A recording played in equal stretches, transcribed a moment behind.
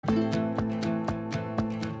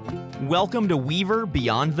Welcome to Weaver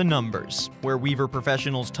Beyond the Numbers, where Weaver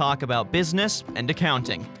professionals talk about business and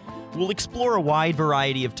accounting. We'll explore a wide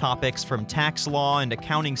variety of topics from tax law and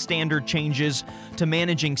accounting standard changes to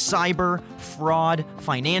managing cyber, fraud,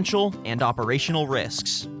 financial, and operational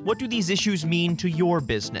risks. What do these issues mean to your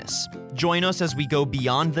business? Join us as we go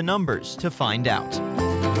beyond the numbers to find out.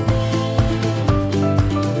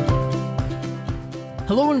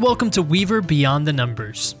 Hello and welcome to Weaver Beyond the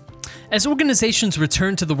Numbers. As organizations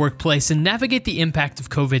return to the workplace and navigate the impact of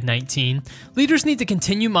COVID-19, leaders need to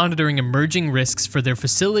continue monitoring emerging risks for their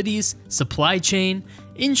facilities, supply chain,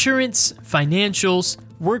 insurance, financials,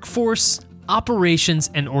 workforce,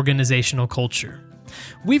 operations, and organizational culture.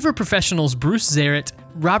 Weaver professionals Bruce Zarrett,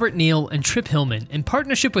 Robert Neal, and Trip Hillman, in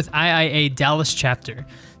partnership with IIA Dallas Chapter,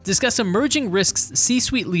 discuss emerging risks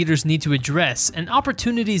C-suite leaders need to address and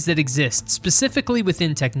opportunities that exist specifically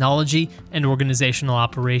within technology and organizational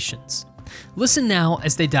operations. Listen now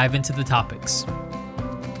as they dive into the topics.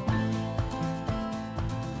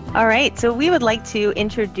 All right, so we would like to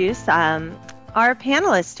introduce our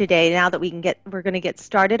panelists today. Now that we're going to get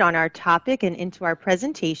started on our topic and into our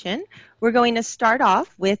presentation. We're going to start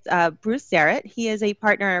off with Bruce Zarrett. He is a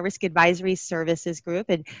partner in our Risk Advisory Services Group,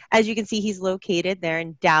 and as you can see, he's located there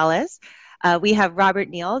in Dallas. We have Robert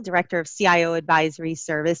Neal, Director of CIO Advisory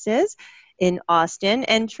Services in Austin,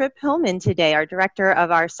 and Trip Hillman today, our Director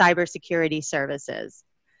of our Cybersecurity Services.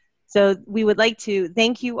 So we would like to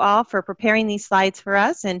thank you all for preparing these slides for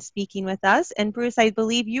us and speaking with us. And Bruce, I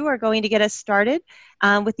believe you are going to get us started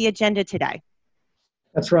with the agenda today.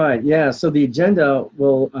 That's right. Yeah. So the agenda,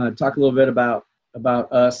 we'll talk a little bit about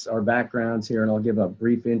us, our backgrounds here, and I'll give a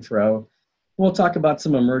brief intro. We'll talk about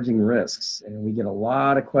some emerging risks, and we get a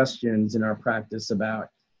lot of questions in our practice about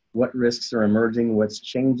what risks are emerging, what's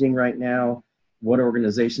changing right now, what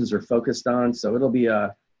organizations are focused on. So it'll be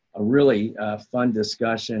a really fun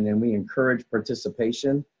discussion, and we encourage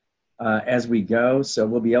participation as we go. So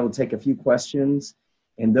we'll be able to take a few questions,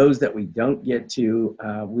 and those that we don't get to,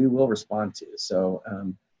 we will respond to. So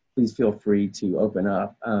please feel free to open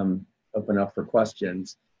up for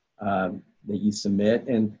questions that you submit.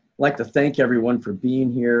 And I'd like to thank everyone for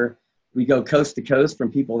being here. We go coast to coast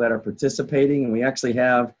from people that are participating, and we actually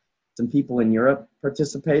have some people in Europe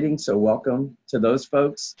participating. So welcome to those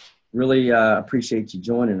folks. Really appreciate you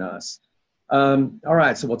joining us. All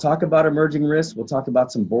right, so we'll talk about emerging risks. We'll talk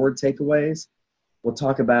about some board takeaways. We'll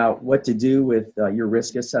talk about what to do with your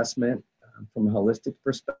risk assessment from a holistic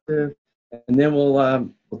perspective. And then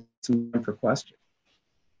we'll take some time for questions.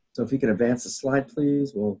 So if you can advance the slide,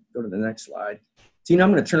 please, we'll go to the next slide. Tina,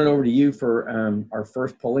 I'm going to turn it over to you for our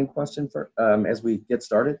first polling question as we get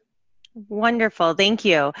started. Wonderful, thank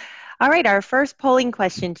you. All right, our first polling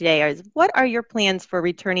question today is, what are your plans for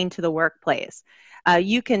returning to the workplace?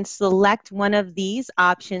 You can select one of these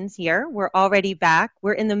options here. We're already back.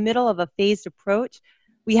 We're in the middle of a phased approach.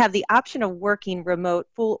 We have the option of working remote,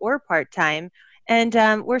 full or part-time,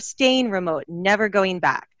 and we're staying remote, never going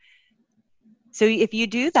back. So if you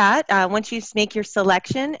do that, once you make your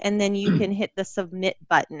selection, and then you can hit the submit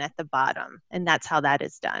button at the bottom, and that's how that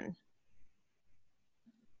is done.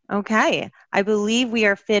 Okay, I believe we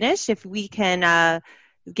are finished. If we can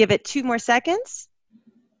give it 2 more seconds.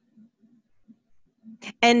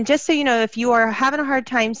 And just so you know, if you are having a hard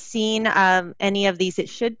time seeing any of these, it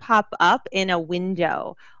should pop up in a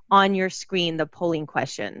window on your screen, the polling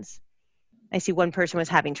questions. I see one person was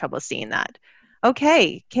having trouble seeing that.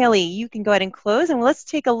 Okay, Kaylee, you can go ahead and close, and let's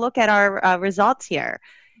take a look at our results here.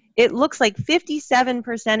 It looks like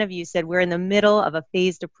 57% of you said we're in the middle of a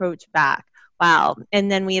phased approach back. Wow.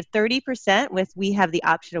 And then we have 30% we have the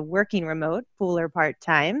option of working remote, full or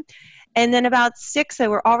part-time. And then about 6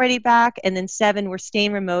 that we're already back, and then 7 we're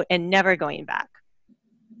staying remote and never going back.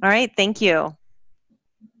 All right, thank you.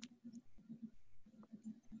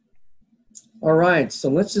 All right, so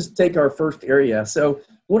let's just take our first area. So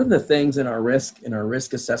one of the things in our risk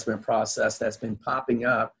assessment process that's been popping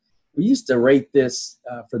up, we used to rate this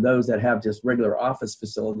for those that have just regular office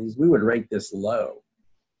facilities, we would rate this low.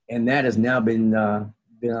 And that has now been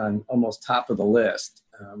on almost top of the list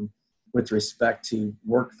with respect to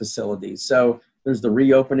work facilities. So there's the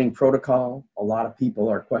reopening protocol. A lot of people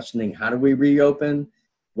are questioning, how do we reopen?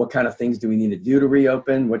 What kind of things do we need to do to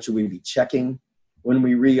reopen? What should we be checking when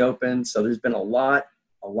we reopen? So there's been a lot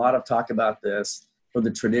of talk about this for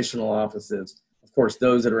the traditional offices. Of course,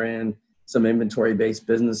 those that are in some inventory-based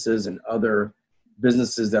businesses and other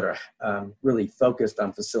businesses that are really focused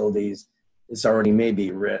on facilities, it's already maybe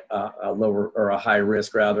a lower or a high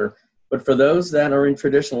risk rather. But for those that are in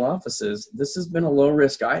traditional offices, this has been a low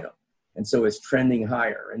risk item. And so it's trending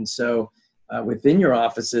higher. And so within your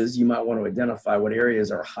offices, you might want to identify what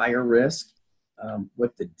areas are higher risk,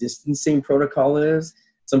 what the distancing protocol is.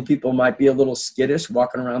 Some people might be a little skittish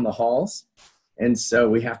walking around the halls, and so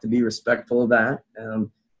we have to be respectful of that.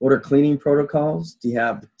 What are cleaning protocols? Do you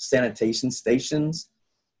have sanitation stations?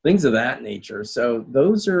 Things of that nature. So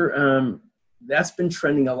those are, that's been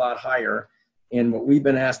trending a lot higher. And what we've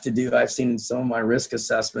been asked to do, I've seen in some of my risk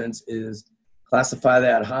assessments, is classify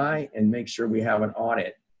that high and make sure we have an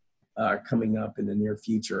audit coming up in the near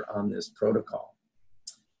future on this protocol.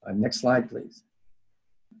 Next slide, please.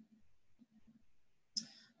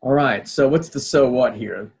 All right, so what's the so what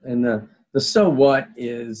here? And the so what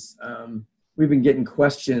is, we've been getting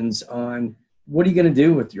questions on what are you going to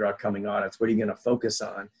do with your upcoming audits? What are you going to focus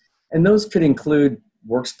on? And those could include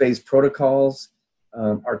workspace protocols.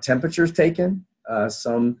 Are temperatures taken?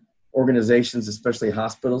 Some organizations, especially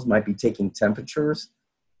hospitals, might be taking temperatures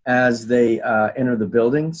as they enter the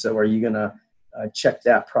building. So are you going to check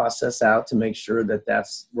that process out to make sure that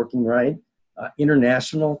that's working right?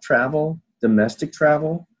 International travel, domestic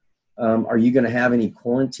travel. Are you going to have any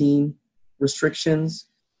quarantine restrictions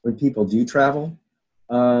when people do travel?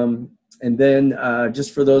 And then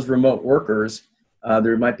just for those remote workers,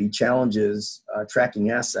 there might be challenges tracking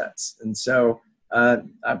assets. And so I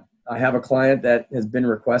have a client that has been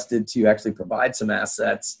requested to actually provide some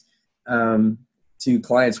assets to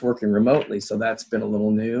clients working remotely. So that's been a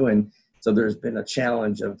little new. And so there's been a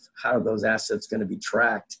challenge of how are those assets going to be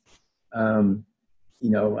tracked,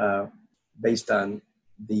 based on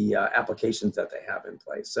the applications that they have in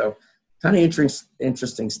place. So kind of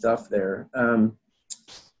interesting stuff there.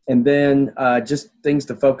 And then just things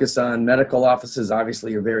to focus on. Medical offices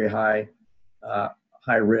obviously are very high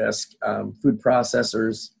risk. Food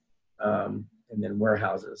processors, and then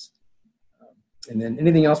warehouses. And then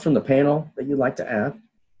anything else from the panel that you'd like to add?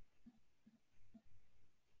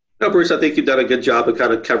 No, Bruce, I think you've done a good job of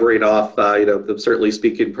kind of covering off, certainly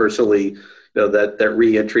speaking personally, that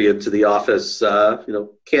re-entry into the office,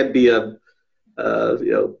 can be a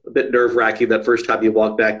bit nerve-wracking that first time you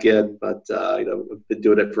walk back in, but, we've been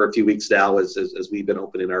doing it for a few weeks now as we've been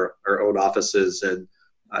opening our own offices and,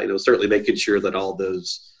 certainly making sure that all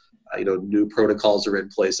those, new protocols are in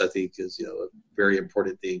place, I think is, a very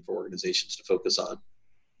important thing for organizations to focus on.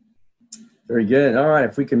 Very good. All right.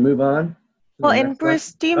 If we can move on. Well, and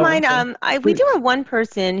Bruce, do you mind? We do have one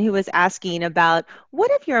person who was asking about what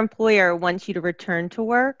if your employer wants you to return to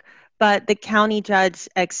work, but the county judge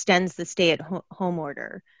extends the stay-at-home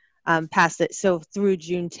order past it, so through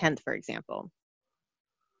June 10th, for example.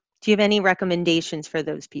 Do you have any recommendations for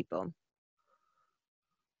those people?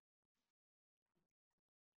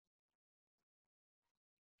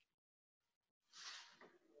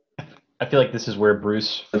 I feel like this is where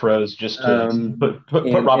Bruce froze just to put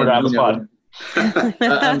Robert out of the spot.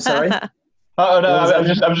 I'm sorry. Oh no,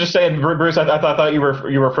 I was just saying, Bruce. I thought you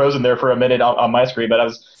were frozen there for a minute on my screen, but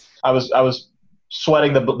I was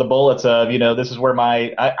sweating the bullets of this is where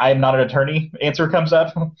my I am not an attorney answer comes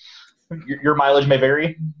up. Your mileage may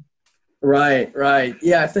vary. Right.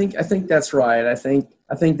 Yeah, I think that's right. I think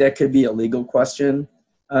that could be a legal question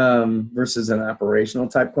versus an operational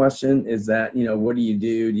type question. Is that what do? Do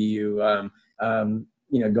you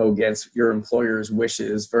go against your employer's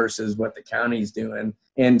wishes versus what the county's doing?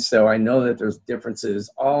 And so I know that there's differences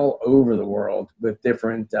all over the world with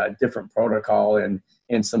different protocol, and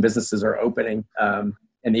some businesses are opening, and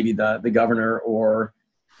maybe the governor or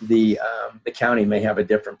the county may have a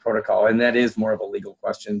different protocol, and that is more of a legal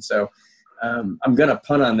question. So I'm going to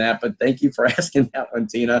punt on that, but thank you for asking that one,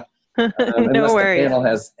 Tina. Unless the panel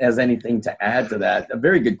has anything to add to that. A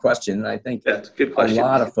very good question, and I think that's a good question. A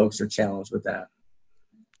lot of folks are challenged with that.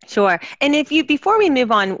 Sure. And before we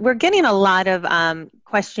move on, we're getting a lot of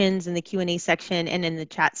questions in the Q&A section and in the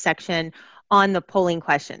chat section on the polling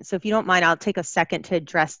questions. So if you don't mind, I'll take a second to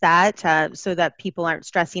address that so that people aren't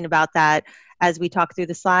stressing about that as we talk through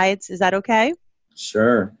the slides. Is that okay?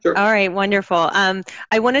 Sure. All right, wonderful.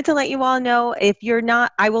 I wanted to let you all know, if you're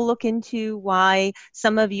not, I will look into why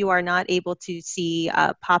some of you are not able to see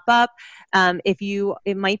pop up.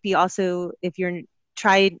 It might be also if you're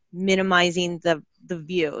try minimizing the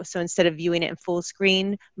view. So instead of viewing it in full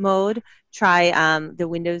screen mode, try the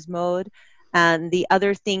Windows mode. And the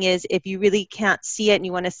other thing is, if you really can't see it and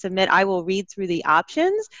you want to submit, I will read through the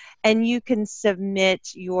options and you can submit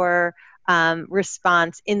your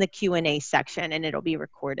response in the Q&A section and it'll be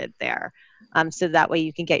recorded there. So that way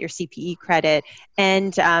you can get your CPE credit.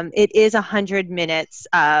 And it is 100 minutes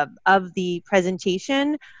of the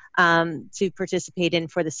presentation to participate in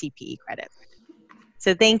for the CPE credit.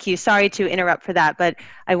 So thank you. Sorry to interrupt for that, but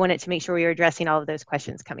I wanted to make sure we were addressing all of those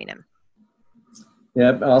questions coming in.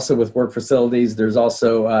 Yeah, also with work facilities, there's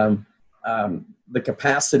also the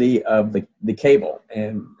capacity of the cable,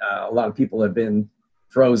 and a lot of people have been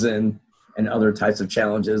frozen and other types of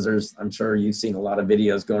challenges. I'm sure you've seen a lot of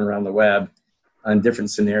videos going around the web on different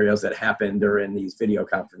scenarios that happen during these video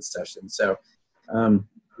conference sessions. So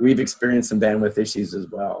we've experienced some bandwidth issues as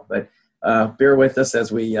well, but bear with us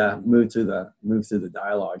as we move through the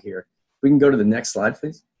dialogue here. We can go to the next slide,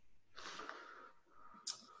 please.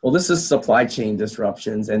 Well, this is supply chain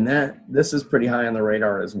disruptions, and this is pretty high on the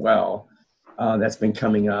radar as well. That's been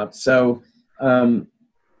coming up. So,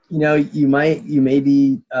 you may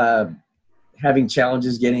be having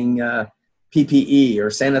challenges getting PPE or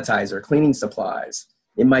sanitizer, cleaning supplies.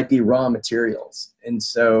 It might be raw materials, and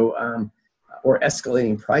so or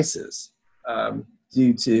escalating prices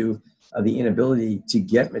due to the inability to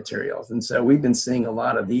get materials. And so we've been seeing a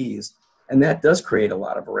lot of these. And that does create a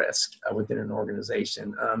lot of risk within an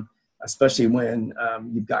organization, especially when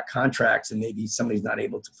you've got contracts and maybe somebody's not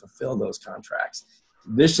able to fulfill those contracts.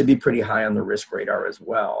 This should be pretty high on the risk radar as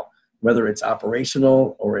well, whether it's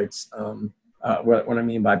operational or it's what I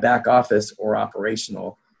mean by back office or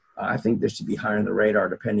operational. I think this should be higher on the radar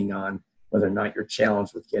depending on whether or not you're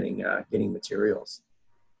challenged with getting materials.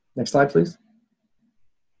 Next slide, please.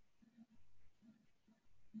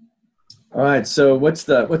 All right, so what's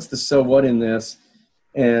the so what in this?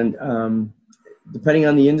 And depending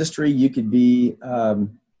on the industry, you could be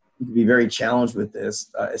very challenged with this,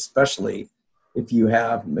 especially if you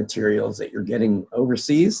have materials that you're getting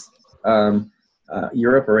overseas,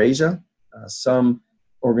 Europe or Asia. Some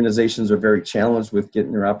organizations are very challenged with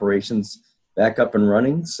getting their operations back up and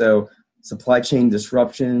running. So supply chain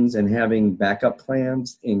disruptions and having backup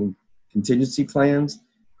plans and contingency plans,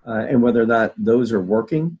 and whether or not those are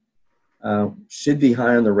working. Should be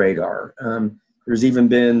high on the radar. There's even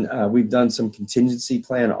been, we've done some contingency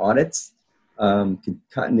plan audits,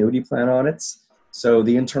 continuity plan audits. So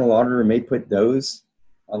the internal auditor may put those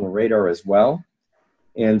on the radar as well.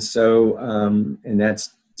 And so, and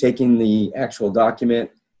that's taking the actual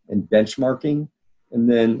document and benchmarking. And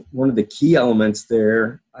then one of the key elements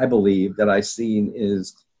there, I believe, that I've seen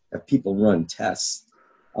is have people run tests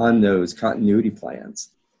on those continuity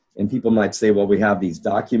plans. And people might say, well, we have these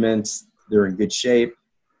documents, they're in good shape,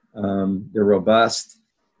 they're robust,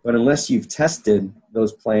 but unless you've tested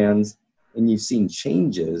those plans and you've seen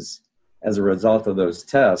changes as a result of those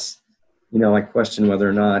tests, I question whether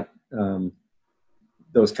or not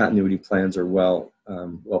those continuity plans are well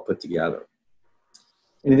put together.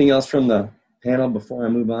 Anything else from the panel before I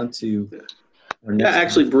move on to our next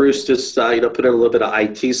actually, Bruce, just put in a little bit of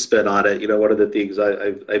IT spin on it. One of the things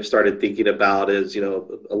I've started thinking about is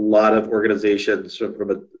a lot of organizations from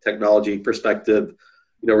a technology perspective,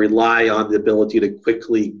 rely on the ability to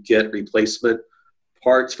quickly get replacement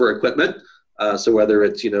parts for equipment. So whether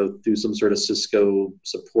it's through some sort of Cisco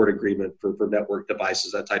support agreement for network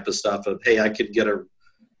devices, that type of stuff of, hey, I could get a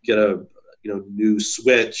new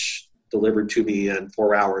switch delivered to me in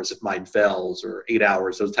 4 hours if mine fails, or 8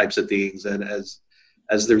 hours, those types of things. And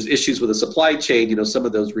as there's issues with the supply chain, some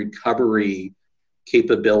of those recovery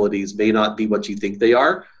capabilities may not be what you think they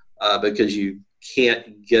are, because you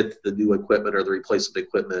can't get the new equipment or the replacement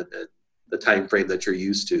equipment at the time frame that you're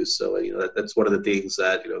used to. So that's one of the things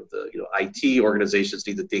that the IT organizations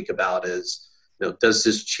need to think about is, does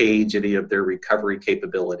this change any of their recovery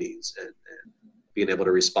capabilities and being able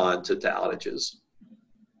to respond to outages?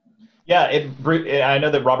 Yeah, I know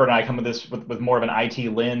that Robert and I come with this with more of an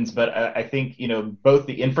IT lens, but I think both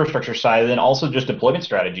the infrastructure side and then also just deployment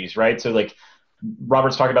strategies, right? So like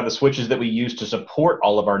Robert's talking about the switches that we use to support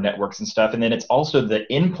all of our networks and stuff, and then it's also the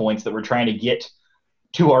endpoints that we're trying to get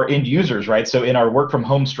to our end users, right? So in our work from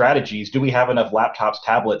home strategies, do we have enough laptops,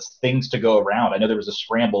 tablets, things to go around? I know there was a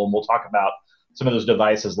scramble, and we'll talk about some of those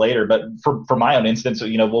devices later, but for my own instance,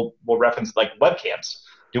 we'll reference like webcams.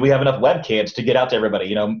 Do we have enough webcams to get out to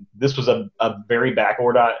everybody? This was a very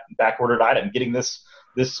backordered item. Getting this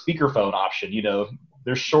speakerphone option,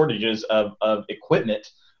 there's shortages of equipment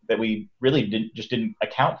that we really didn't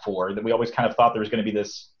account for, that we always kind of thought there was going to be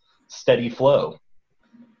this steady flow.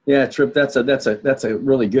 Yeah, Trip, that's a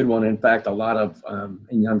really good one. In fact, a lot of,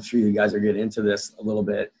 and I'm sure you guys are getting into this a little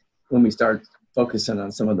bit when we start focusing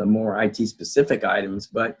on some of the more IT specific items,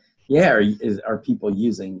 but yeah, are people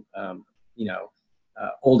using,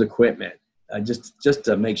 old equipment just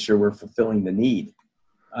to make sure we're fulfilling the need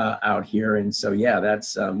out here. And so, yeah,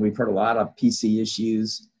 that's we've heard a lot of PC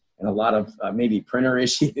issues and a lot of maybe printer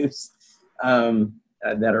issues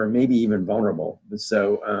that are maybe even vulnerable.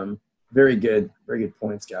 So very good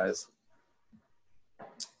points, guys.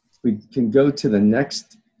 We can go to the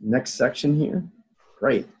next section here.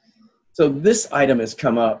 Great. So this item has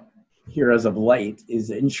come up here as of late is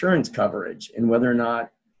insurance coverage and whether or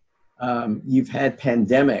not you've had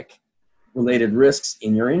pandemic related risks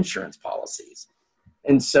in your insurance policies.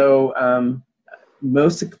 And so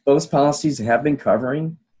most policies have been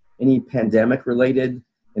covering any pandemic related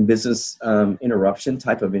and business interruption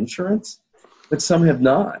type of insurance, but some have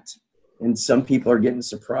not. And some people are getting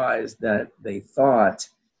surprised that they thought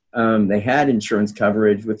they had insurance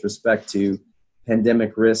coverage with respect to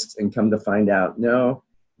pandemic risks and come to find out, no,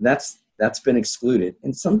 that's been excluded.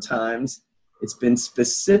 And sometimes it's been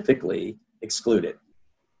specifically excluded.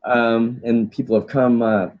 And people have become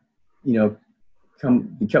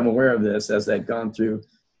aware of this as they've gone through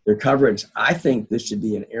their coverage. I think this should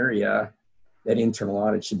be an area that internal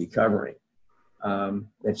audit should be covering.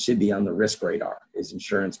 That should be on the risk radar is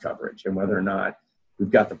insurance coverage and whether or not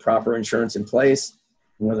we've got the proper insurance in place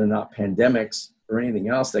and whether or not pandemics or anything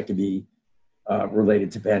else that could be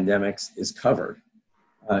related to pandemics is covered.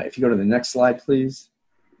 If you go to the next slide, please.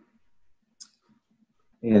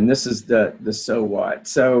 And this is the so what.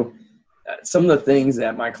 So some of the things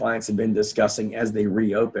that my clients have been discussing as they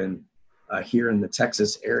reopen here in the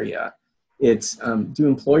Texas area, it's do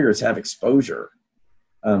employers have exposure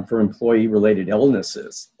for employee-related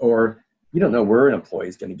illnesses? Or you don't know where an employee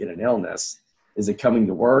is going to get an illness. Is it coming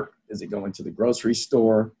to work? Is it going to the grocery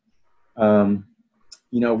store? Where's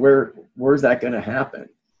that going to happen?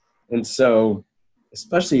 And so,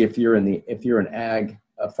 especially if you're an ag,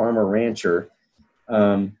 a farmer rancher,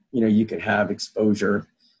 you could have exposure.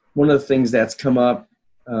 One of the things that's come up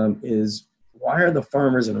is why are the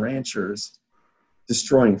farmers and ranchers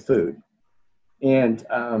destroying food and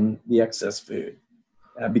the excess food?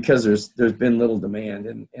 Because there's been little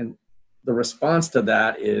demand. And the response to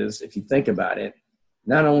that is, if you think about it,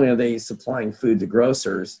 not only are they supplying food to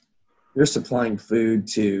grocers, they're supplying food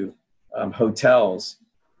to hotels,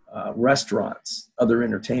 restaurants, other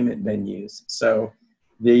entertainment venues. So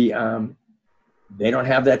they don't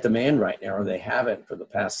have that demand right now, or they haven't for the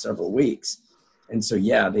past several weeks. And so,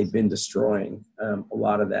 yeah, they've been destroying a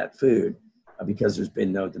lot of that food because there's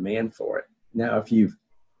been no demand for it. Now, if you've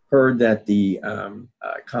heard that the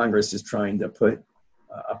Congress is trying to put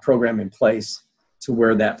a program in place to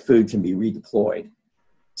where that food can be redeployed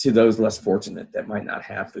to those less fortunate that might not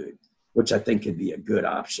have food, which I think could be a good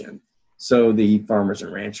option. So the farmers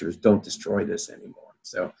and ranchers don't destroy this anymore.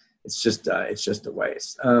 So it's just a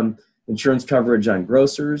waste. Insurance coverage on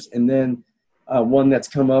grocers. And then one that's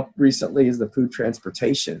come up recently is the food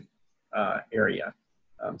transportation area.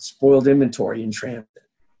 Spoiled inventory in transit.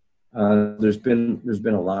 There's been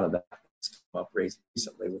a lot of that that's come up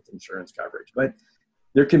recently with insurance coverage, but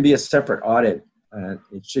there can be a separate audit.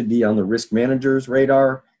 It should be on the risk manager's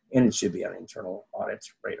radar, and it should be on internal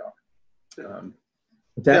audit's radar.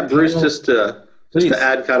 Bruce, just to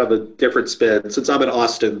add kind of a different spin, since I'm in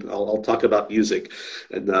Austin, I'll talk about music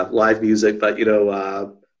and live music, but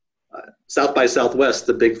South by Southwest,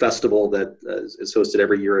 the big festival that is hosted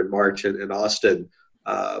every year in March in Austin,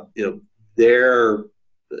 their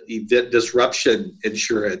event disruption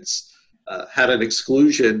insurance had an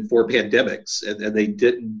exclusion for pandemics, and they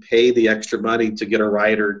didn't pay the extra money to get a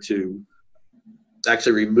rider to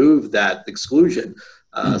actually remove that exclusion.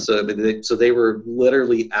 So they were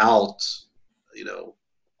literally out,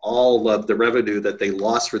 all of the revenue that they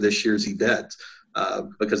lost for this year's event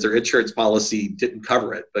because their insurance policy didn't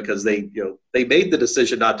cover it, because they made the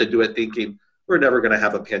decision not to do it thinking we're never going to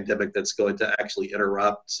have a pandemic that's going to actually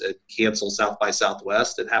interrupt and cancel South by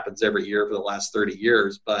Southwest. It happens every year for the last 30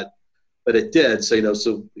 years, but it did.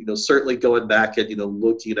 So, certainly going back and,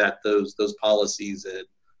 looking at those policies and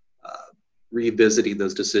revisiting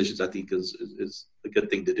those decisions, I think is a good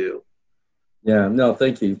thing to do. Yeah, no,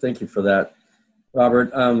 thank you. Thank you for that,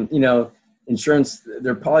 Robert. Insurance,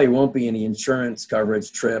 there probably won't be any insurance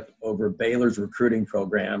coverage trip over Baylor's recruiting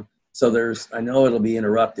program. So I know it'll be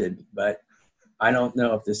interrupted, but I don't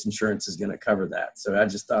know if this insurance is going to cover that. So I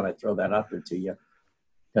just thought I'd throw that out there to you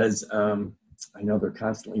because I know they're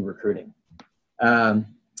constantly recruiting. And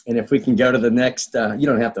if we can go to the next, you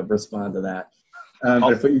don't have to respond to that.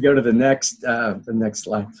 But if we can go to the next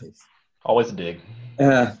slide, please. Always a dig.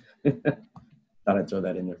 Thought I'd throw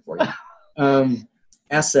that in there for you.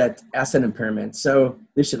 Asset impairment. So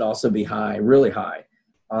this should also be high, really high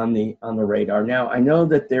on the radar. Now I know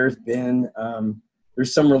that there's been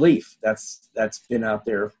there's some relief that's been out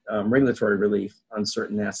there, regulatory relief on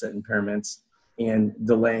certain asset impairments and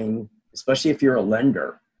delaying, especially if you're a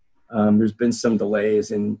lender. There's been some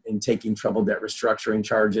delays in taking troubled debt restructuring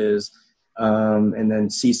charges, and then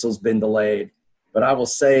CECL's been delayed. But I will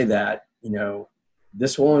say that,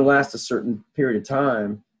 this will only last a certain period of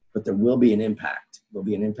time, but there will be an impact. There'll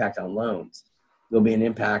be an impact on loans. There'll be an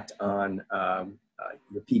impact on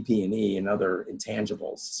your PP&E and other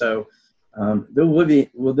intangibles. So there will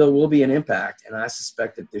be an impact, and I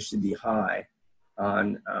suspect that this should be high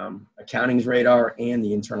on accounting's radar and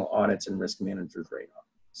the internal audits and risk managers' radar.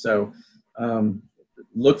 So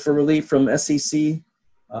look for relief from SEC.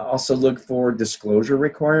 Also look for disclosure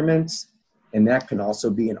requirements, and that can also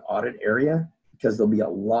be an audit area because there'll be a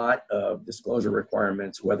lot of disclosure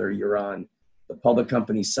requirements, whether you're on the public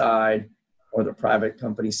company side or the private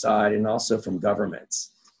company side, and also from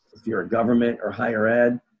governments. If you're a government or higher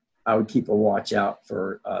ed, I would keep a watch out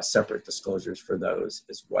for separate disclosures for those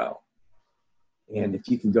as well. And if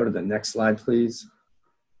you can go to the next slide, please.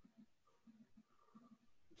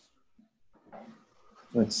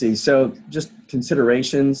 Let's see, so just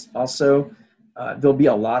considerations also, there'll be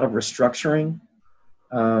a lot of restructuring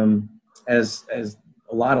as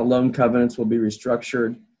a lot of loan covenants will be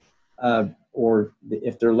restructured, or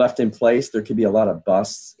if they're left in place, there could be a lot of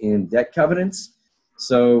busts in debt covenants.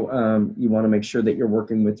 So you want to make sure that you're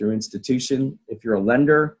working with your institution. If you're a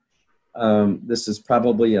lender, this is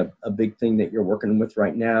probably a big thing that you're working with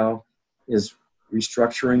right now is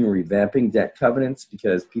restructuring or revamping debt covenants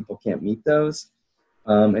because people can't meet those.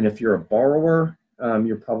 And if you're a borrower,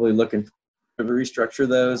 you're probably looking to restructure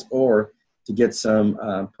those or to get some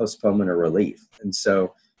postponement or relief. And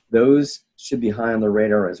so those should be high on the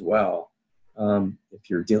radar as well if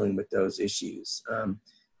you're dealing with those issues.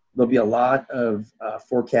 There'll be a lot of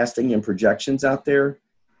forecasting and projections out there,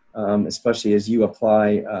 especially as you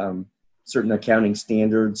apply certain accounting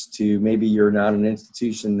standards to maybe you're not an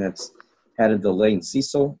institution that's had a delay in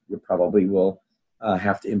CECL. You probably will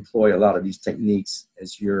have to employ a lot of these techniques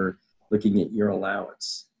as you're looking at your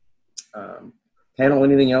allowance. Panel,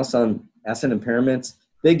 anything else on asset impairments?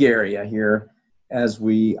 Big area here as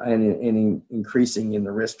and increasing in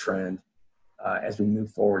the risk trend as we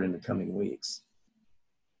move forward in the coming weeks.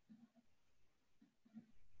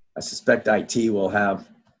 I suspect IT will have,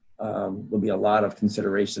 there'll be a lot of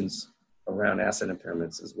considerations around asset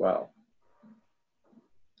impairments as well.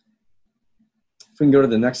 If we can go to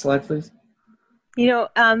the next slide, please. You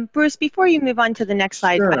know, Bruce, before you move on to the next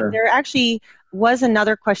slide, Sure. There actually was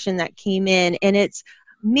another question that came in, and it's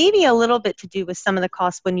maybe a little bit to do with some of the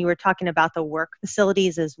costs when you were talking about the work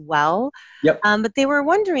facilities as well. Yep. But they were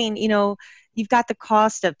wondering, you know, you've got the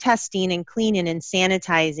cost of testing and cleaning and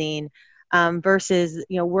sanitizing versus,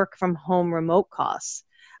 you know, work from home remote costs.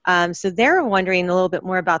 So they're wondering a little bit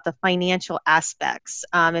more about the financial aspects.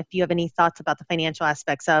 If you have any thoughts about the financial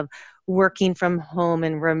aspects of working from home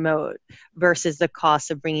and remote versus the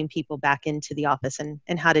cost of bringing people back into the office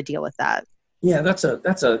and how to deal with that. Yeah, that's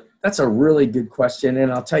a really good question.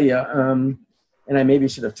 And I'll tell you, and I maybe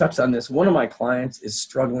should have touched on this. One of my clients is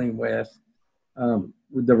struggling with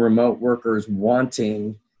the remote workers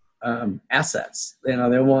wanting assets. You know,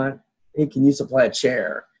 they want, hey, can you supply a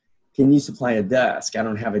chair? Can you supply a desk? I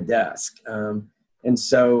don't have a desk. And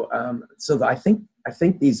so I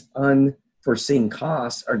think these unforeseen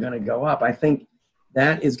costs are going to go up. I think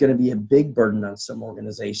that is going to be a big burden on some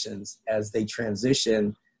organizations as they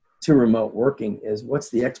transition to remote working is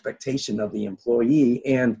what's the expectation of the employee.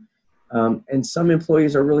 And some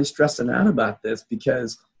employees are really stressing out about this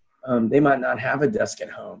because they might not have a desk at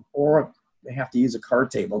home or they have to use a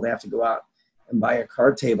card table. They have to go out and buy a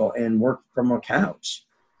card table and work from a couch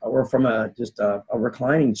or from just a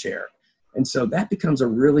reclining chair. And so that becomes a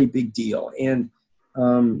really big deal. And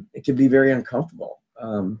it can be very uncomfortable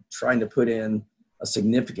trying to put in a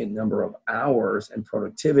significant number of hours, and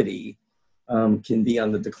productivity can be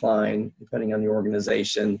on the decline depending on the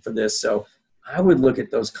organization for this. So I would look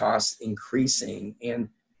at those costs increasing. And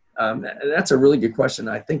that's a really good question.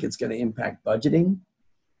 I think it's going to impact budgeting.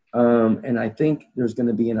 And I think there's going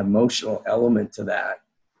to be an emotional element to that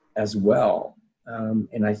as well.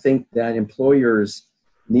 And I think that employers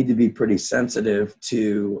need to be pretty sensitive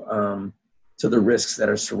to the risks that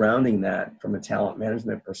are surrounding that from a talent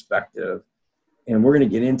management perspective. And we're going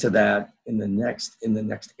to get into that in the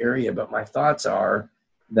next area. But my thoughts are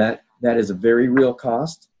that that is a very real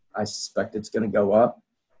cost. I suspect it's going to go up,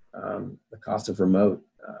 the cost of remote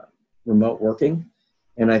working.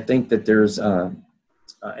 And I think that there's an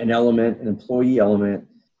employee element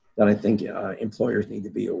that I think employers need to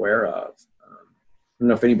be aware of. I don't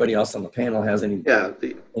know if anybody else on the panel has any. Yeah,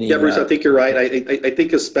 Bruce, I think you're right. I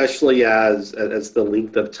think especially as the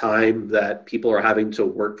length of time that people are having to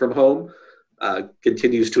work from home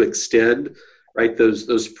continues to extend, right?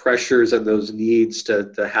 Those pressures and those needs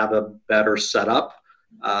to have a better setup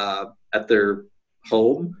at their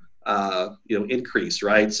home, increase,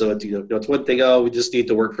 right? So it's one thing. Oh, we just need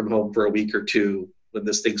to work from home for a week or two. when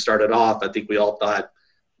this thing started off, I think we all thought,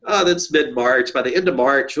 oh, that's mid-March. By the end of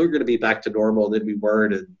March, we're going to be back to normal. And then we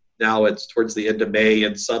weren't. And now it's towards the end of May,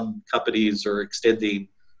 and some companies are extending,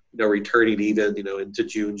 returning even, into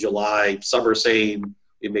June, July. Some are saying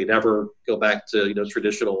we may never go back to,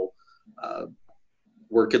 traditional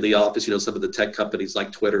work in the office, some of the tech companies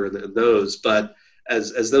like Twitter and those. But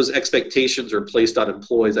as those expectations are placed on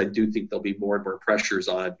employees, I do think there'll be more and more pressures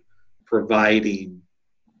on providing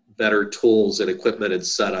better tools and equipment and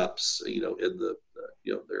setups, in the,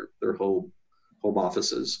 their home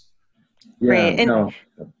offices. Yeah, Right. And no,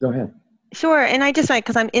 go ahead. sure. And I just like,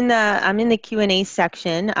 because I'm in the Q&A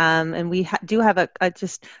section, and we do have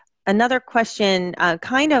just another question,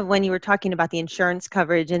 kind of when you were talking about the insurance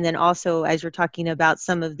coverage, and then also as you're talking about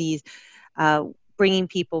some of these bringing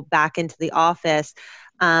people back into the office.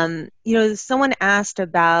 Someone asked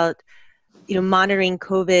about monitoring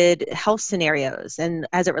COVID health scenarios and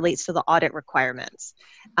as it relates to the audit requirements,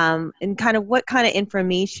 and kind of what kind of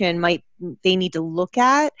information might they need to look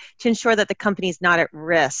at to ensure that the company is not at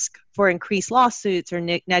risk for increased lawsuits or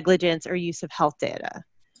negligence or use of health data.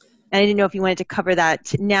 And I didn't know if you wanted to cover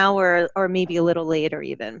that now or maybe a little later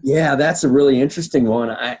even. Yeah, that's a really interesting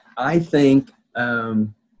one. I think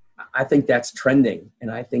that's trending,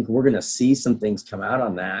 and I think we're going to see some things come out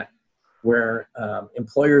on that, where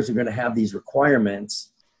employers are going to have these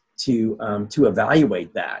requirements to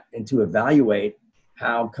evaluate that and to evaluate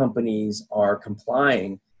how companies are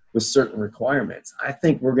complying with certain requirements. I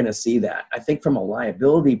think we're going to see that. I think from a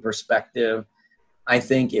liability perspective, I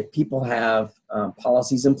think if people have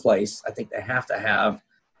policies in place, I think they have to have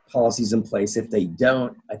policies in place. If they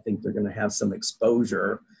don't, I think they're going to have some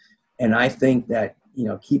exposure. And I think that,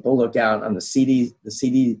 keep a lookout on the CDC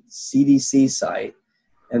site,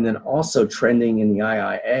 and then also trending in the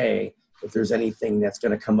IIA, if there's anything that's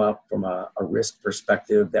going to come up from a risk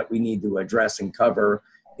perspective that we need to address and cover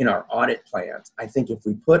in our audit plans. I think if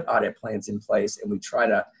we put audit plans in place and we try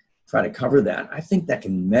to cover that, I think that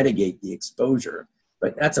can mitigate the exposure.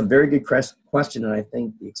 But that's a very good question, and I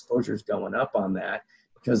think the exposure is going up on that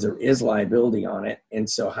because there is liability on it. And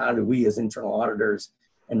so how do we as internal auditors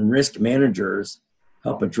and risk managers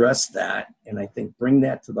help address that? And I think bring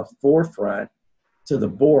that to the forefront to the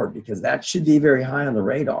board, because that should be very high on the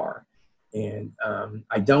radar. And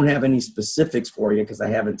I don't have any specifics for you because I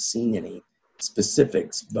haven't seen any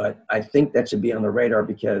specifics, but I think that should be on the radar,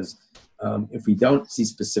 because if we don't see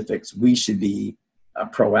specifics, we should be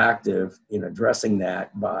proactive in addressing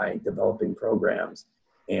that by developing programs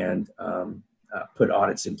and put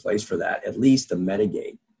audits in place for that, at least to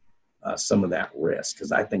mitigate some of that risk,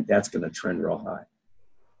 because I think that's going to trend real high.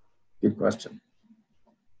 Good question.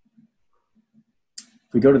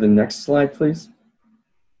 If we go to the next slide, please.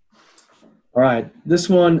 All right, this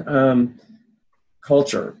one,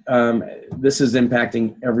 culture. This is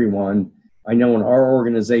impacting everyone. I know in our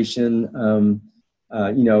organization,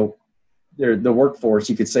 the workforce,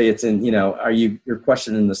 you could say it's in, you're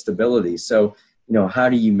questioning the stability. So, how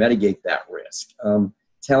do you mitigate that risk?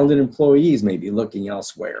 Talented employees may be looking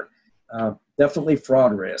elsewhere. Definitely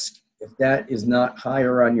fraud risk. If that is not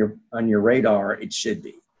higher on your radar, it should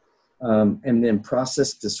be. And then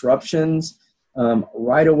process disruptions.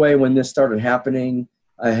 Right away when this started happening,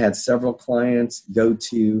 I had several clients go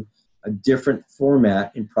to a different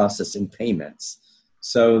format in processing payments.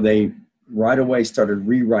 So they right away started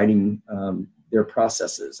rewriting their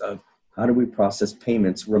processes of how do we process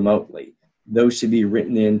payments remotely. Those should be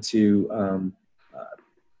written into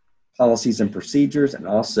policies and procedures, and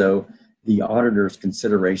also the auditor's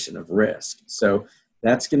consideration of risk. So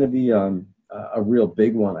that's going to be a real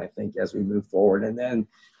big one, I think, as we move forward. And then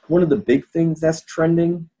one of the big things that's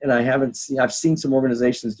trending, and I've seen some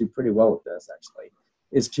organizations do pretty well with this actually,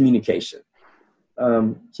 is communication.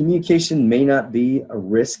 Communication may not be a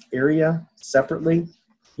risk area separately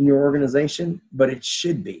in your organization, but it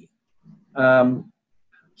should be.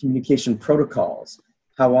 Communication protocols.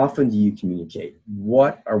 How often do you communicate?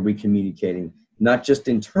 What are we communicating? Not just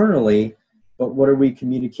internally, but what are we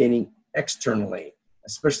communicating externally?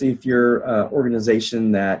 Especially if you're an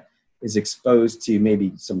organization that is exposed to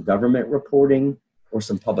maybe some government reporting or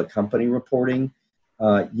some public company reporting,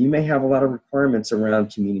 you may have a lot of requirements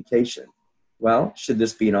around communication. Well, should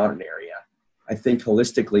this be an audit area? I think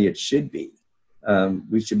holistically it should be.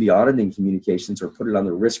 We should be auditing communications or put it on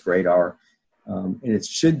the risk radar. And it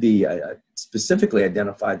should be specifically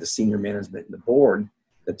identified the senior management and the board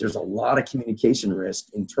that there's a lot of communication risk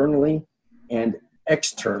internally and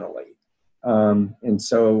externally. And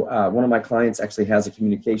so one of my clients actually has a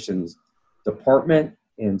communications department.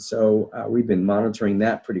 And so we've been monitoring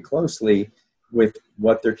that pretty closely with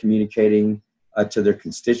what they're communicating to their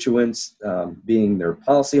constituents, being their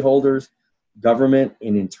policyholders, government,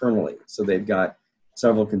 and internally. So they've got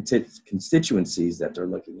several constituencies that they're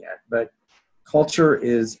looking at. But culture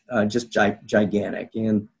is just gigantic,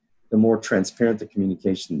 and the more transparent the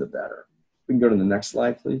communication, the better. We can go to the next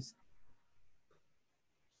slide, please.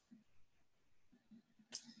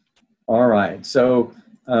 All right, so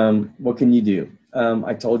what can you do?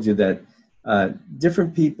 I told you that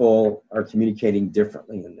different people are communicating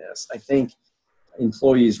differently in this. I think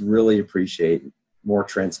employees really appreciate more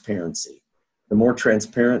transparency. The more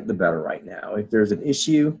transparent, the better right now. If there's an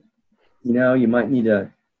issue, you might need to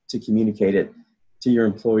communicate it to your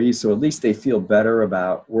employees so at least they feel better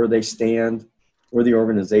about where they stand, where the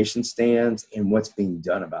organization stands, and what's being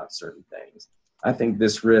done about certain things. I think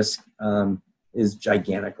this risk is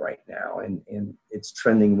gigantic right now, and it's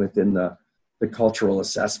trending within the cultural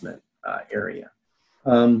assessment area.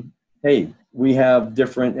 Hey, we have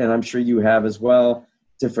different, and I'm sure you have as well,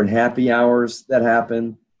 different happy hours that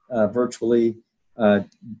happen virtually,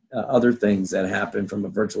 other things that happen from a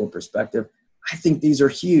virtual perspective. I think these are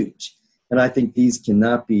huge, and I think these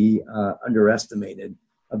cannot be underestimated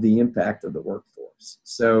of the impact of the workforce.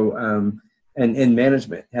 So, and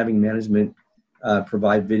management, having management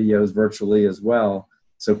provide videos virtually as well,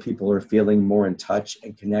 so people are feeling more in touch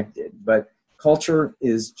and connected. But culture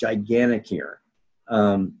is gigantic here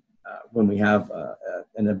when we have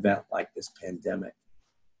an event like this pandemic.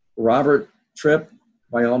 Robert, Tripp,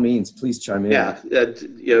 by all means, please chime in. Yeah,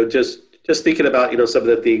 just thinking about some of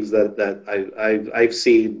the things that I've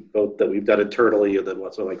seen, both that we've done internally and then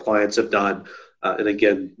what some of my clients have done, and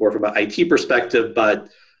again more from an IT perspective. But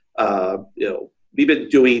we've been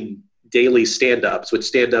doing daily stand-ups, which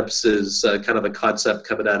stand-ups is kind of a concept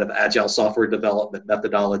coming out of agile software development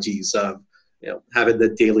methodologies of having the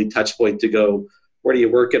daily touch point to go, what are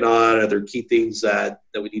you working on? Are there key things that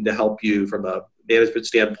we need to help you from a management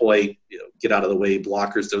standpoint, get out of the way,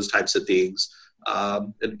 blockers, those types of things.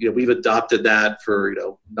 And we've adopted that for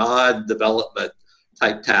non-development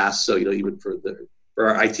type tasks. So even for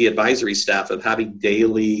our IT advisory staff, of having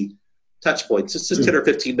daily touch points, just 10 or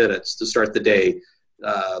 15 minutes to start the day,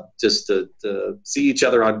 just to see each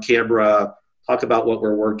other on camera, talk about what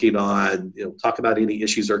we're working on, talk about any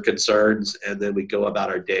issues or concerns, and then we go about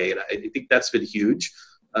our day. And I think that's been huge.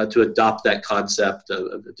 To adopt that concept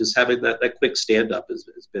of just having that quick stand-up has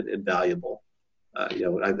been invaluable.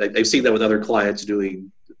 I've seen that with other clients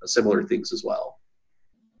doing similar things as well.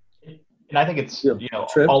 And I think it's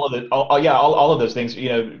all of those things.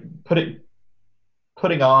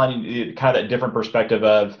 Putting on kind of that different perspective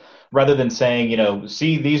of, rather than saying,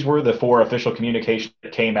 see, these were the 4 official communications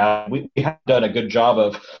that came out. We have done a good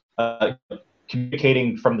job of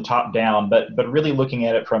communicating from the top down, but really looking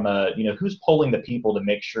at it from who's polling the people to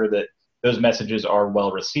make sure that those messages are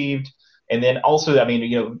well received. And then also,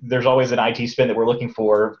 there's always an IT spin that we're looking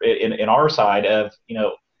for in our side of,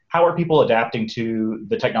 how are people adapting to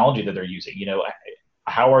the technology that they're using?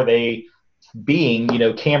 How are they being,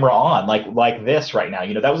 camera on like this right now?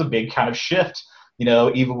 That was a big kind of shift,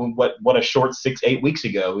 even what a short 6-8 weeks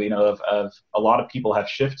ago, of a lot of people have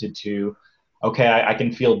shifted to, okay, I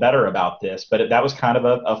can feel better about this. But that was kind of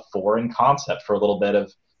a foreign concept for a little bit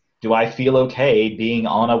of, do I feel okay being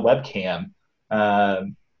on a webcam?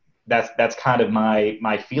 That's kind of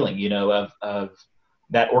my feeling, of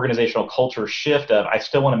that organizational culture shift of, I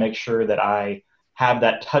still want to make sure that I have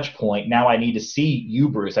that touch point. Now I need to see you,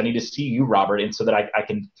 Bruce. I need to see you, Robert, and so that I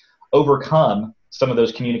can overcome some of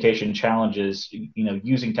those communication challenges,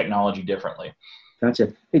 using technology differently.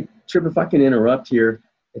 Gotcha. Hey, Tripp, if I can interrupt here.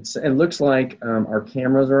 It looks like our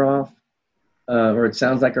cameras are off, or it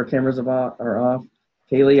sounds like our cameras are off.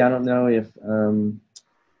 Kaylee, I don't know if,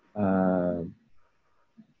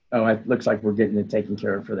 it looks like we're getting it taken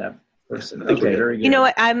care of for that person. Okay, very good. You know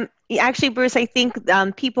what, actually, Bruce, I think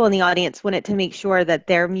people in the audience wanted to make sure that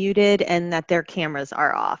they're muted and that their cameras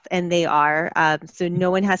are off, and they are. So no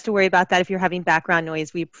one has to worry about that if you're having background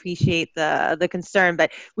noise. We appreciate the concern,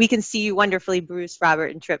 but we can see you wonderfully, Bruce,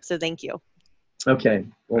 Robert, and Tripp, so thank you. Okay,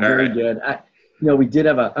 well, very good. We did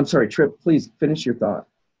have I'm sorry, Tripp, please finish your thought.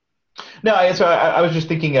 No, so I was just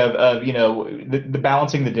thinking of the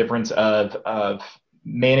balancing the difference of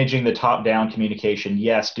managing the top-down communication.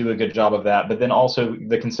 Yes, do a good job of that, but then also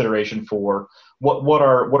the consideration for what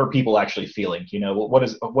are people actually feeling? What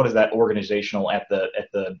is that organizational at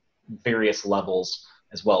the various levels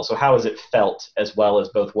as well? So how is it felt, as well as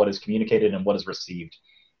both what is communicated and what is received?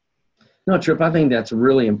 No, Tripp, I think that's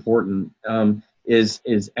really important.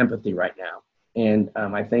 Is empathy right now. And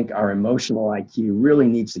I think our emotional IQ really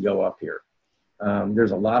needs to go up here.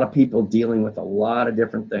 There's a lot of people dealing with a lot of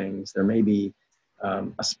different things. There may be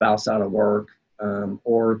a spouse out of work.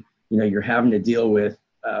 or you're having to deal with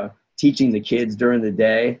teaching the kids during the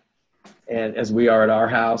day, and as we are at our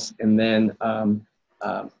house, and then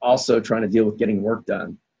also trying to deal with getting work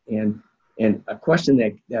done. And a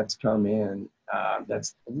question that's come in,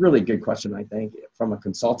 that's a really good question, I think, from a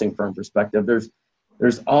consulting firm perspective.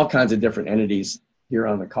 There's all kinds of different entities here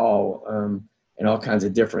on the call, in all kinds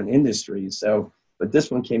of different industries. So, but this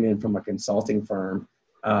one came in from a consulting firm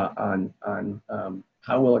on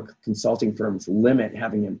how will consulting firms limit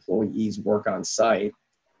having employees work on site,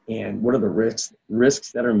 and what are the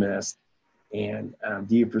risks that are missed, and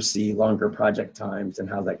do you foresee longer project times, and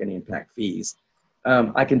how's that going to impact fees?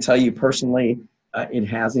 I can tell you personally, it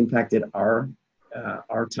has impacted our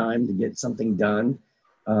time to get something done,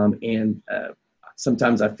 and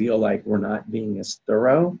sometimes I feel like we're not being as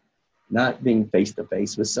thorough, not being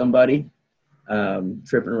face-to-face with somebody.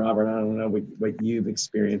 Tripp and Robert, I don't know what you've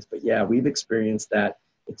experienced, but yeah, we've experienced that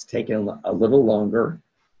it's taken a little longer.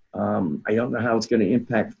 I don't know how it's going to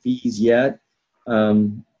impact fees yet,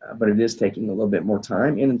 but it is taking a little bit more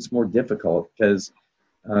time, and it's more difficult because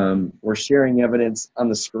we're sharing evidence on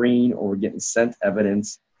the screen, or we're getting sent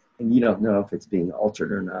evidence, and you don't know if it's being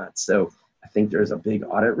altered or not. So I think there's a big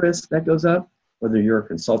audit risk that goes up, whether you're a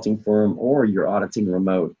consulting firm or you're auditing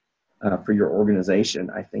remote for your organization.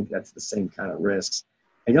 I think that's the same kind of risks.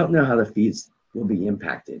 I don't know how the fees will be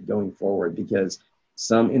impacted going forward, because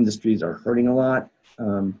some industries are hurting a lot,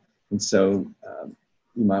 and so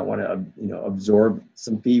you might want to absorb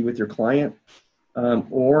some fee with your client,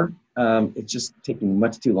 or it's just taking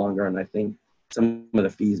much too longer, and I think some of the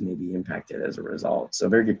fees may be impacted as a result. So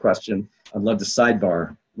very good question. I'd love to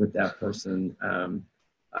sidebar with that person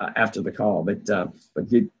after the call, but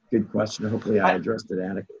good question. Hopefully I addressed it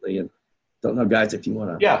adequately. And don't know, guys, if you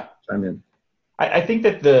want to chime in. I think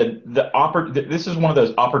that this is one of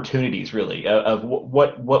those opportunities, really, of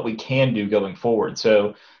what we can do going forward.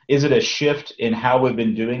 So is it a shift in how we've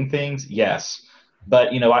been doing things? Yes. But,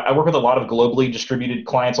 I work with a lot of globally distributed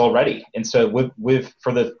clients already. And so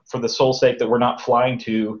for the sole sake that we're not flying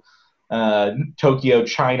to Tokyo,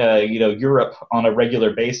 China, Europe on a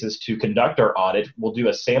regular basis to conduct our audit, we'll do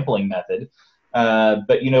a sampling method. But,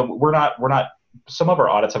 we're not, some of our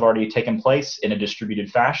audits have already taken place in a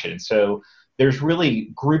distributed fashion. So there's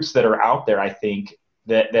really groups that are out there, I think,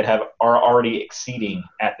 that are already exceeding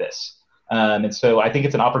at this. And so I think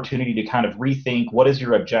it's an opportunity to kind of rethink, what is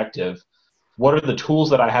your objective? What are the tools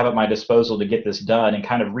that I have at my disposal to get this done, and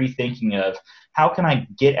kind of rethinking of how can I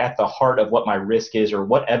get at the heart of what my risk is, or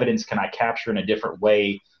what evidence can I capture in a different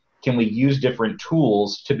way? Can we use different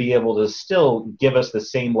tools to be able to still give us the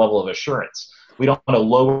same level of assurance? We don't want to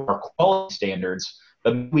lower our quality standards,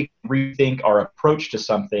 but we can rethink our approach to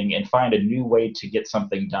something and find a new way to get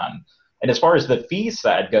something done. And as far as the fees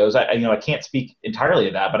side goes, I can't speak entirely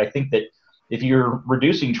to that, but I think that if you're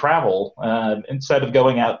reducing travel, instead of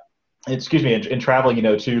going out, and traveling,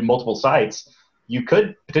 to multiple sites, you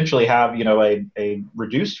could potentially have, a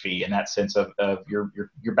reduced fee in that sense of you're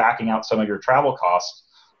backing out some of your travel costs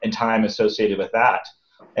and time associated with that.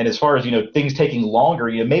 And as far as, things taking longer,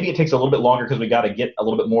 maybe it takes a little bit longer because we got to get a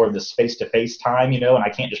little bit more of this face-to-face time, and I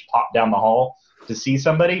can't just pop down the hall to see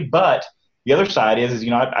somebody. But the other side is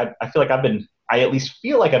I feel like I at least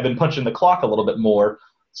feel like I've been punching the clock a little bit more.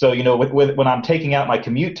 So, with when I'm taking out my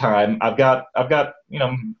commute time, I've got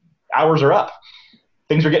hours are up.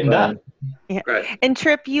 Things are getting done. Yeah. Right. And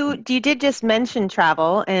Tripp, you did just mention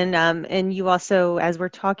travel, and you also, as we're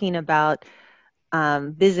talking about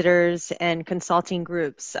visitors and consulting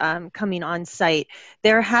groups coming on site,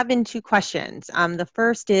 there have been two questions. The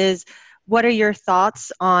first is, what are your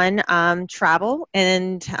thoughts on travel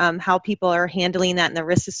and how people are handling that and the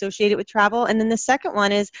risks associated with travel? And then the second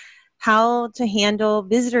one is how to handle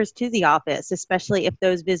visitors to the office, especially if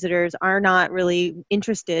those visitors are not really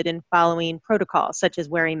interested in following protocols such as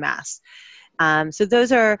wearing masks. So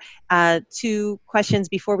those are two questions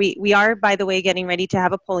before we are, by the way, getting ready to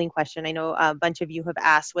have a polling question. I know a bunch of you have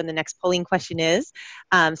asked when the next polling question is.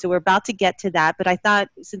 So we're about to get to that. But I thought,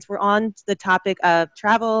 since we're on the topic of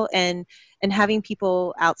travel and having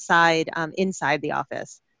people outside, inside the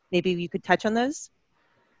office, maybe you could touch on those.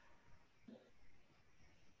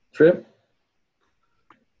 Tripp?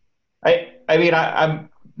 I'm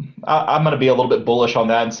going to be a little bit bullish on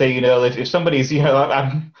that and say, if somebody's,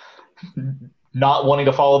 I'm not wanting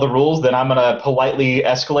to follow the rules, then I'm going to politely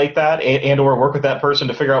escalate that and or work with that person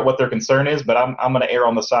to figure out what their concern is. But I'm going to err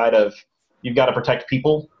on the side of, you've got to protect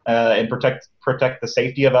people and protect the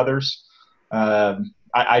safety of others.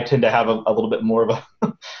 I tend to have a little bit more of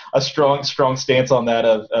a strong stance on that.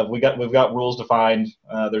 Of we've got rules defined.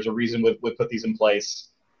 There's a reason we've put these in place.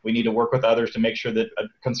 We need to work with others to make sure that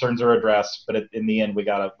concerns are addressed. But in the end, we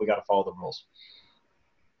gotta follow the rules.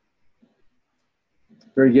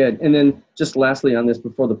 Very good. And then just lastly on this,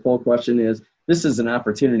 before the poll question is, this is an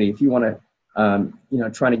opportunity. If you want to,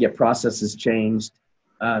 trying to get processes changed,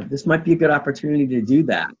 this might be a good opportunity to do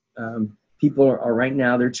that. People are right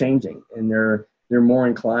now, they're changing, and they're more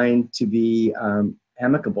inclined to be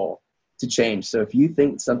amicable to change. So if you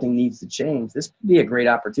think something needs to change, this could be a great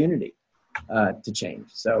opportunity to change.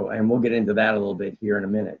 So, and we'll get into that a little bit here in a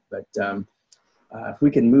minute. But if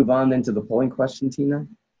we can move on then to the polling question, Tina.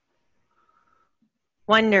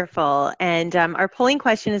 Wonderful. And our polling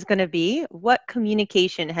question is going to be, what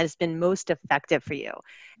communication has been most effective for you?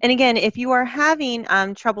 And again, if you are having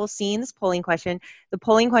trouble seeing this polling question, the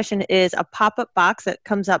polling question is a pop-up box that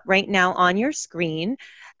comes up right now on your screen.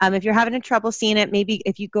 If you're having trouble seeing it, maybe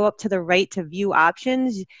if you go up to the right to view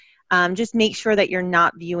options, just make sure that you're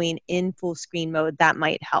not viewing in full screen mode. That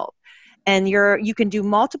might help. And you can do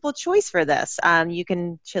multiple choice for this. You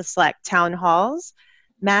can just select town halls,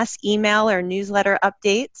 mass email or newsletter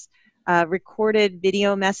updates, recorded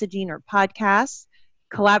video messaging or podcasts,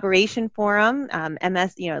 collaboration forum,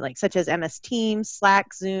 such as MS Teams,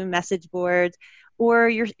 Slack, Zoom, message boards, or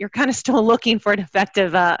you're kind of still looking for an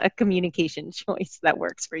effective communication choice that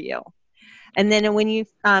works for you. And then when you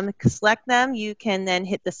select them, you can then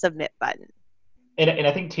hit the submit button. And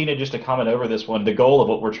I think, Tina, just to comment over this one, the goal of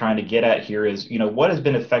what we're trying to get at here is, what has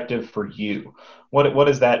been effective for you? What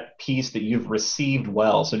is that piece that you've received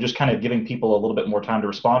well? So just kind of giving people a little bit more time to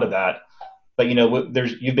respond to that. But,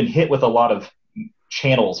 you've been hit with a lot of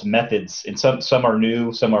channels, methods, and some are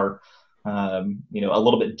new, some are, a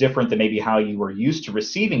little bit different than maybe how you were used to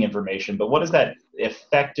receiving information. But what is that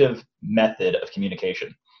effective method of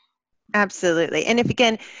communication? Absolutely.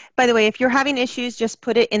 And by the way, if you're having issues, just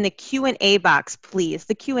put it in the Q&A box, please.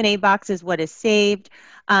 The Q&A box is what is saved.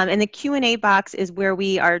 And the Q&A box is where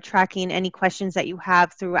we are tracking any questions that you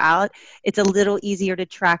have throughout. It's a little easier to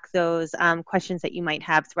track those questions that you might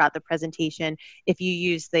have throughout the presentation if you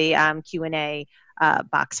use the Q&A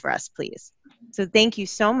box for us, please. So thank you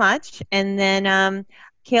so much. And then,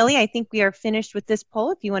 Kaylee, I think we are finished with this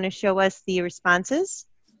poll. If you want to show us the responses.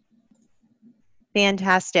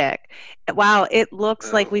 Fantastic. Wow, it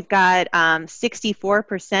looks like we've got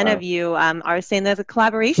 64% of you are saying that the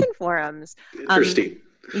collaboration forums. Interesting.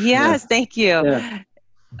 Yes, thank you. Yeah.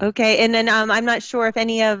 Okay, and then I'm not sure if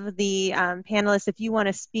any of the panelists, if you want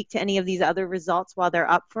to speak to any of these other results while they're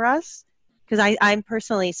up for us, because I'm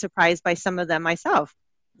personally surprised by some of them myself.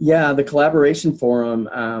 Yeah, the collaboration forum,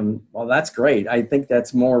 well, that's great. I think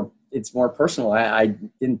it's more personal. I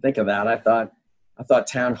didn't think of that. I thought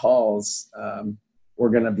town halls were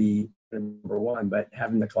going to be number one, but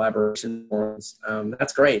having the collaboration forums,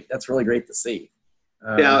 that's great. That's really great to see.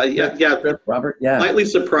 Yeah. Robert, yeah. Slightly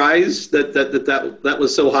surprised that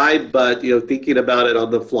was so high, but thinking about it on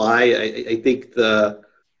the fly, I think the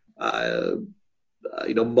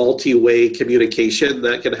multi-way communication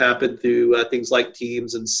that can happen through things like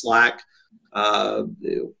Teams and Slack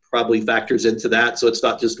probably factors into that. So it's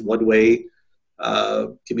not just one way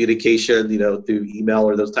communication, through email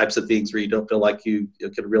or those types of things where you don't feel like you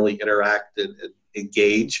can really interact and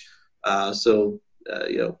engage.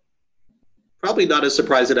 Probably not as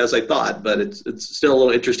surprising as I thought, but it's still a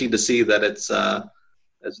little interesting to see that it's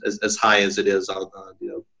as high as it is on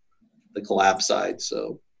the collab side.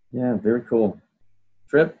 So yeah, very cool.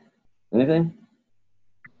 Trip, anything?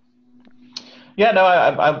 Yeah, no,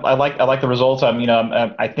 I like the results.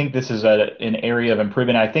 I think this is an area of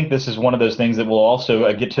improvement. I think this is one of those things that we'll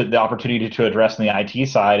also get to the opportunity to address on the IT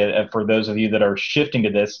side for those of you that are shifting to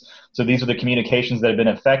this. So these are the communications that have been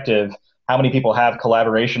effective. How many people have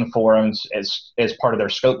collaboration forums as part of their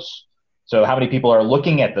scopes? So how many people are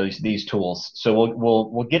looking at these tools? So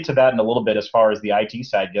we'll get to that in a little bit as far as the IT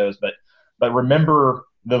side goes. But remember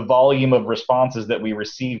the volume of responses that we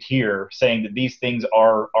received here saying that these things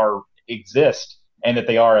exist and that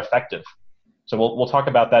they are effective. So we'll talk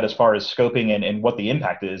about that as far as scoping and what the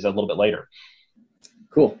impact is a little bit later.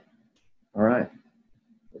 Cool. All right.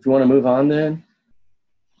 If you want to move on then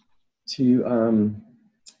to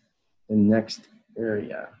the next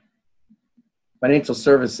area, financial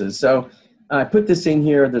services. So I put this in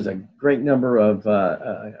here. There's a great number of,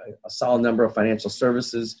 a solid number of financial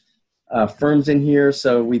services firms in here.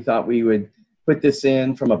 So we thought we would put this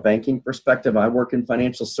in from a banking perspective. I work in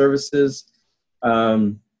financial services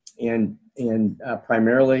and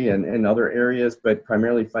primarily and other areas, but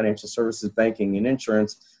primarily financial services, banking, and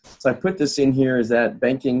insurance. So I put this in here is that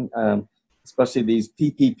banking, especially these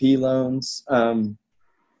PPP loans,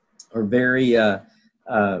 are very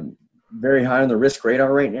very high on the risk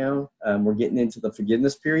radar right now. We're getting into the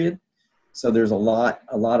forgiveness period. So there's a lot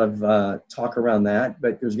of talk around that,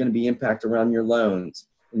 but there's going to be impact around your loans.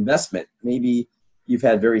 Investment, maybe you've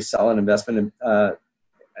had very solid investment,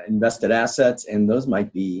 invested assets, and those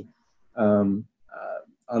might be on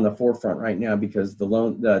the forefront right now because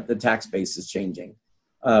the tax base is changing.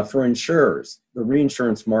 For insurers, the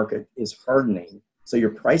reinsurance market is hardening, so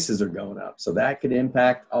your prices are going up. So that could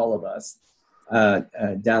impact all of us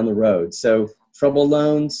down the road. So troubled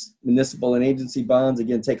loans, municipal and agency bonds,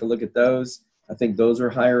 again, take a look at those. I think those are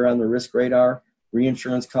higher on the risk radar,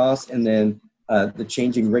 reinsurance costs, and then the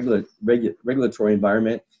changing regulatory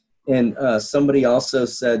environment. And somebody also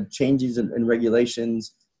said changes in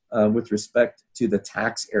regulations with respect to the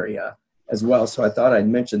tax area as well. So I thought I'd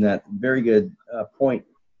mention that. Very good point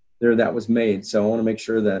there that was made. So I want to make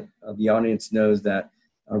sure that the audience knows that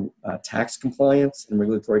tax compliance and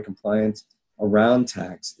regulatory compliance around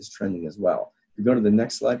tax is trending as well. If you go to the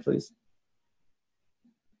next slide, please.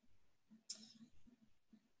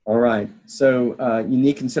 All right, so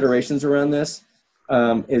unique considerations around this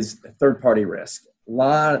is third-party risk. A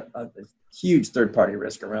lot of huge third-party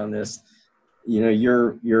risk around this. You know,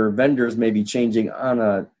 your vendors may be changing on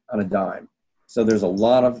a dime. So there's a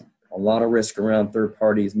lot of risk around third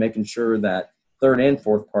parties, making sure that third and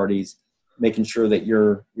fourth parties, making sure that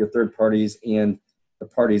your third parties and the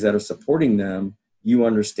parties that are supporting them, you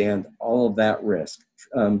understand all of that risk.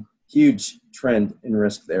 Huge trend in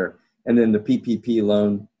risk there. And then the PPP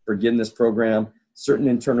loan forgiveness program, certain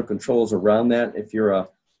internal controls around that. If you're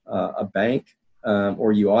a bank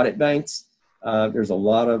or you audit banks, there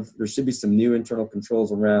should be some new internal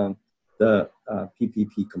controls around the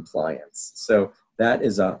PPP compliance. So that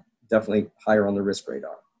is definitely higher on the risk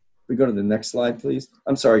radar. We go to the next slide, please.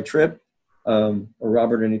 I'm sorry, Trip or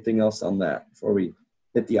Robert, anything else on that before we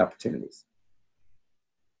hit the opportunities?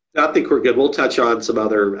 I think we're good. We'll touch on some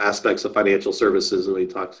other aspects of financial services when we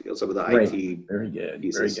talk some of the Great. IT. Very good.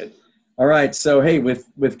 pieces. Very good. All right. So, hey,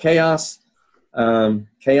 with chaos,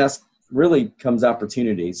 chaos really comes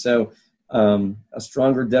opportunity. So a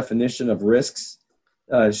stronger definition of risks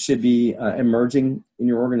should be emerging in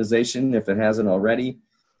your organization if it hasn't already.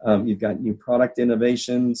 You've got new product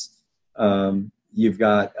innovations. You've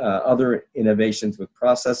got other innovations with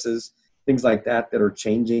processes, things like that are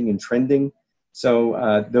changing and trending.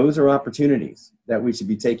 So those are opportunities that we should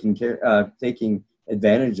be taking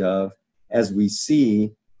advantage of as we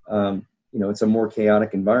see, it's a more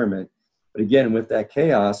chaotic environment. But again, with that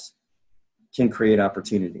chaos can create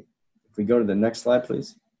opportunity. If we go to the next slide,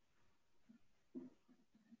 please.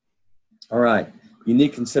 All right,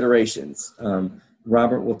 unique considerations.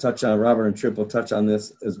 Robert and Trip will touch on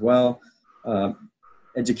this as well.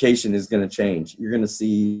 Education is going to change. You're going to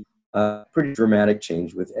see a pretty dramatic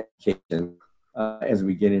change with education as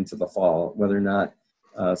we get into the fall, whether or not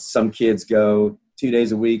some kids go 2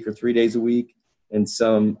 days a week or 3 days a week, and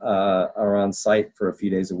some are on site for a few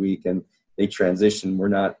days a week, and they transition.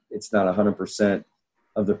 It's not 100%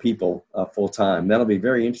 of the people full time. That'll be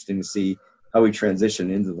very interesting to see how we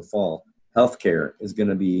transition into the fall. Healthcare is going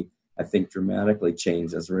to be, I think, dramatically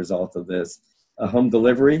changed as a result of this. Home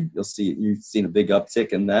delivery, you've seen a big uptick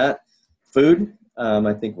in that. Food,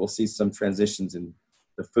 I think we'll see some transitions in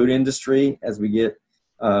the food industry as we get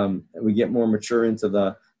more mature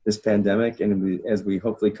into this pandemic, and as we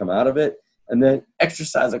hopefully come out of it. And then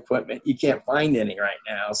exercise equipment, you can't find any right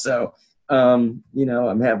now. So, I'm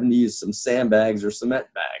having to use some sandbags or cement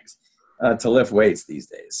bags to lift weights these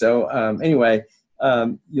days. So anyway,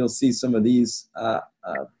 you'll see some of these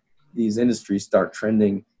industries start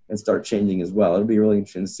trending and start changing as well. It'll be really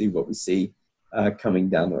interesting to see what we see coming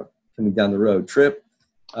down the road. Trip,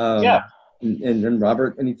 yeah, and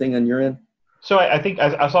Robert, anything on your end? So I think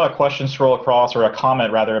I saw a question scroll across, or a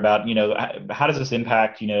comment rather, about how does this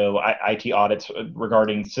impact IT audits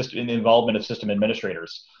regarding system involvement of system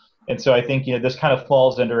administrators. And so I think this kind of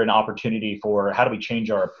falls under an opportunity for how do we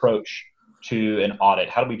change our approach to an audit?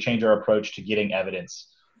 How do we change our approach to getting evidence?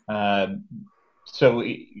 So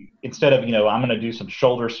instead of, I'm going to do some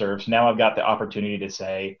shoulder surfs, now I've got the opportunity to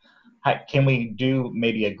say, can we do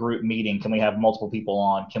maybe a group meeting? Can we have multiple people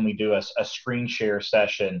on? Can we do a screen share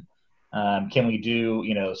session? Can we do,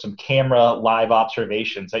 some camera live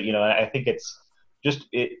observations? I think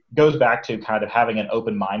it goes back to kind of having an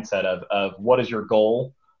open mindset of what is your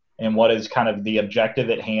goal and what is kind of the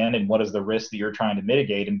objective at hand and what is the risk that you're trying to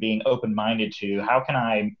mitigate, and being open-minded to how can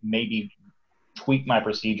I maybe tweak my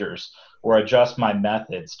procedures or adjust my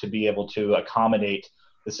methods to be able to accommodate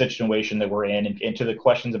the situation that we're in, and to the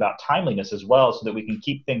questions about timeliness as well, so that we can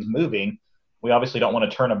keep things moving. We obviously don't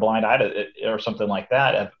want to turn a blind eye to it or something like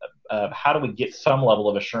that of how do we get some level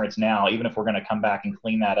of assurance now, even if we're going to come back and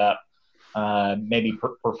clean that up, maybe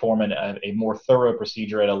perform a more thorough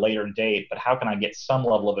procedure at a later date, but how can I get some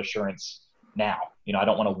level of assurance now? I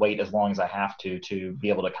don't want to wait as long as I have to be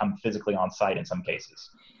able to come physically on site in some cases.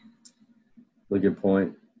 Really good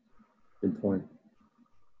point. Good point.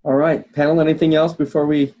 All right, panel, anything else before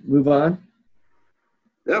we move on?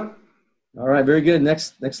 Yep. All right, very good.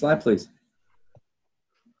 Next slide, please. I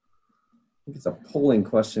think it's a polling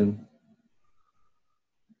question.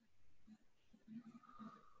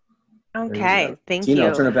 Okay, thank Tina, you.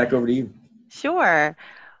 I'll turn it back over to you. Sure.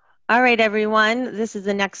 All right, everyone. This is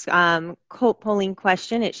the next polling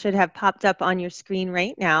question. It should have popped up on your screen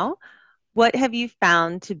right now. What have you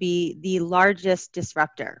found to be the largest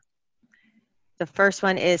disruptor? The first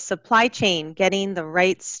one is supply chain, getting the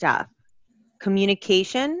right stuff.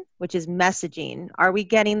 Communication, which is messaging. Are we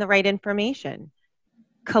getting the right information?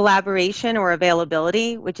 Collaboration or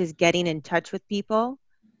availability, which is getting in touch with people.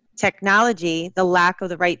 Technology, the lack of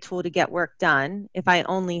the right tool to get work done. If I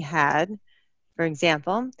only had, for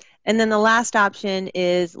example. And then the last option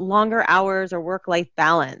is longer hours or work-life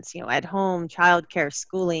balance, at home, childcare,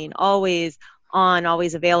 schooling, always on,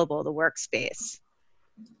 always available, the workspace.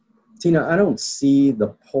 Tina, I don't see the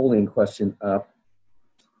polling question up.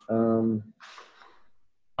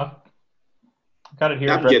 Got it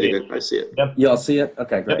here. I'm getting it. I see it. Yep. You all see it?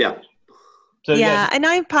 Okay, great. Yeah. So, yeah, and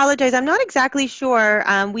I apologize. I'm not exactly sure.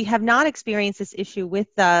 We have not experienced this issue with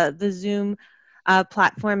the Zoom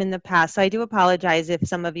platform in the past. So I do apologize if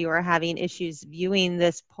some of you are having issues viewing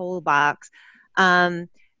this poll box.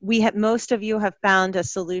 Most of you have found a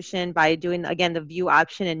solution by doing, again, the view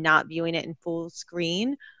option and not viewing it in full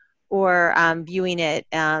screen, or viewing it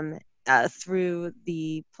through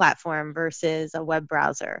the platform versus a web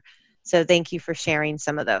browser. So thank you for sharing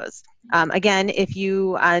some of those. Again, if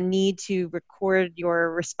you need to record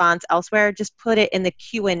your response elsewhere, just put it in the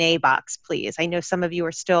Q&A box, please. I know some of you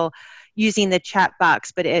are still using the chat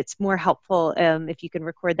box, but it's more helpful if you can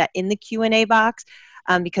record that in the Q&A box,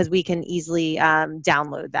 because we can easily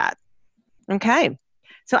download that. Okay,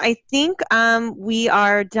 so I think we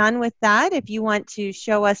are done with that. If you want to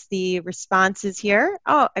show us the responses here.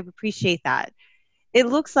 Oh, I appreciate that. It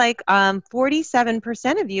looks like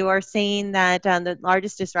 47% of you are saying that the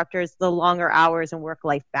largest disruptor is the longer hours and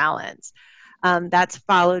work-life balance. That's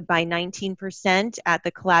followed by 19% at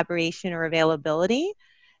the collaboration or availability.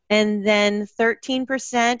 And then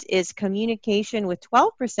 13% is communication, with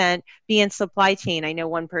 12% being supply chain. I know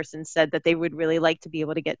one person said that they would really like to be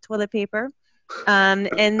able to get toilet paper. And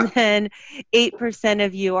then 8%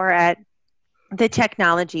 of you are at the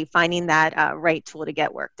technology, finding that right tool to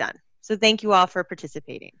get work done. So thank you all for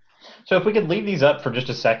participating. So if we could leave these up for just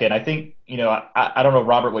a second, I think, I don't know,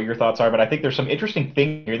 Robert, what your thoughts are, but I think there's some interesting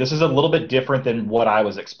things here. This is a little bit different than what I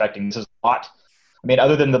was expecting. This is a lot,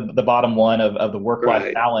 other than the bottom one of the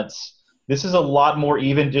work-life balance, this is a lot more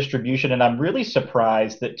even distribution. And I'm really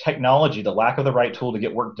surprised that technology, the lack of the right tool to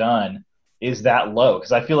get work done, is that low.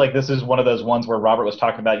 Because I feel like this is one of those ones where Robert was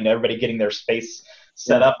talking about, everybody getting their space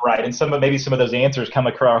set up right. And maybe some of those answers come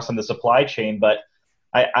across in the supply chain, but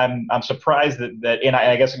I'm surprised that and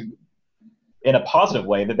I guess in a positive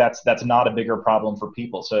way that's not a bigger problem for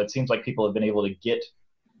people. So it seems like people have been able to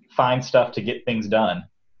find stuff to get things done.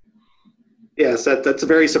 Yes, that's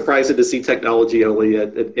very surprising to see technology only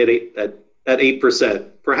at 8%.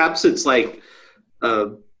 Perhaps it's like a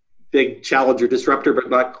big challenge or disruptor, but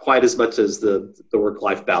not quite as much as the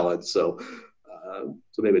work-life balance. So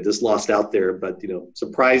maybe it just lost out there, but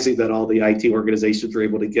surprising that all the IT organizations were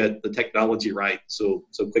able to get the technology right so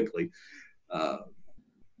quickly.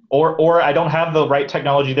 Or I don't have the right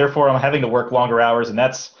technology, therefore I'm having to work longer hours, and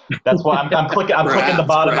that's why I'm clicking. I'm clicking the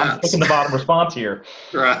bottom. I'm clicking the bottom response here.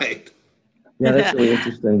 Right. Yeah, that's really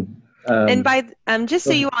interesting. And just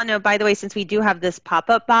so you all know, by the way, since we do have this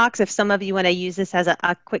pop-up box, if some of you want to use this as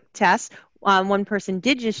a quick test, one person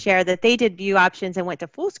did just share that they did view options and went to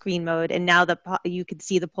full screen mode, and now you could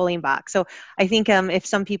see the polling box. So I think if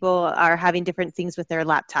some people are having different things with their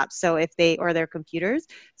laptops, so or their computers,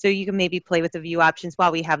 so you can maybe play with the view options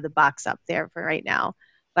while we have the box up there for right now.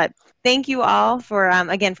 But thank you all for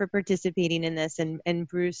again for participating in this, and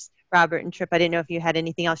Bruce, Robert, and Trip. I didn't know if you had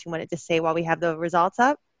anything else you wanted to say while we have the results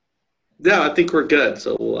up. No, I think we're good.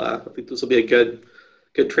 So I think this will be a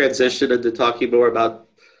good transition into talking more about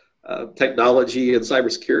technology and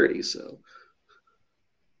cybersecurity. So,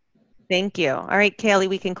 thank you. All right, Kaylee,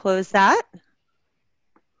 we can close that.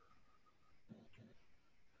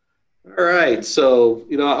 All right. So,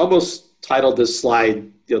 I almost titled this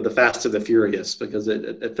slide, the Fast and the Furious, because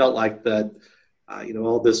it felt like that,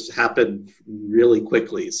 all this happened really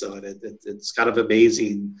quickly. So it's kind of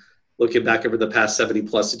amazing looking back over the past 70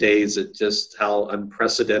 plus days at just how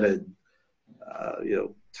unprecedented,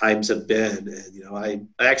 times have been. And, I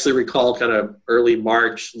actually recall kind of early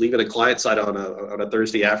March leaving a client site on a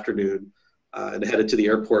Thursday afternoon and headed to the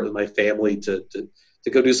airport with my family to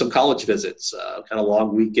go do some college visits, kind of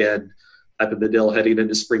long weekend type of a deal heading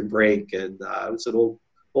into spring break. And said, we'll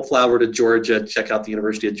fly over to Georgia, check out the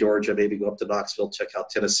University of Georgia, maybe go up to Knoxville, check out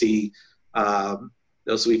Tennessee. So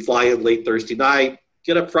we fly in late Thursday night,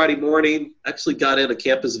 get up Friday morning, actually got in a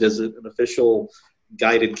campus visit, an official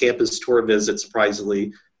guided campus tour visit,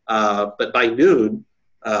 surprisingly. But by noon,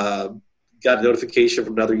 got a notification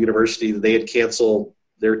from another university that they had canceled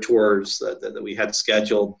their tours that we had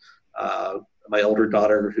scheduled. My older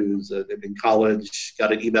daughter, who's in college,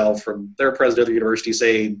 got an email from their president of the university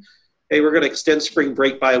saying, hey, we're going to extend spring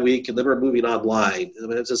break by a week, and then we're moving online. I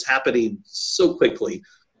mean, it's just happening so quickly,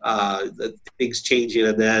 that things changing.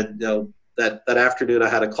 And then, that afternoon I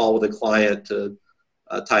had a call with a client to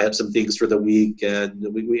tie up some things for the week. And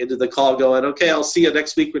we ended the call going, okay, I'll see you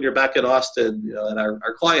next week when you're back in Austin, at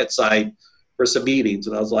our client site for some meetings.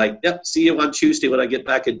 And I was like, yep, see you on Tuesday when I get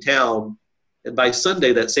back in town. And by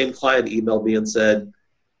Sunday, that same client emailed me and said,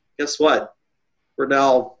 guess what? We're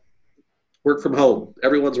now work from home.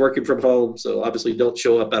 Everyone's working from home. So obviously don't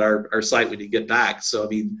show up at our site when you get back. So, I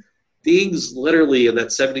mean, things literally in that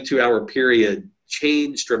 72-hour period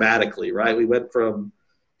changed dramatically, right? We went from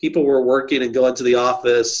people were working and going to the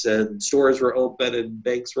office and stores were open and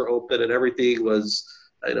banks were open and everything was,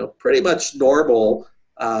 pretty much normal.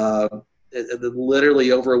 And then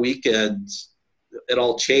literally over a weekend, it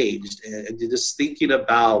all changed. And just thinking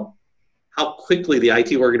about how quickly the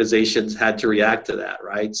IT organizations had to react to that,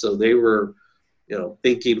 right? So they were,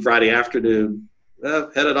 thinking Friday afternoon,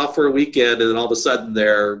 headed off for a weekend, and then all of a sudden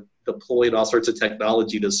they're deploying all sorts of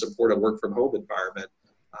technology to support a work from home environment.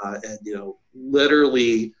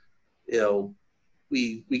 Literally,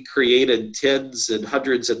 we created tens and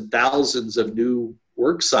hundreds and thousands of new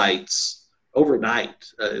work sites overnight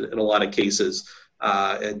in a lot of cases.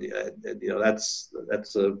 That's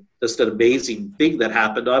just an amazing thing that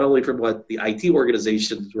happened, not only from what the IT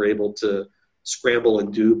organizations were able to scramble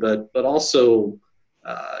and do, but also,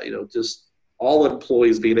 just all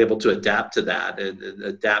employees being able to adapt to that and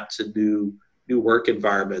adapt to new work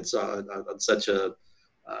environments on such a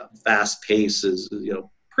fast pace is,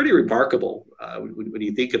 pretty remarkable when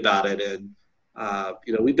you think about it. And,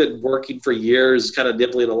 we've been working for years, kind of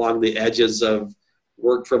nibbling along the edges of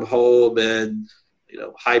work from home and,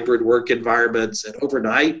 hybrid work environments. And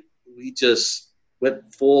overnight, we just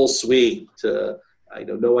went full swing to,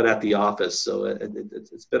 no one at the office. So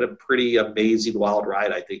it's been a pretty amazing, wild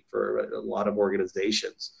ride, I think, for a lot of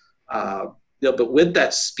organizations. But with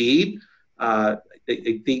that speed, I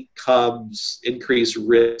think comes increased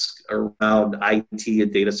risk around IT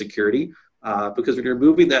and data security, because when you're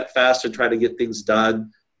moving that fast and trying to get things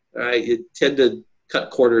done, you tend to cut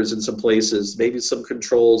corners in some places, maybe some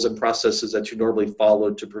controls and processes that you normally follow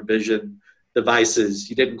to provision devices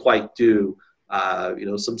you didn't quite do.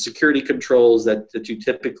 Some security controls that you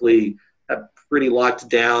typically have pretty locked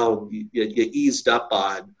down, you eased up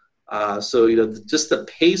on. Just the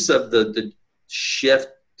pace of the shift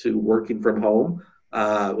to working from home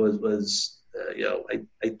was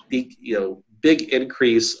I think, big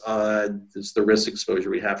increase on the risk exposure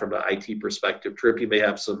we have from an IT perspective. Trip, you may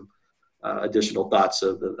have some additional thoughts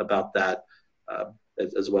about that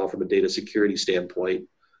as well from a data security standpoint.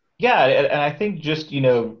 Yeah, and I think just,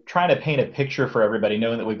 trying to paint a picture for everybody,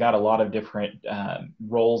 knowing that we've got a lot of different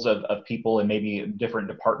roles of people and maybe different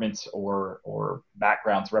departments or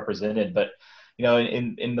backgrounds represented. But,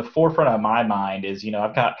 in the forefront of my mind is,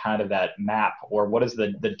 I've got kind of that map, or what does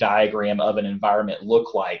the diagram of an environment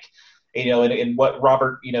look like? And what,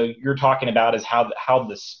 Robert, you're talking about is how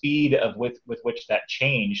the speed with which that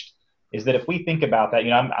changed is that if we think about that,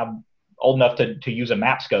 I'm old enough to use a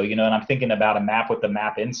Mapsco, and I'm thinking about a map with the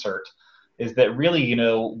map insert, is that really,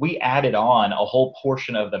 we added on a whole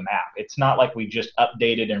portion of the map. It's not like we just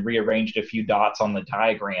updated and rearranged a few dots on the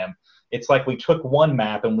diagram. It's like we took one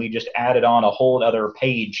map and we just added on a whole other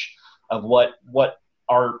page of what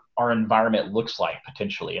our environment looks like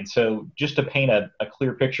potentially. And so just to paint a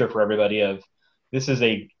clear picture for everybody of this is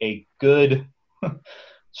a good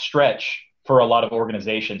stretch for a lot of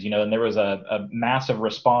organizations, and there was a massive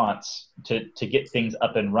response to get things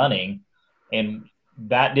up and running. And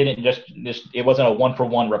that didn't just it wasn't a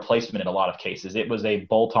one-for-one replacement in a lot of cases. It was a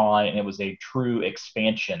bolt-on, and it was a true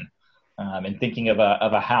expansion. And thinking of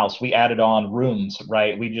a house, we added on rooms,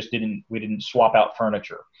 right? We didn't swap out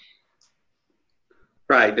furniture.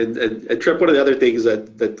 Right. And Trip, one of the other things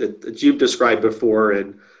that you've described before,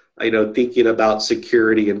 and thinking about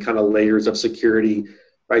security and kind of layers of security,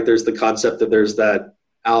 right? There's the concept that there's that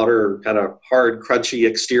outer kind of hard, crunchy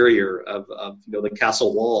exterior of the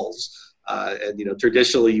castle walls. And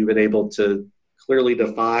traditionally you've been able to clearly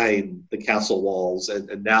define the castle walls,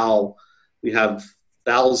 and now we have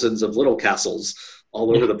thousands of little castles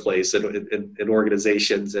all over the place in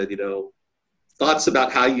organizations, and thoughts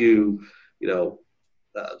about how you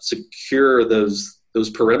secure those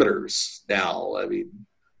perimeters now. I mean,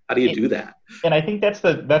 how do you do that? And I think that's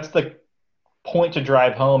the point to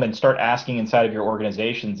drive home and start asking inside of your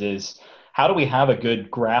organizations is, how do we have a good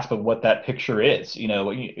grasp of what that picture is? A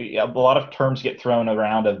lot of terms get thrown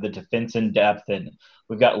around of the defense in depth, and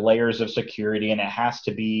we've got layers of security, and it has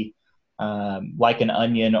to be like an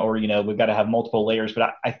onion, or we've got to have multiple layers.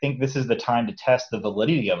 But I think this is the time to test the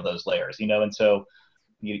validity of those layers. And so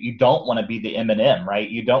you don't want to be the M&M, right?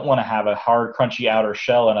 You don't want to have a hard, crunchy outer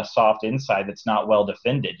shell and a soft inside that's not well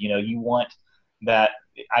defended. You want that.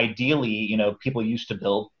 Ideally, people used to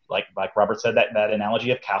build, like Robert said, that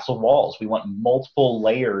analogy of castle walls. We want multiple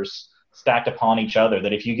layers stacked upon each other,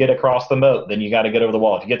 that if you get across the moat, then you got to get over the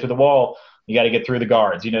wall. If you get through the wall, you got to get through the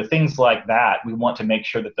guards. Things like that. We want to make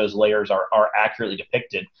sure that those layers are accurately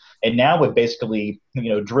depicted. And now we've basically,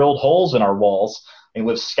 drilled holes in our walls, and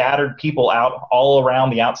we've scattered people out all around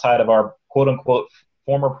the outside of our quote unquote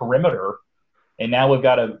former perimeter. And now we've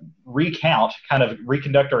got to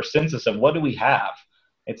reconduct our census of what do we have.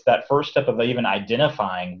 It's that first step of even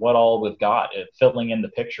identifying what all we've got, filling in the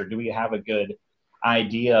picture. Do we have a good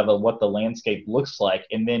idea of what the landscape looks like?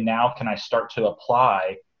 And then now can I start to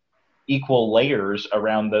apply equal layers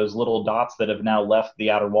around those little dots that have now left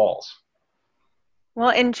the outer walls?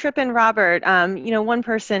 Well, and Tripp and Robert, one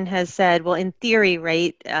person has said, well, in theory,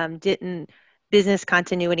 right, didn't business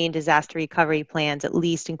continuity and disaster recovery plans at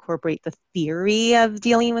least incorporate the theory of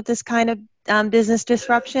dealing with this kind of business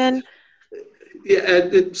disruption? Yeah,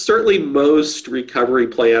 and certainly most recovery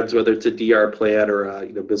plans, whether it's a DR plan or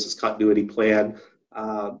a business continuity plan,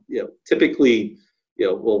 typically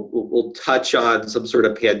we'll touch on some sort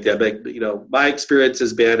of pandemic. But, my experience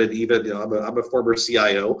has been, and even I'm a former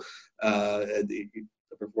CIO, and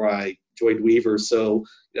before I joined Weaver, so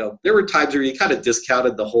there were times where you kind of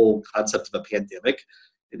discounted the whole concept of a pandemic,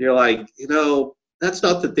 and you're like, that's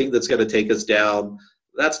not the thing that's going to take us down.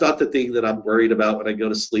 That's not the thing that I'm worried about when I go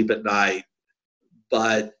to sleep at night.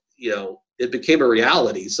 But, it became a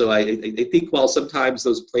reality. So I think while sometimes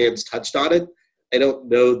those plans touched on it, I don't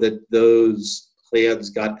know that those plans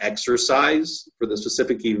got exercised for the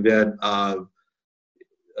specific event of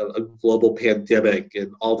a global pandemic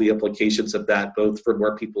and all the implications of that, both from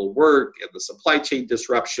where people work and the supply chain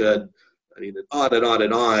disruption. I mean, and on and on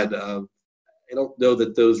and on. I don't know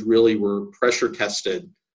that those really were pressure tested.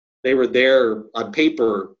 They were there on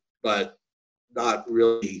paper, but not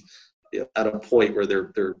really at a point where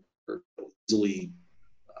they're easily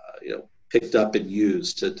picked up and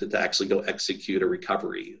used to actually go execute a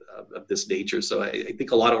recovery of this nature. So I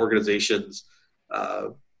think a lot of organizations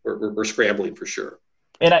were scrambling for sure.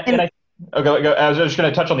 I was just going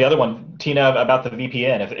to touch on the other one, Tina, about the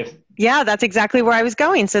VPN. Yeah, that's exactly where I was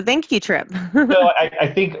going. So thank you, Tripp. So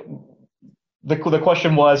I think the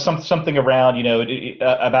question was something around,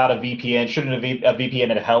 about a VPN. Shouldn't a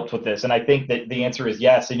VPN have helped with this? And I think that the answer is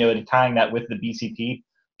yes. And tying that with the BCP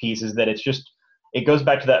piece is that it goes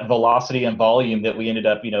back to that velocity and volume that we ended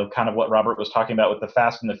up, kind of what Robert was talking about with the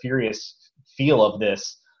Fast and the Furious feel of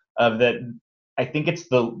this. That I think it's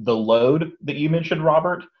the load that you mentioned,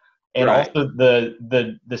 Robert, and right. Also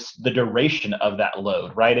the duration of that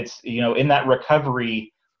load. Right? It's in that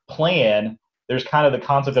recovery plan, there's kind of the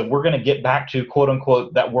concept of we're going to get back to quote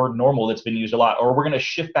unquote that word normal that's been used a lot, or we're going to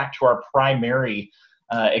shift back to our primary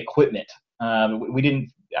equipment.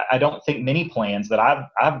 I don't think many plans that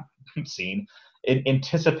I've seen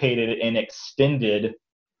anticipated an extended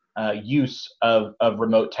use of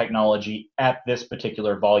remote technology at this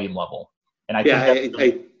particular volume level. And I think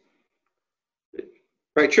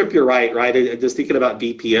right, Tripp, you're right. Just thinking about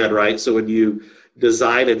VPN, right? So when you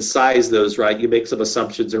design and size those, right, you make some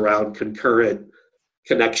assumptions around concurrent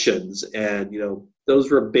connections, and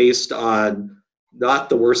those were based on not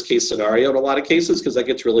the worst case scenario in a lot of cases, because that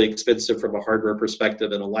gets really expensive from a hardware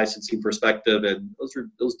perspective and a licensing perspective, and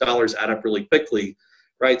those dollars add up really quickly,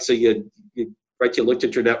 right? So you looked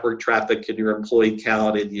at your network traffic and your employee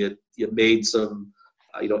count, and you made some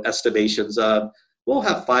estimations of, we'll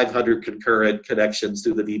have 500 concurrent connections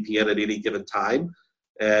through the VPN at any given time,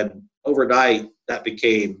 and overnight that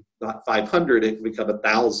became not 500, it can become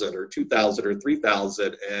 1,000 or 2,000 or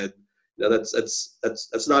 3,000, and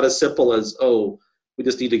that's not as simple as, we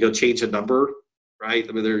just need to go change a number, right?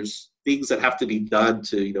 I mean, there's things that have to be done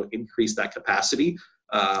to increase that capacity.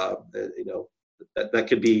 That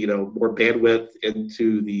could be more bandwidth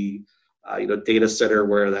into the data center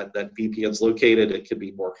where that VPN is located. It could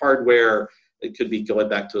be more hardware. It could be going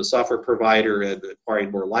back to a software provider and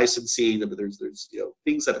acquiring more licensing. I mean, there's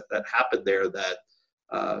things that happen there that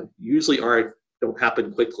usually don't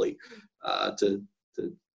happen quickly to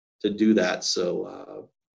do that. So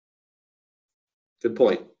good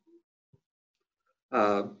point.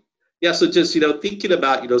 So just thinking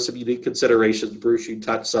about some unique considerations. Bruce, you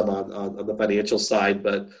touched some on the financial side,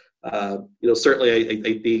 but certainly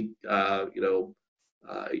I think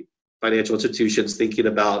financial institutions thinking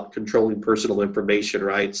about controlling personal information,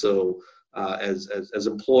 right? So as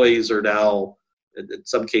employees are now in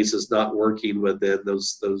some cases not working within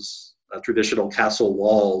those traditional castle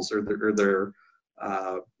walls, or their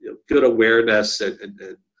good awareness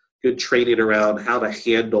and good training around how to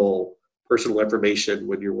handle personal information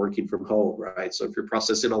when you're working from home, right? So if you're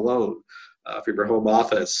processing a loan, if you're in your home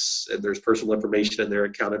office and there's personal information in there,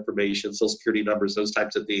 account information, social security numbers, those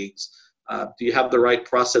types of things, do you have the right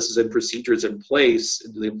processes and procedures in place?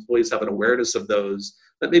 And do the employees have an awareness of those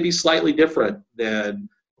that may be slightly different than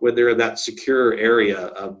when they're in that secure area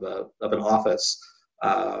of an office?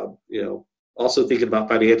 Also thinking about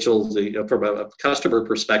financials, from a customer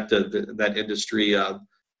perspective in that industry,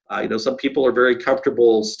 some people are very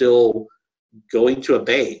comfortable still going to a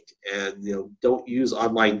bank and don't use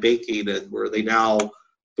online banking, and where they now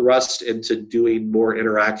thrust into doing more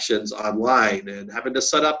interactions online and having to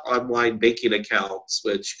set up online banking accounts,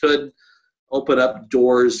 which could open up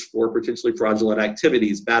doors for potentially fraudulent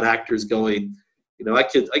activities, bad actors going, I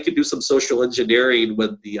could do some social engineering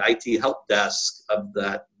with the IT help desk of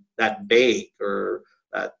that bank or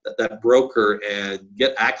that broker and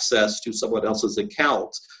get access to someone else's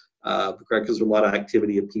account. Because there's a lot of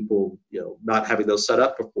activity of people, not having those set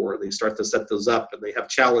up before. They start to set those up and they have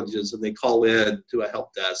challenges and they call in to a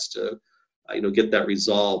help desk to, get that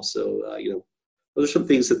resolved. So, those are some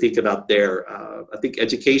things to think about there. I think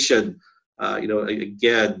education,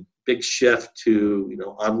 again, big shift to,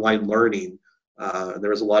 online learning.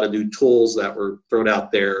 There was a lot of new tools that were thrown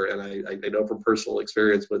out there. And I know from personal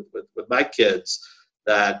experience with my kids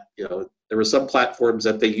that, there were some platforms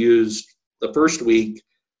that they used the first week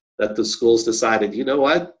that the schools decided,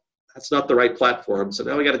 that's not the right platform. So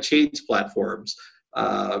now we got to change platforms.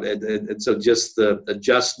 And so just the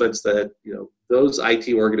adjustments that, those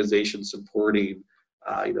IT organizations supporting,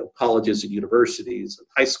 colleges and universities and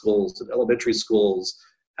high schools and elementary schools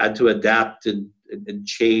had to adapt and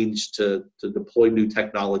change to deploy new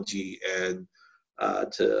technology and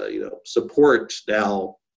to, support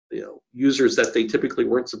now, users that they typically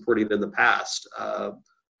weren't supporting in the past.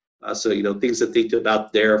 So, things to think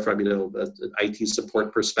about there from, an IT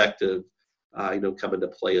support perspective, come into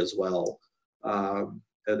play as well. And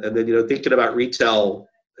then, thinking about retail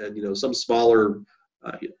and, some smaller,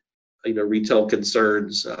 retail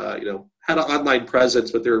concerns, had an online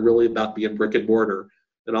presence, but they were really about being brick and mortar.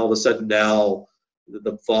 And all of a sudden now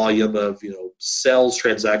the volume of, sales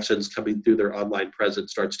transactions coming through their online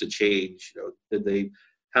presence starts to change. Did they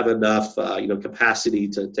have enough, capacity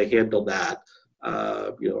to handle that?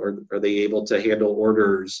 Are they able to handle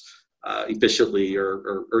orders efficiently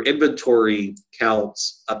or inventory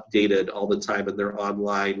counts updated all the time in their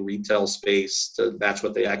online retail space to match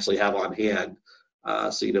what they actually have on hand?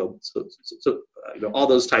 So all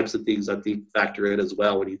those types of things I think factor in as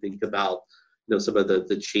well when you think about some of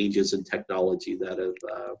the changes in technology that have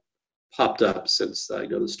popped up since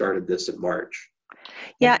the start of this in March.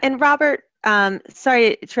 Yeah, and Robert,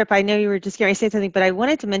 sorry, Trip, I know you were just going to say something, but I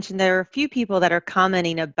wanted to mention there are a few people that are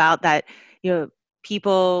commenting about that,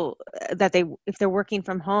 people that if they're working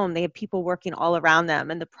from home, they have people working all around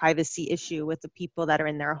them and the privacy issue with the people that are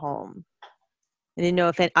in their home. I didn't know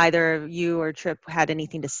if either you or Trip had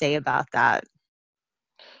anything to say about that.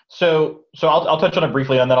 So I'll touch on it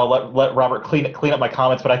briefly, and then I'll let Robert clean up my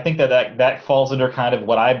comments. But I think that falls under kind of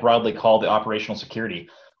what I broadly call the operational security.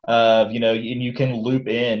 And you can loop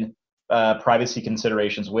in privacy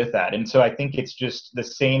considerations with that. And so I think it's just the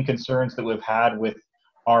same concerns that we've had with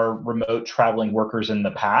our remote traveling workers in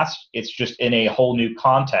the past. It's just in a whole new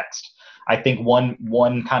context. I think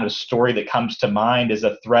one kind of story that comes to mind is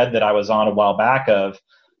a thread that I was on a while back of,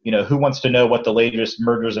 who wants to know what the latest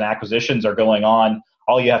mergers and acquisitions are going on?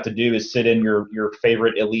 All you have to do is sit in your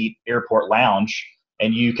favorite elite airport lounge,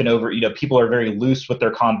 and you can people are very loose with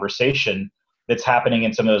their conversation that's happening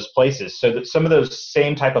in some of those places. So that some of those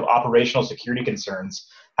same type of operational security concerns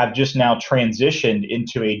have just now transitioned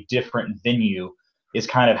into a different venue is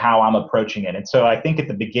kind of how I'm approaching it. And so I think at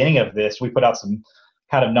the beginning of this, we put out some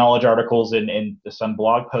kind of knowledge articles and some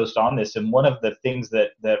blog posts on this. And one of the things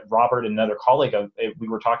that Robert and another colleague we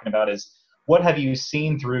were talking about is, what have you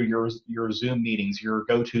seen through your Zoom meetings, your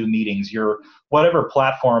go-to meetings, your whatever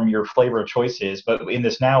platform your flavor of choice is? But in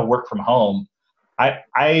this now work from home,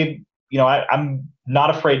 I'm not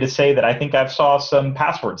afraid to say that I think I've saw some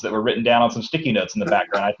passwords that were written down on some sticky notes in the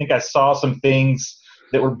background. I think I saw some things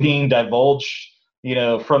that were being divulged,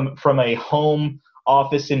 from a home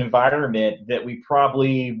office environment that we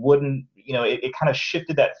probably wouldn't, it kind of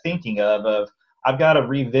shifted that thinking of I've got to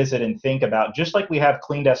revisit and think about, just like we have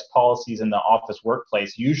clean desk policies in the office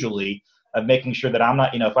workplace usually, of making sure that I'm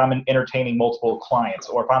not, if I'm entertaining multiple clients,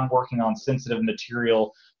 or if I'm working on sensitive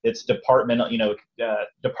material that's department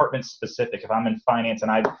specific, if I'm in finance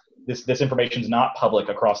and this information is not public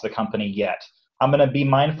across the company yet, I'm going to be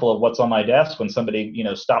mindful of what's on my desk when somebody,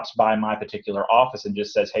 stops by my particular office and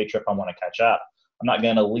just says, "Hey, Trip, I want to catch up." I'm not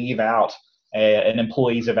going to leave out an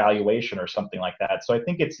employee's evaluation or something like that. So I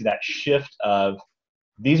think it's that shift of,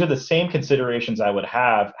 these are the same considerations I would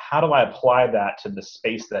have. How do I apply that to the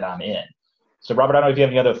space that I'm in? So Robert, I don't know if you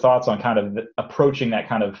have any other thoughts on kind of approaching that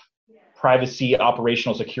kind of privacy,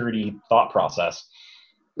 operational security thought process.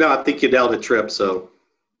 No, I think you nailed it, Trip. So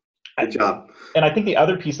good job. And I think the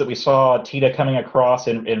other piece that we saw Tita coming across,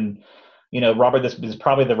 and Robert, this is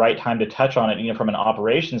probably the right time to touch on it, from an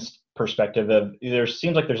operations perspective. There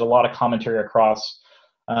seems like there's a lot of commentary across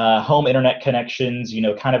home internet connections,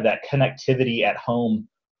 kind of that connectivity at home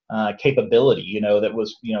capability, that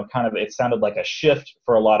was, kind of, it sounded like a shift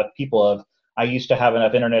for a lot of people of, I used to have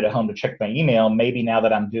enough internet at home to check my email. Maybe now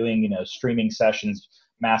that I'm doing, streaming sessions,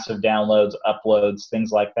 massive downloads, uploads,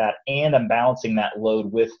 things like that, and I'm balancing that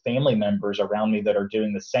load with family members around me that are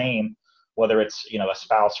doing the same, whether it's, a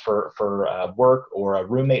spouse for work, or a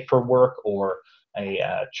roommate for work, or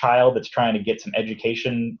a child that's trying to get some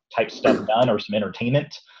education type stuff done, or some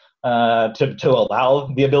entertainment to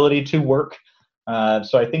allow the ability to work.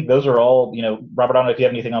 So I think those are all, Robert, I don't know if you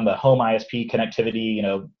have anything on the home ISP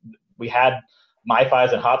connectivity. We had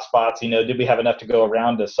MiFis and hotspots, did we have enough to go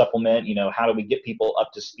around to supplement, how do we get people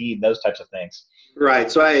up to speed, those types of things.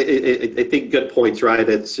 Right. So I think good points, right?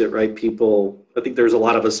 It's right. People, I think there's a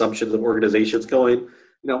lot of assumptions of organizations going,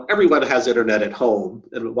 everyone has internet at home.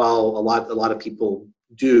 And while a lot of people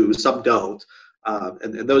do, some don't.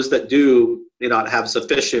 And those that do may not have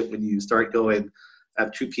sufficient. When you start going,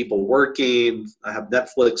 have two people working, I have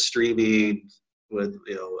Netflix streaming with,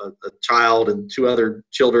 a child and two other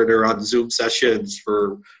children are on Zoom sessions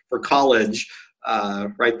for college,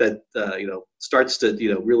 right? That, starts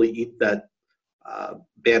to, really eat that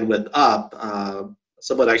bandwidth up.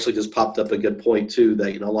 Someone actually just popped up a good point too,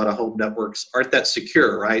 that, a lot of home networks aren't that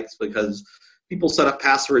secure, right? It's because people set up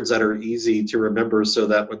passwords that are easy to remember, so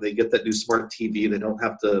that when they get that new smart TV, they don't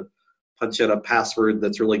have to punch in a password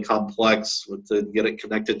that's really complex to get it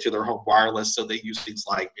connected to their home wireless. So they use things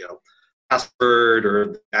like, password or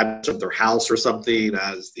the address of their house or something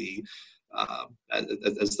as the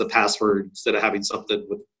password, instead of having something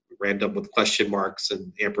with random with question marks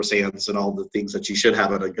and ampersands and all the things that you should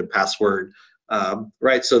have on a good password.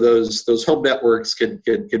 Right. So those home networks can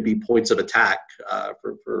be points of attack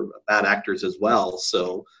for bad actors as well.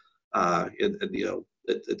 So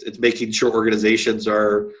it's making sure organizations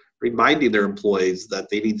are reminding their employees that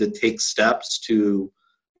they need to take steps to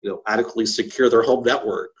adequately secure their home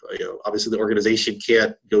network. Obviously the organization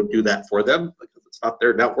can't go do that for them because it's not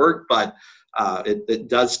their network, but it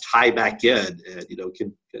does tie back in, and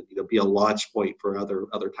can be a launch point for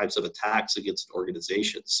other types of attacks against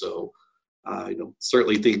organizations. So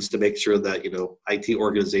certainly things to make sure that IT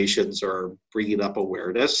organizations are bringing up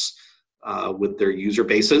awareness with their user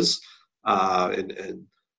bases, and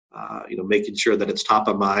making sure that it's top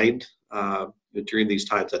of mind during these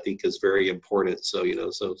times, I think is very important. So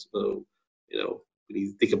when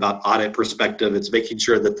you think about audit perspective, it's making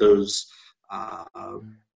sure that those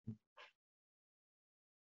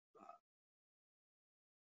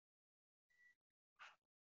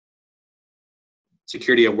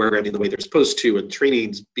security aware in the way they're supposed to, and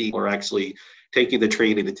trainings being, or actually taking the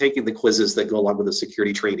training and taking the quizzes that go along with the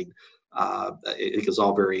security training.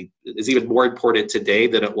 It is even more important today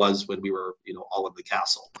than it was when we were, all in the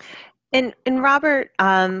castle. And Robert,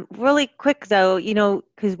 really quick though,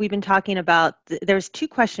 because we've been talking about, there's two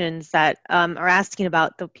questions that are asking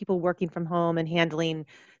about the people working from home and handling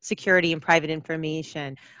security and private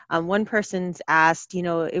information. One person's asked,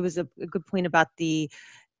 it was a good point about the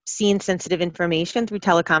seeing sensitive information through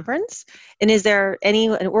teleconference. And is there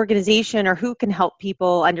an organization or who can help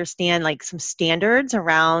people understand like some standards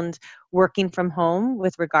around working from home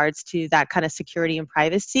with regards to that kind of security and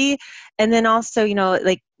privacy? And then also,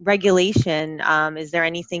 regulation, is there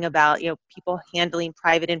anything about, people handling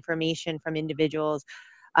private information from individuals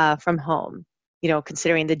from home,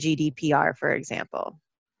 considering the GDPR, for example?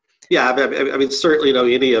 Yeah, I mean,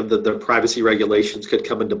 certainly, any of the privacy regulations could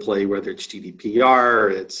come into play, whether it's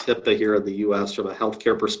GDPR, it's HIPAA here in the U.S. from a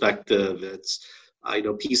healthcare perspective, it's,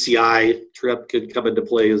 PCI, TRIP could come into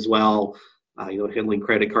play as well, handling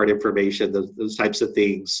credit card information, those types of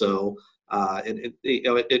things. So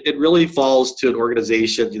it really falls to an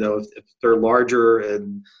organization, if they're larger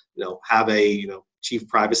and, have a, chief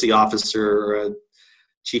privacy officer or a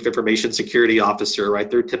chief information security officer,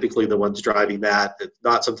 right? They're typically the ones driving that. If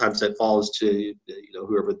not, sometimes that falls to,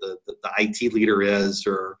 whoever the IT leader is,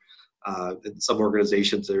 or in some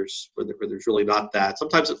organizations where there's really not that.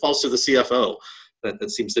 Sometimes it falls to the CFO.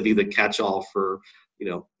 That seems to be the catch-all for,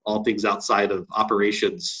 all things outside of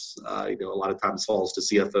operations. A lot of times falls to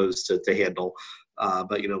CFOs to handle.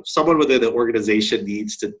 But, someone within the organization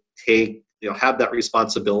needs to take, have that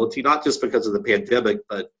responsibility, not just because of the pandemic,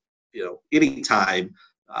 but, anytime,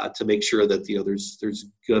 to make sure that there's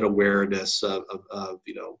good awareness of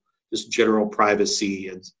just general privacy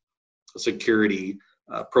and security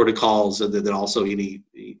protocols, and then also any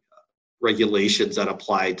regulations that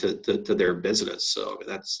apply to their business. So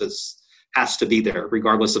that's has to be there,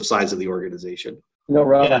 regardless of size of the organization.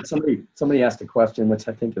 Robert, somebody asked a question, which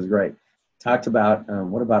I think is great. Talked about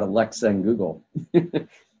what about Alexa and Google?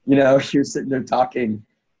 You're sitting there talking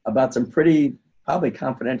about some pretty probably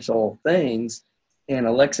confidential things, and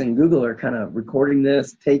Alexa and Google are kind of recording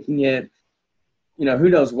this, taking it. Who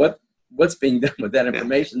knows what's being done with that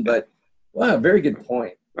information? But wow, very good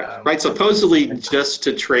point. Right. Supposedly just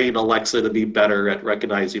to train Alexa to be better at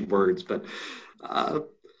recognizing words, but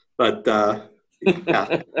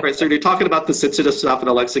yeah. Right. So you're talking about the sensitive stuff, and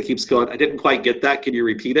Alexa keeps going, I didn't quite get that. Can you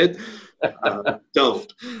repeat it?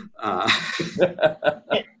 Don't.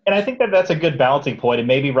 And I think that's a good balancing point. And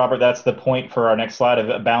maybe, Robert, that's the point for our next slide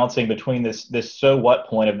of balancing between this so what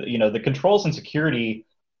point of, the controls and security,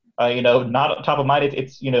 not top of mind.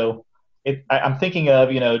 I'm thinking of,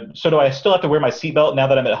 so do I still have to wear my seatbelt now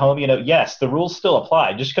that I'm at home? Yes, the rules still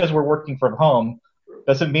apply. Just because we're working from home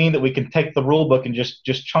doesn't mean that we can take the rule book and just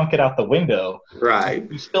chunk it out the window. Right.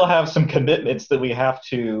 We still have some commitments that we have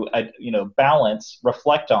to, balance,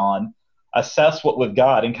 reflect on, assess what we've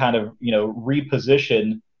got, and kind of,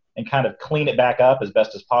 reposition and kind of clean it back up as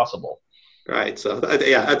best as possible. Right. So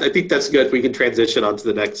I think that's good. We can transition on to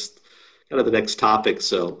the next topic.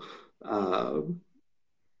 So,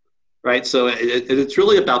 right. So it's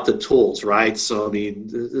really about the tools, right? So, I mean,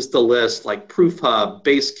 this is the list like ProofHub,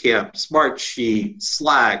 Basecamp, Smartsheet,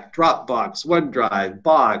 Slack, Dropbox, OneDrive,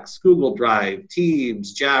 Box, Google Drive,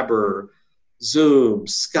 Teams, Jabber, Zoom,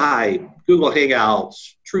 Skype, Google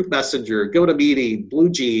Hangouts, Truth Messenger, GoToMeeting,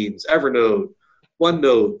 BlueJeans, Evernote,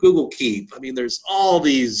 OneNote, Google Keep. I mean, there's all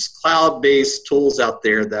these cloud-based tools out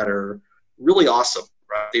there that are really awesome,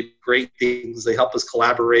 right? They do great things. They help us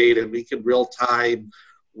collaborate, and we can real-time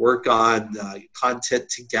work on content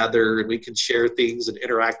together, and we can share things and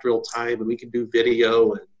interact real time, and we can do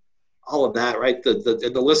video and all of that, right? And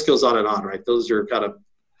the list goes on and on, right? Those are kind of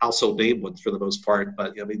household name ones for the most part,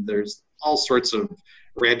 but I mean, there's all sorts of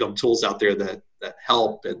random tools out there that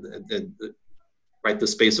help and right, the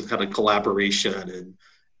space of kind of collaboration and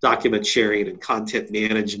document sharing and content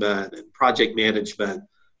management and project management,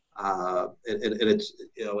 and it's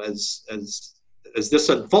as this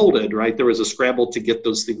unfolded, right, there was a scramble to get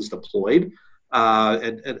those things deployed.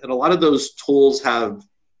 And a lot of those tools have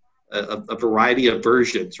a variety of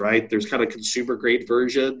versions, right? There's kind of consumer grade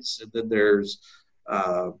versions, and then there's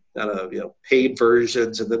paid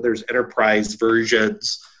versions, and then there's enterprise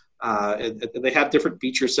versions. And they have different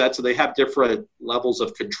feature sets, and they have different levels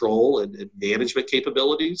of control and management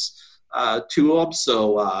capabilities to them.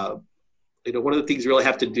 So, one of the things you really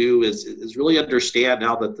have to do is really understand,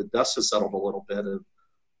 now that the dust has settled a little bit, of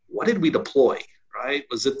what did we deploy, right?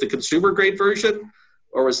 Was it the consumer grade version,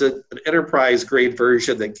 or was it an enterprise grade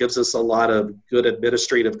version that gives us a lot of good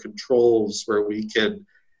administrative controls where we can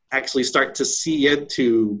actually start to see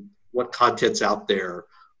into what content's out there,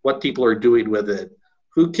 what people are doing with it,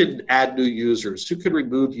 who can add new users, who can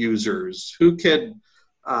remove users, who can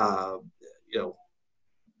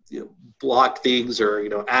block things,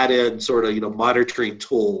 or add in sort of monitoring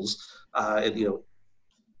tools, and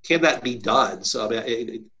can that be done? So I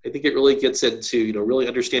think it really gets into really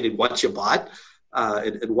understanding what you bought,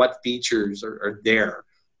 and what features are there.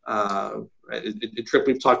 In Trip,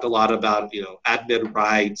 we've talked a lot about admin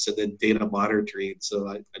rights and then data monitoring. So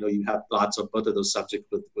I know you have thoughts on both of those subjects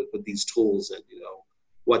with these tools, and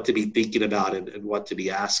what to be thinking about and what to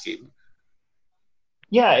be asking.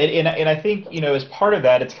 Yeah, and I think, as part of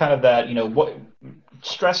that, it's kind of that, what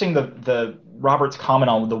stressing the Robert's comment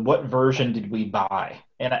on the what version did we buy,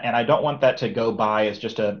 and I don't want that to go by as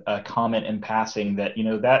just a comment in passing that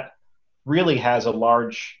that really has a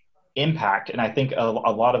large impact, and I think a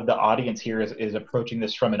lot of the audience here is approaching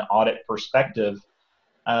this from an audit perspective.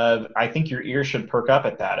 I think your ears should perk up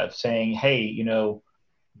at that of saying, hey,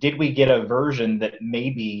 did we get a version that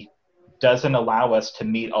maybe doesn't allow us to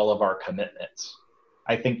meet all of our commitments?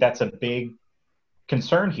 I think that's a big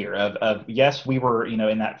concern here of yes, we were,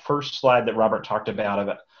 in that first slide that Robert talked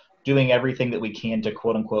about doing everything that we can to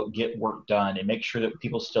quote unquote get work done and make sure that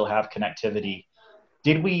people still have connectivity.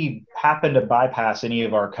 Did we happen to bypass any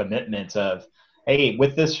of our commitments of, hey,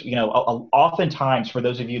 with this, oftentimes for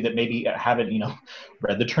those of you that maybe haven't,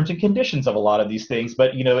 read the terms and conditions of a lot of these things,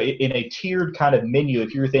 but, in a tiered kind of menu,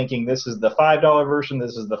 if you're thinking this is the $5 version,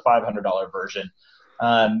 this is the $500 version,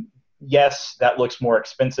 yes, that looks more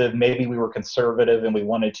expensive. Maybe we were conservative and we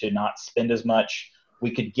wanted to not spend as much. We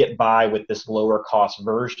could get by with this lower cost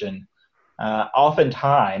version.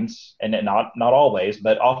 Oftentimes, and not always,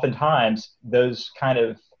 but oftentimes, those kind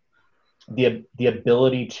of the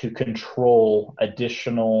ability to control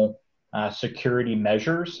additional security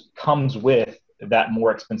measures comes with that more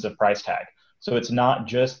expensive price tag. So it's not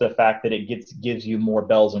just the fact that it gives you more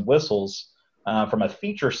bells and whistles from a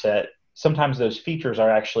feature set. Sometimes those features are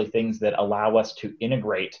actually things that allow us to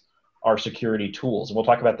integrate our security tools. We'll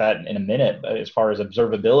talk about that in a minute as far as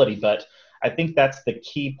observability, but I think that's the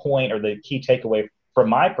key point or the key takeaway from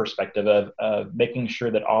my perspective of making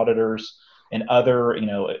sure that auditors and other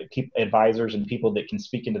advisors and people that can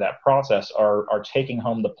speak into that process are taking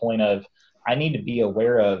home the point of, I need to be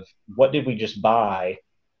aware of what did we just buy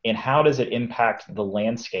and how does it impact the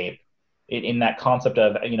landscape in that concept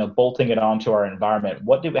of bolting it onto our environment.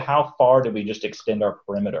 How far did we just extend our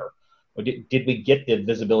perimeter? Or did we get the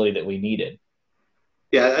visibility that we needed?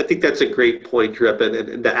 Yeah, I think that's a great point, Trip.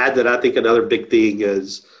 And to add that, I think another big thing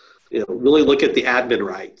is, really look at the admin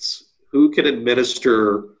rights. Who can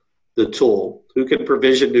administer the tool? Who can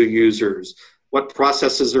provision new users? What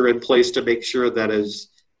processes are in place to make sure that as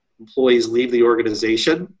employees leave the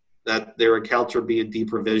organization, that their accounts are being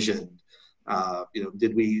deprovisioned?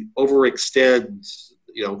 Did we overextend,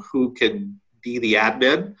 who can be the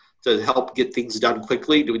admin to help get things done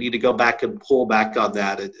quickly? Do we need to go back and pull back on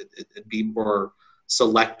that and be more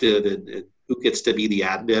selective and who gets to be the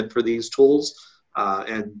admin for these tools?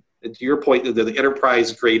 And to your point, the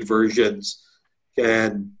enterprise grade versions,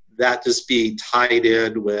 can that just be tied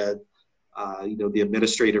in with, the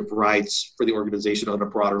administrative rights for the organization on a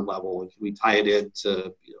broader level? And can we tie it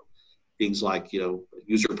into, things like,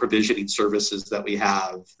 user provisioning services that we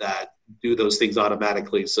have that do those things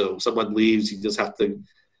automatically? So if someone leaves, you just have to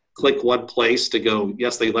click one place to go,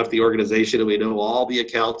 yes, they left the organization, and we know all the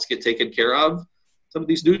accounts get taken care of. Some of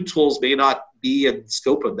these new tools may not be in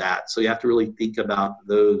scope of that. So you have to really think about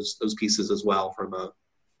those pieces as well from a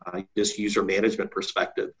just user management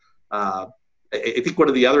perspective. I think one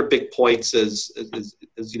of the other big points is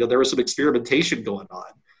there was some experimentation going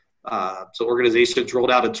on. So organizations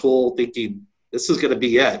rolled out a tool thinking this is going to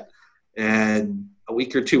be it. And a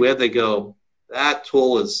week or two in, they go, that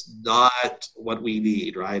tool is not what we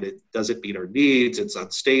need, right? It doesn't meet our needs. It's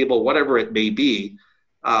unstable, whatever it may be.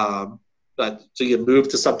 But so you move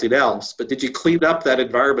to something else. But did you clean up that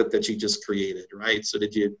environment that you just created, right? So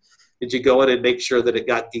did you go in and make sure that it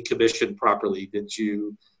got decommissioned properly? Did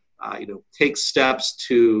you, take steps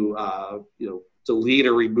to, delete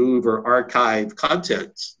or remove or archive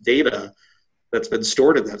content, data that's been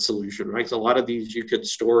stored in that solution, right? So a lot of these, you can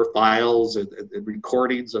store files and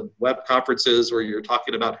recordings of web conferences where you're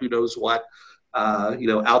talking about who knows what,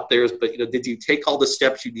 out there. But, did you take all the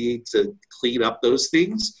steps you need to clean up those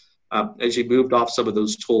things as you moved off some of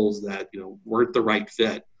those tools that, weren't the right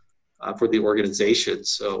fit for the organization?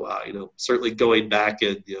 So, certainly going back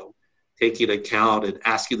and, taking account and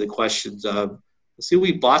asking the questions of, see,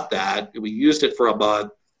 we bought that and we used it for a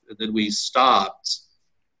month and then we stopped.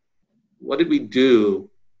 What did we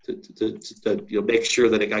do to make sure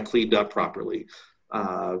that it got cleaned up properly?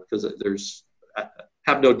 Because I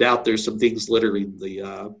have no doubt there's some things littering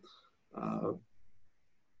the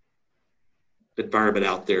environment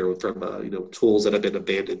out there from tools that have been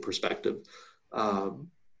abandoned perspective on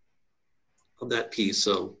that piece.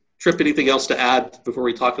 So, Trip, anything else to add before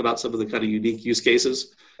we talk about some of the kind of unique use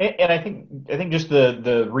cases? And I think just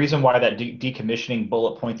the reason why that decommissioning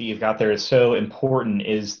bullet point that you've got there is so important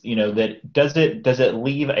is, that does it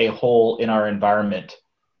leave a hole in our environment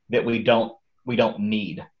that we don't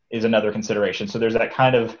need is another consideration. So there's that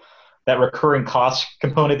kind of that recurring cost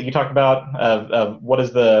component that you talked about of what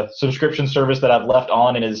is the subscription service that I've left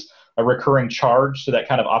on and is a recurring charge, so that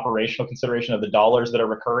kind of operational consideration of the dollars that are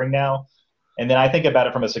recurring now. And then I think about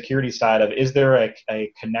it from a security side of, is there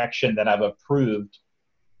a connection that I've approved,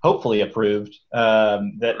 hopefully approved,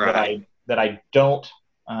 that I don't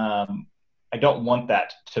want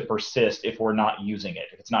that to persist if we're not using it,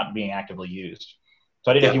 if it's not being actively used.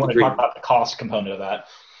 So I didn't know if you want to talk about the cost component of that.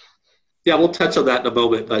 Yeah, we'll touch on that in a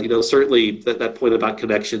moment. But certainly that point about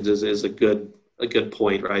connections is a good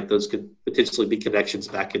point, right? Those could potentially be connections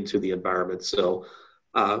back into the environment. So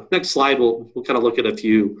next slide, we'll kind of look at a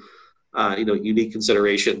few unique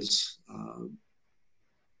considerations.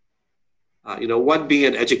 One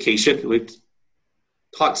being education. We've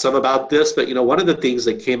talked some about this, but one of the things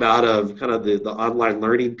that came out of kind of the online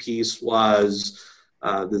learning piece was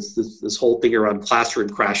this whole thing around classroom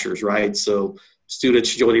crashers, right? So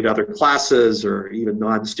students joining other classes, or even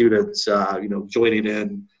non-students, joining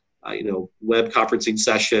in, web conferencing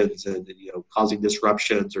sessions, and causing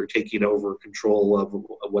disruptions or taking over control of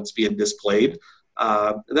what's being displayed.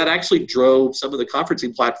 And that actually drove some of the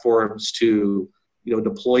conferencing platforms to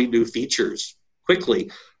deploy new features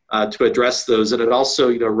quickly to address those. And it also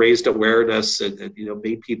raised awareness and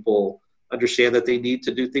made people understand that they need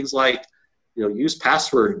to do things like use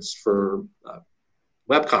passwords for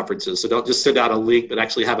web conferences. So don't just send out a link, but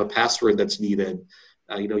actually have a password that's needed.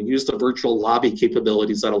 Use the virtual lobby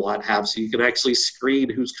capabilities that a lot have, so you can actually screen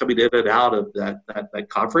who's coming in and out of that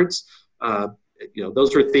conference.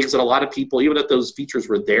 Those are things that a lot of people, even if those features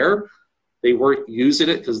were there, they weren't using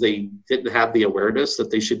it because they didn't have the awareness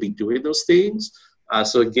that they should be doing those things.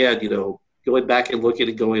 So again, going back and looking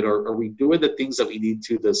and going, are we doing the things that we need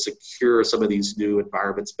to secure some of these new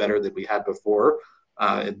environments better than we had before?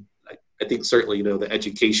 And I think certainly, the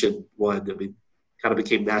education one, kind of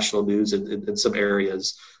became national news in some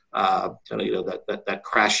areas, that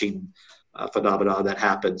crashing phenomenon that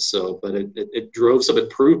happened. So, but it drove some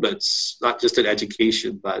improvements, not just in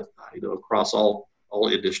education, but, across all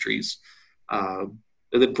industries. And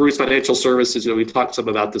then Bruce, financial services, we talked some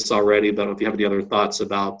about this already, but I don't know if you have any other thoughts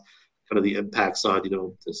about kind of the impacts on,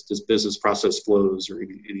 this business process flows, or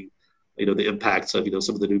any the impacts of,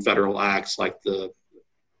 some of the new federal acts like the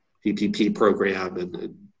PPP program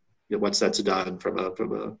and what's that's done from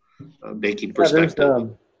a banking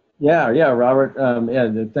perspective. Robert.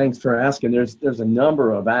 Thanks for asking. There's a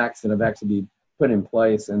number of acts that have actually been put in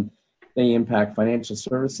place, and they impact financial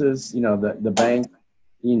services. The bank,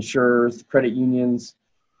 the insurers, credit unions,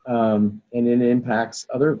 and it impacts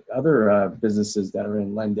other businesses that are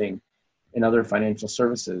in lending and other financial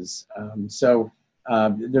services. So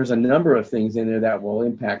there's a number of things in there that will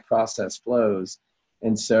impact process flows.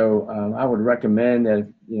 And so I would recommend that,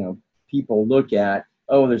 people look at,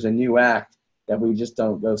 there's a new act, that we just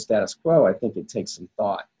don't go status quo. I think it takes some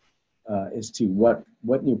thought as to what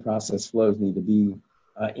new process flows need to be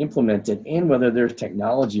implemented, and whether there's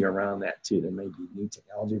technology around that too. There may be new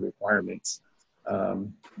technology requirements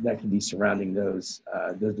that can be surrounding those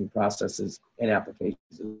new processes and applications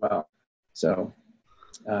as well. So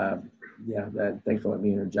thanks for letting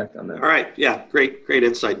me interject on that. All right. Yeah. Great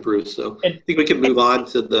insight, Bruce. So I think we can move on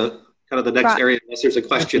to the next area, unless there's a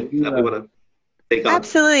question that we want to take on.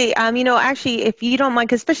 Absolutely. Actually, if you don't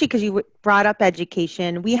mind, especially because you brought up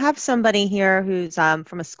education, we have somebody here who's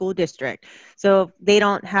from a school district. So they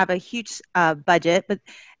don't have a huge budget, but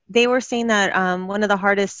they were saying that one of the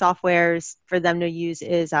hardest softwares for them to use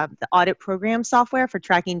is the audit program software for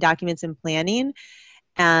tracking documents and planning.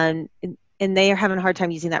 And they are having a hard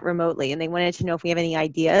time using that remotely. And they wanted to know if we have any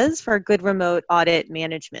ideas for a good remote audit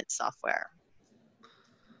management software.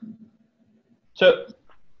 So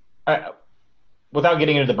without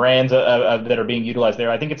getting into the brands that are being utilized there,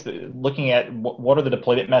 I think it's looking at what are the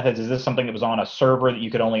deployment methods. Is this something that was on a server that you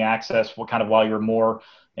could only access while you're more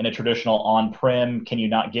in a traditional on-prem? Can you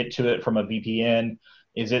not get to it from a VPN?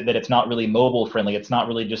 Is it that it's not really mobile friendly? It's not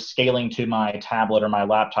really just scaling to my tablet or my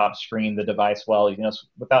laptop screen, the device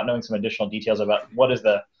without knowing some additional details about what is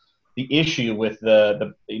the issue with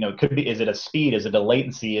could be, is it a speed? Is it a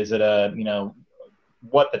latency? Is it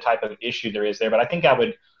what the type of issue there is there? But I think I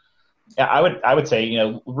would say,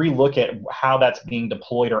 relook at how that's being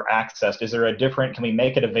deployed or accessed. Is there can we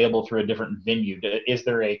make it available through a different venue? Is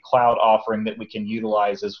there a cloud offering that we can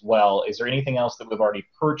utilize as well? Is there anything else that we've already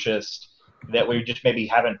purchased that we just maybe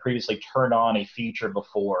haven't previously turned on a feature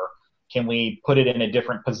before? Can we put it in a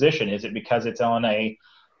different position? Is it because it's on being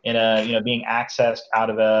accessed out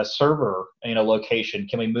of a server location?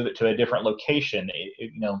 Can we move it to a different location?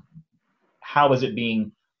 How is it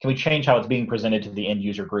being? Can we change how it's being presented to the end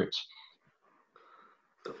user groups?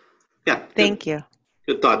 Yeah. Thank you.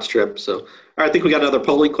 Good thoughts, Trip. So, all right, I think we got another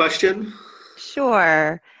polling question.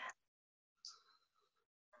 Sure.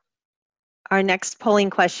 Our next polling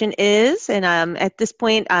question is, and at this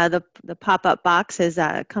point, the pop-up box has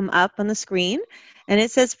come up on the screen, and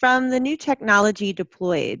it says, from the new technology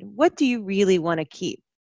deployed, what do you really want to keep?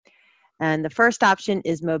 And the first option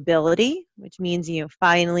is mobility, which means you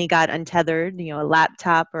finally got untethered, a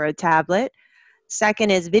laptop or a tablet.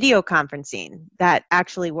 Second is video conferencing. That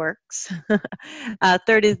actually works.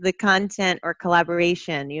 Third is the content or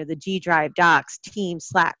collaboration, the G Drive, Docs, Teams,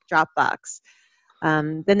 Slack, Dropbox.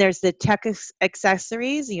 Then there's the tech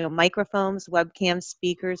accessories, microphones, webcams,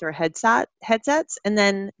 speakers, or headsets. And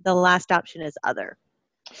then the last option is other.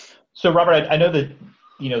 So Robert, I know that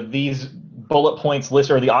these bullet points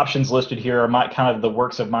listed, or the options listed here, are kind of the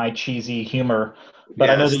works of my cheesy humor. But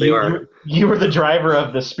yes, I know that you were the driver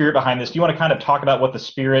of the spirit behind this. Do you want to kind of talk about what the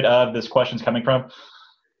spirit of this question is coming from?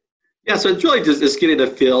 Yeah, so it's really just getting a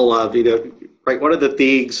feel of, right. One of the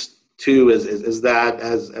things too is that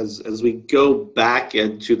as we go back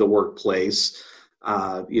into the workplace,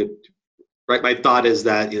 right. My thought is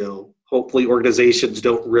that hopefully organizations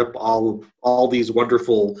don't rip all these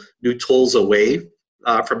wonderful new tools away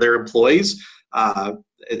from their employees, and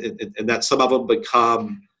that some of them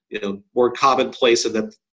become more commonplace,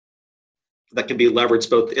 and that can be leveraged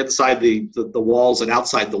both inside the walls and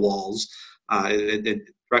outside the walls.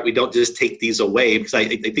 Right, we don't just take these away, because I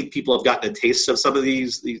think people have gotten a taste of some of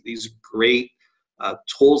these great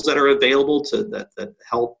tools that are available that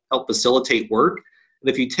help facilitate work. And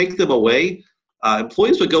if you take them away,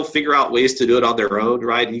 employees would go figure out ways to do it on their own,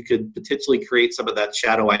 right? You could potentially create some of that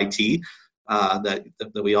shadow IT that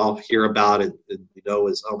we all hear about, and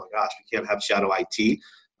is, oh my gosh, we can't have shadow IT.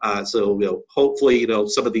 So hopefully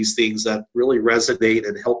some of these things that really resonate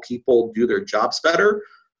and help people do their jobs better,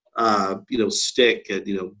 stick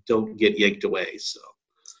and don't get yanked away. So.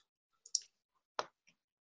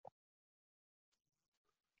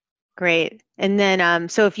 Great. And then,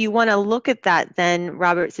 so if you want to look at that, then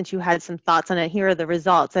Robert, since you had some thoughts on it, here are the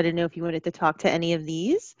results. I didn't know if you wanted to talk to any of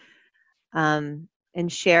these and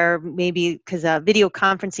share, maybe, because video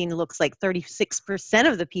conferencing looks like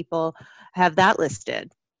 36% of the people have that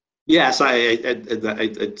listed. Yes,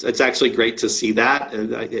 it's actually great to see that.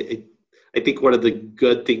 And I think one of the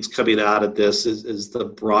good things coming out of this is the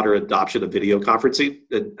broader adoption of video conferencing,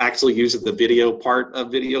 and actually using the video part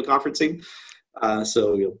of video conferencing.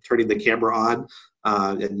 So turning the camera on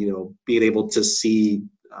and being able to see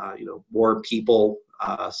more people,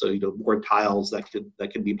 so more tiles that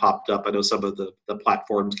can be popped up. I know some of the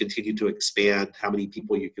platforms continue to expand how many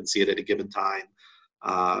people you can see at a given time.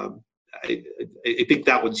 I think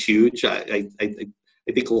that one's huge. I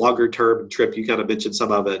think longer term, Trip, you kind of mentioned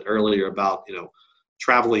some of it earlier about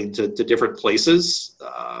traveling to different places,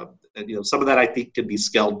 and some of that I think can be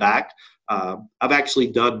scaled back. I've actually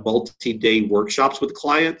done multi-day workshops with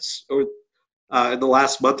clients in the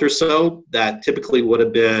last month or so that typically would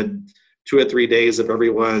have been 2 or 3 days of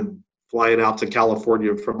everyone flying out to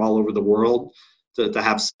California from all over the world to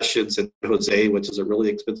have sessions in San Jose, which is a really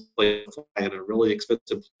expensive place to fly and a really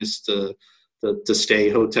expensive place to stay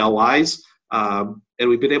hotel-wise. And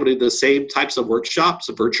we've been able to do the same types of workshops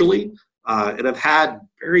virtually, and have had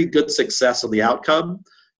very good success on the outcome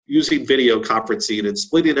using video conferencing and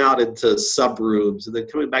splitting out into sub-rooms and then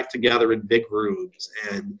coming back together in big rooms.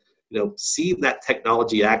 And seeing that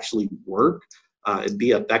technology actually work and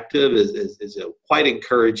be effective is quite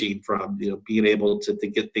encouraging, from being able to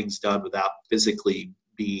get things done without physically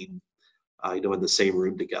being in the same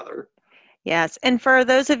room together. Yes, and for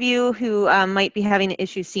those of you who might be having an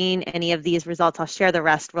issue seeing any of these results, I'll share the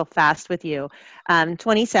rest real fast with you.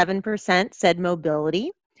 27% said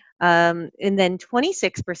mobility, and then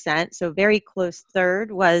 26%, so very close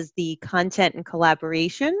third, was the content and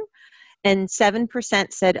collaboration, and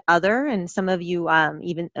 7% said other, and some of you,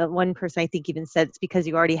 even one person I think even said it's because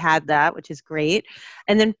you already had that, which is great,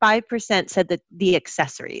 and then 5% said that the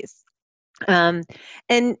accessories. And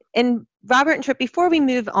Robert and Trip, before we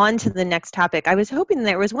move on to the next topic, I was hoping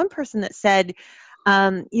there was one person that said,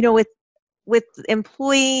 with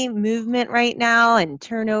employee movement right now and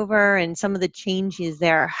turnover and some of the changes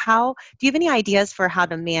there, do you have any ideas for how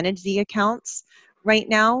to manage the accounts right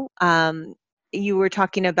now? You were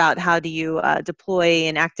talking about how do you deploy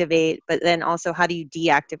and activate, but then also how do you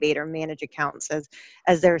deactivate or manage accounts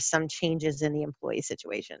as there are some changes in the employee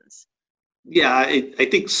situations? Yeah, I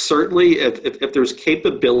think certainly if there's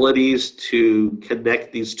capabilities to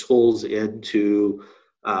connect these tools into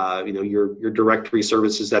your directory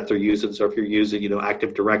services that they're using. So if you're using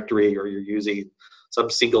Active Directory, or you're using some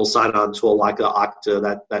single sign-on tool like Okta,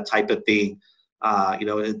 that type of thing,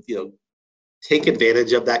 take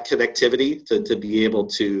advantage of that connectivity to be able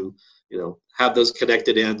to, have those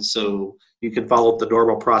connected in so you can follow the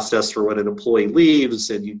normal process for when an employee leaves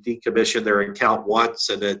and you decommission their account once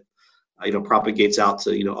and it, propagates out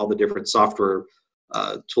to, all the different software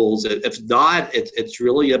tools. If not, it's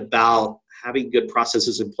really about having good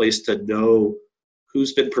processes in place to know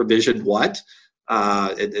who's been provisioned what,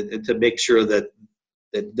 and to make sure that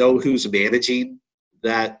know who's managing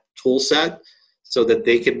that tool set so that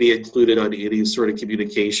they can be included on any sort of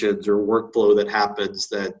communications or workflow that happens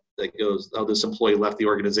that goes, oh, this employee left the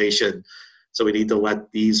organization, so we need to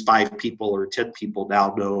let these 5 people or 10 people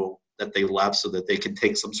now know that they left so that they can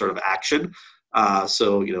take some sort of action.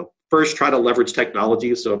 First try to leverage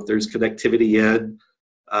technology. So if there's connectivity in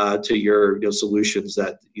to your solutions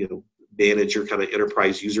that manage your kind of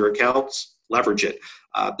enterprise user accounts, leverage it.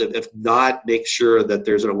 If not, make sure that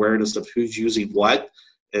there's an awareness of who's using what,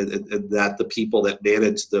 and that the people that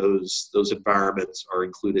manage those environments are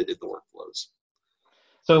included in the workflows.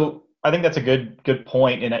 So I think that's a good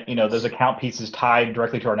point. And those account pieces tied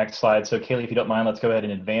directly to our next slide. So Kaylee, if you don't mind, let's go ahead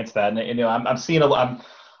and advance that. And I'm seeing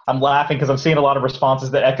I'm laughing because I'm seeing a lot of responses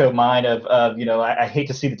that echo mine of I hate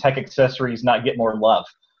to see the tech accessories not get more love.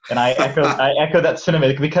 And I echo that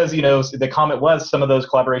sentiment because the comment was some of those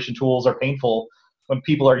collaboration tools are painful when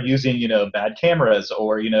people are using bad cameras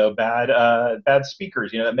or bad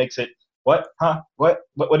speakers. That makes it what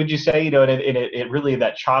did you say? And it really,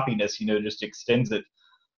 that choppiness just extends it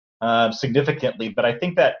significantly. But I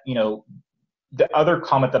think that the other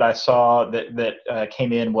comment that I saw that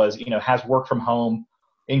came in was has work from home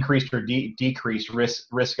increased or decreased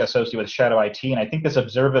risk associated with shadow IT? And I think this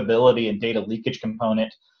observability and data leakage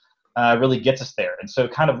component really gets us there. And so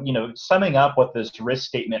kind of, summing up what this risk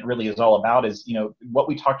statement really is all about is, what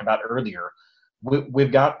we talked about earlier.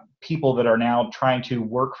 We've got people that are now trying to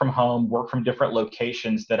work from home, work from different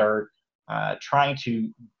locations that are trying to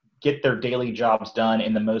get their daily jobs done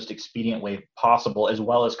in the most expedient way possible, as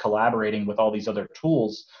well as collaborating with all these other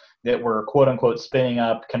tools that we're quote unquote spinning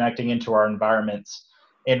up, connecting into our environments.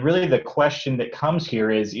 And really the question that comes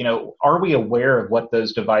here is, are we aware of what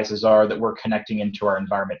those devices are that we're connecting into our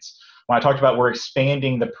environments? When I talked about we're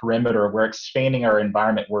expanding the perimeter, we're expanding our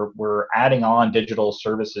environment, we're adding on digital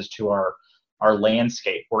services to our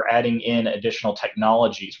landscape, we're adding in additional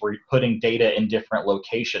technologies, we're putting data in different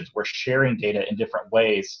locations, we're sharing data in different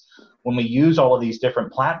ways. When we use all of these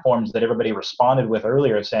different platforms that everybody responded with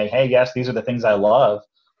earlier, saying, hey, yes, these are the things I love,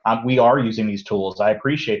 we are using these tools. I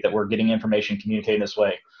appreciate that we're getting information communicated this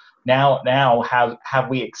way. Now have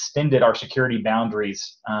we extended our security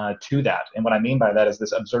boundaries to that? And what I mean by that is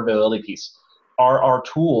this observability piece. Are our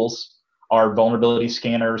tools, our vulnerability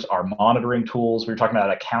scanners, our monitoring tools, we were talking about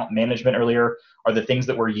account management earlier, are the things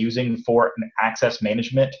that we're using for access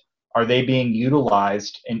management, are they being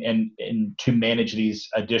utilized in to manage these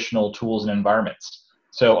additional tools and environments?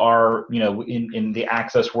 So in the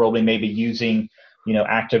access world, we may be using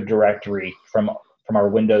Active Directory from our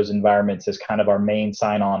Windows environments as kind of our main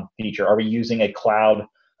sign-on feature. Are we using a cloud,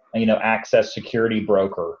 access security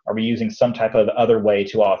broker? Are we using some type of other way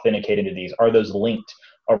to authenticate into these? Are those linked?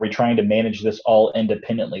 Are we trying to manage this all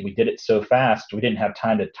independently? We did it so fast, we didn't have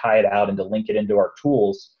time to tie it out and to link it into our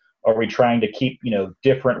tools. Are we trying to keep,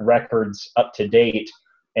 different records up to date?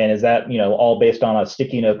 And is that, all based on a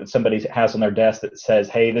sticky note that somebody has on their desk that says,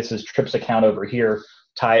 hey, this is Trip's account over here,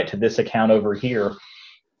 tie it to this account over here?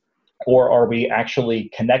 Or are we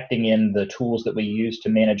actually connecting in the tools that we use to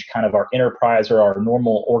manage kind of our enterprise or our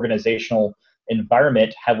normal organizational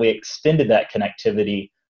environment? Have we extended that connectivity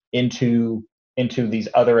into these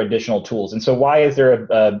other additional tools? And so why is there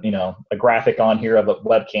a graphic on here of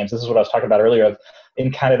webcams? This is what I was talking about earlier of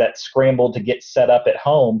in kind of that scramble to get set up at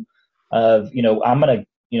home of, I'm going to,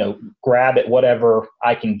 grab at whatever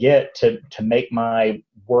I can get to make my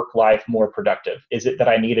work life more productive. Is it that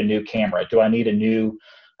I need a new camera? Do I need a new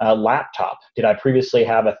laptop? Did I previously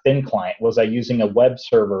have a thin client? Was I using a web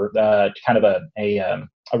server, kind of a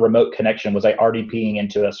remote connection? Was I RDPing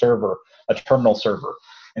into a server, a terminal server?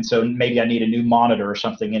 And so maybe I need a new monitor or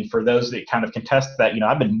something. And for those that kind of contest that,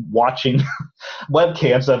 I've been watching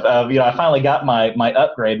webcams of I finally got my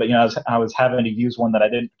upgrade, but I was having to use one that I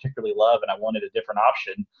didn't particularly love, and I wanted a different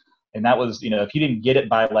option. And that was, if you didn't get it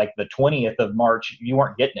by like the 20th of March, you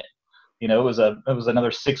weren't getting it. It was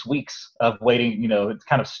another 6 weeks of waiting, it's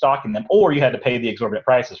kind of stocking them, or you had to pay the exorbitant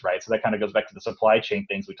prices, right? So that kind of goes back to the supply chain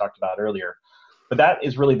things we talked about earlier. But that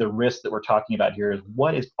is really the risk that we're talking about here, is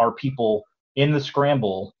are people in the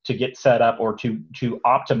scramble to get set up or to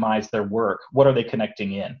optimize their work? What are they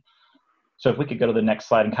connecting in? So if we could go to the next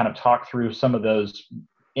slide and kind of talk through some of those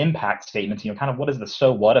impact statements, kind of what is the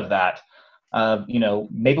so what of that?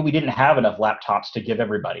 maybe we didn't have enough laptops to give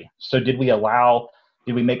everybody. So did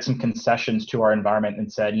we make some concessions to our environment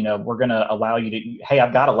and said, we're going to allow you to, hey,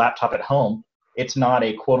 I've got a laptop at home. It's not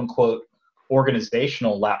a quote unquote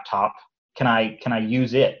organizational laptop. Can I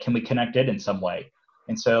use it? Can we connect it in some way?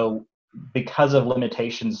 And so because of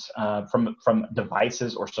limitations from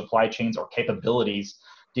devices or supply chains or capabilities,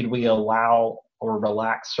 did we allow or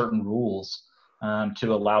relax certain rules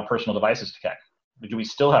to allow personal devices to connect? Do we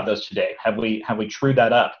still have those today? Have we trued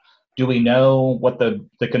that up? Do we know what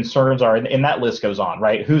the concerns are? And that list goes on,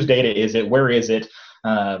 right? Whose data is it? Where is it?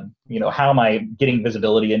 How am I getting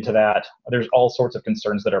visibility into that? There's all sorts of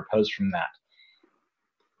concerns that are posed from that.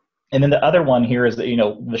 And then the other one here is that,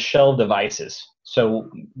 the shell devices. So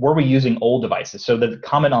were we using old devices? So the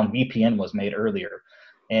comment on VPN was made earlier.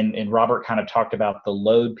 And Robert kind of talked about the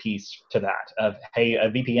load piece to that of, hey, a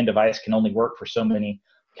VPN device can only work for so many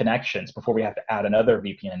connections before we have to add another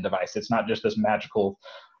VPN device. It's not just this magical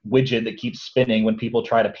widget that keeps spinning when people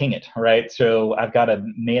try to ping it, right? So I've got to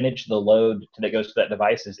manage the load that goes to that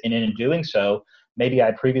devices. And in doing so, maybe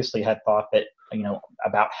I previously had thought that,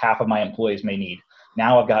 about half of my employees may need.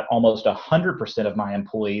 Now I've got almost 100% of my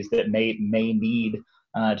employees that may need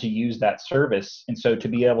to use that service. And so to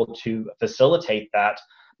be able to facilitate that,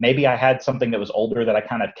 maybe I had something that was older that I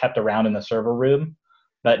kind of kept around in the server room,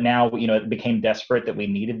 but now, it became desperate that we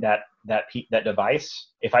needed that device.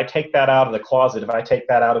 If I take that out of the closet, if I take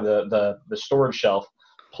that out of the storage shelf,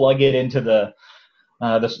 plug it into the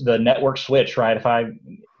network switch, right?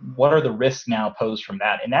 What are the risks now posed from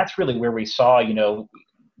that? And that's really where we saw,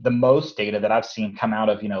 the most data that I've seen come out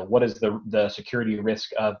of, what is the security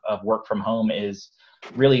risk of work from home is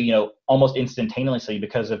really, almost instantaneously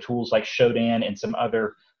because of tools like Shodan and some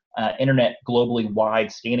other internet globally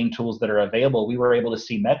wide scanning tools that are available. We were able to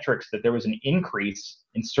see metrics that there was an increase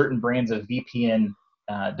in certain brands of VPN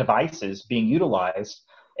devices being utilized,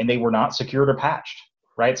 and they were not secured or patched,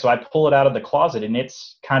 right? So I pull it out of the closet and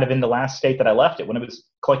it's kind of in the last state that I left it. When it was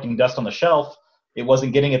collecting dust on the shelf, it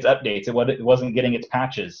wasn't getting its updates. It wasn't getting its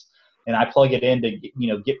patches. And I plug it in to,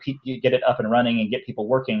 get it up and running and get people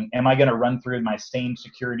working. Am I going to run through my same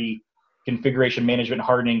security configuration management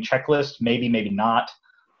hardening checklist? Maybe, maybe not.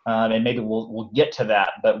 And maybe we'll get to that.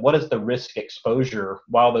 But what is the risk exposure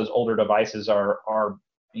while those older devices are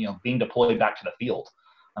being deployed back to the field,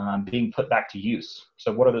 being put back to use?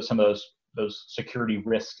 So what are some of those security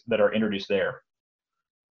risks that are introduced there?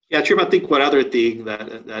 Yeah, Trim, I think one other thing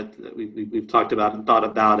that we've talked about and thought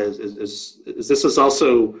about is this has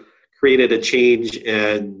also created a change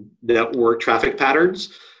in network traffic patterns.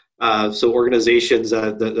 So organizations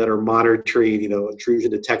that are monitoring,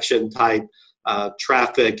 intrusion detection type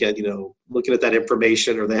traffic and, looking at that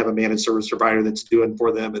information, or they have a managed service provider that's doing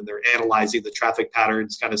for them, and they're analyzing the traffic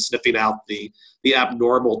patterns, kind of sniffing out the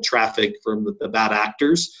abnormal traffic from the bad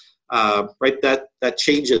actors. Right, that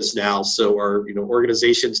changes now. So are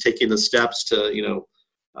organizations taking the steps to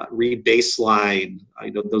re-baseline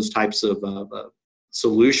those types of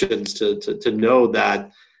solutions to know that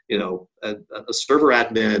a server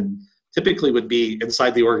admin typically would be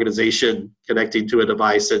inside the organization connecting to a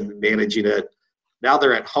device and managing it. Now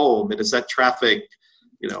they're at home, and is that traffic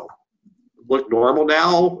look normal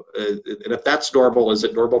now? And if that's normal, is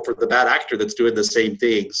it normal for the bad actor that's doing the same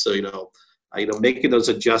thing? So making those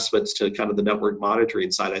adjustments to kind of the network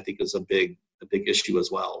monitoring side, I think, is a big issue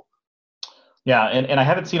as well. Yeah, and I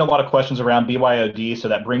haven't seen a lot of questions around BYOD, so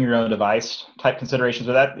that bring your own device type considerations.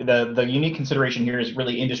 So that the unique consideration here is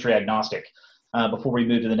really industry agnostic. Before we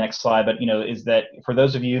move to the next slide, but is that for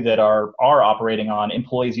those of you that are operating on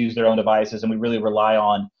employees use their own devices, and we really rely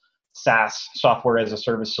on SaaS, software as a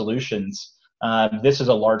service solutions. This is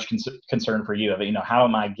a large concern for you. How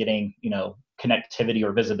am I getting connectivity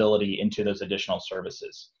or visibility into those additional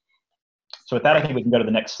services? So with that, I think we can go to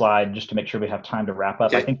the next slide just to make sure we have time to wrap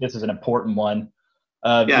up. Okay. I think this is an important one.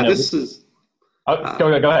 This is. Go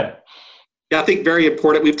ahead. Yeah, I think very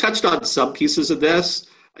important. We've touched on some pieces of this.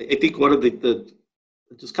 I think one of the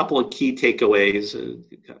just a couple of key takeaways,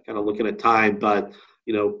 kind of looking at time, but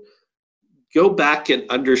go back and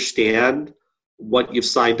understand what you've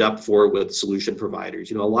signed up for with solution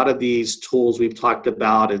providers. A lot of these tools we've talked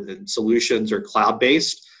about and solutions are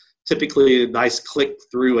cloud-based, typically nice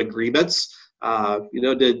click-through agreements.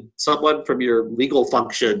 Did someone from your legal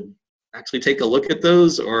function actually take a look at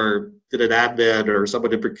those, or did an admin or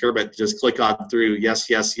someone in procurement just click on through, yes,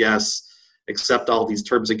 accept all these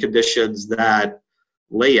terms and conditions that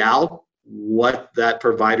lay out what that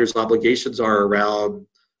provider's obligations are around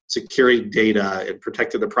securing data and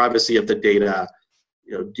protecting the privacy of the data?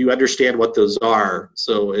 Do you understand what those are?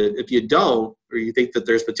 So if you don't, or you think that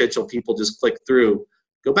there's potential people just click through,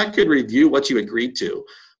 go back and review what you agreed to,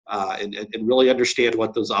 and really understand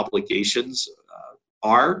what those obligations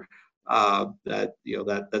are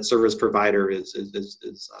that service provider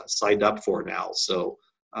is signed up for now. So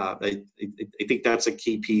I think that's a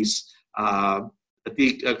key piece. I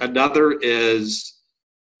think another is,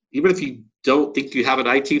 even if you don't think you have an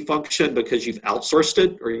IT function because you've outsourced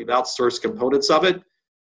it or you've outsourced components of it,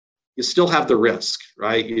 you still have the risk,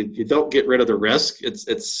 right? You don't get rid of the risk.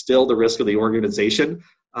 It's still the risk of the organization.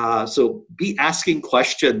 So be asking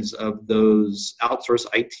questions of those outsourced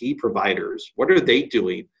IT providers. What are they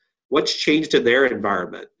doing? What's changed in their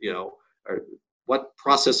environment? Or what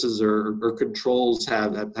processes or controls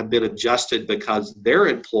have been adjusted because their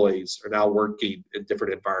employees are now working in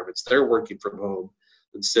different environments. They're working from home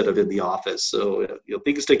instead of in the office. So,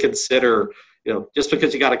 things to consider. Just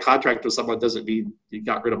because you got a contract with someone doesn't mean you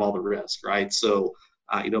got rid of all the risk, right? So,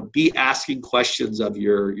 be asking questions of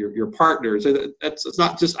your partners. And it's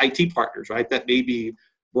not just IT partners, right? That may be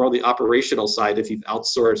more on the operational side. If you've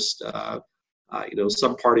outsourced,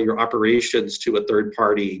 some part of your operations to a third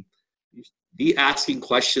party, be asking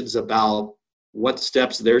questions about what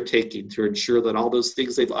steps they're taking to ensure that all those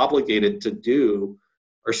things they've obligated to do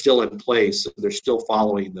are still in place and they're still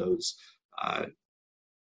following those. I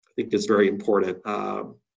think is very important.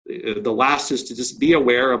 The last is to just be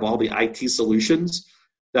aware of all the IT solutions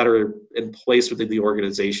that are in place within the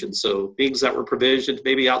organization. So things that were provisioned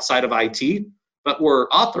maybe outside of IT, but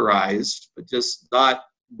were authorized, but just not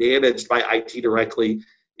managed by IT directly,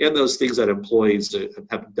 and those things that employees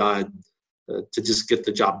have done to just get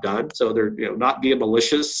the job done. So they're not being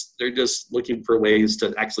malicious. They're just looking for ways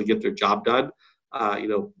to actually get their job done.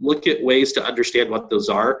 Look at ways to understand what those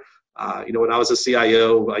are. When I was a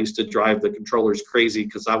CIO, I used to drive the controllers crazy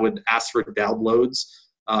because I would ask for downloads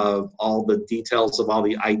of all the details of all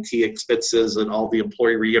the IT expenses and all the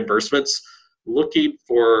employee reimbursements, looking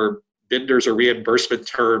for vendors or reimbursement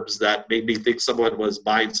terms that made me think someone was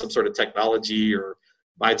buying some sort of technology or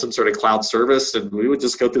buying some sort of cloud service. And we would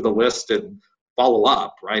just go through the list and follow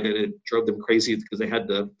up, right? And it drove them crazy because they had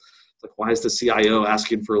to, why is the CIO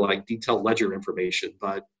asking for detailed ledger information?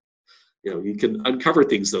 But you can uncover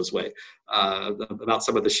things those way about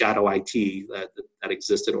some of the shadow IT that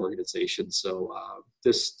exist in organizations. So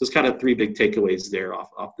there's kind of three big takeaways there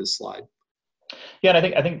off this slide. Yeah,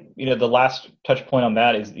 and I think the last touch point on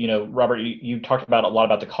that is, Robert, you talked about a lot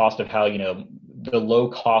about the cost of how the low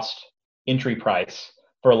cost entry price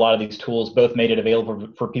for a lot of these tools both made it available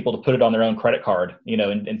for people to put it on their own credit card,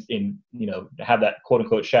 and have that quote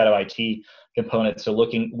unquote shadow IT component. So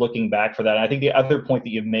looking back for that, and I think the other point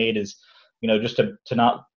that you've made is, just to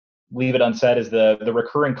not leave it unsaid, is the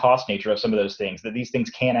recurring cost nature of some of those things, that these things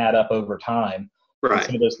can add up over time. Right.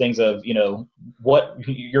 Some of those things of, what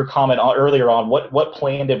your comment earlier on, what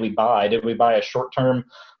plan did we buy? Did we buy a short-term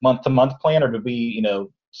month-to-month plan, or did we,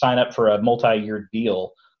 sign up for a multi-year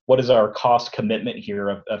deal? What is our cost commitment here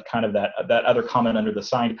of kind of that other comment under the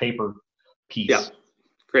signed paper piece? Yeah,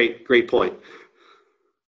 great point.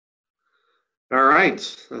 All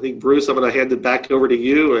right. I think, Bruce, I'm going to hand it back over to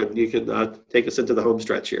you, and you can take us into the home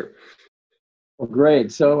stretch here. Well,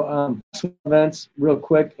 great. So events real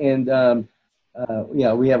quick, and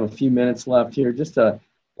we have a few minutes left here just to,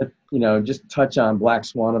 just touch on Black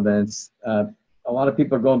Swan events. A lot of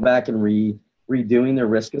people are going back and redoing their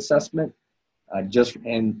risk assessment,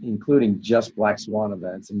 including just Black Swan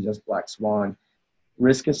events and just Black Swan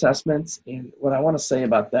risk assessments. And what I want to say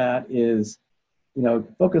about that is,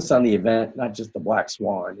 focus on the event, not just the Black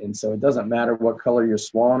Swan. And so it doesn't matter what color your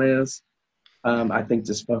swan is. I think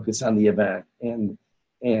just focus on the event. And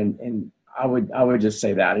I would just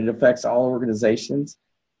say that it affects all organizations.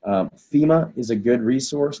 FEMA is a good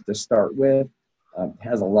resource to start with.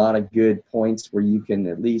 Has a lot of good points where you can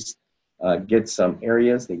at least get some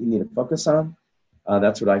areas that you need to focus on.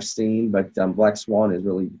 That's what I've seen, but Black Swan is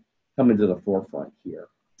really coming to the forefront here.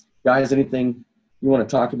 Guys, anything you want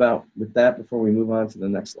to talk about with that before we move on to the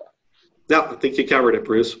next slide? No, I think you covered it,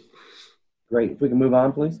 Bruce. Great. If we can move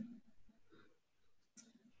on, please.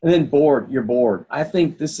 And then your board. I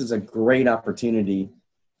think this is a great opportunity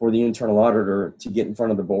for the internal auditor to get in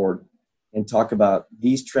front of the board and talk about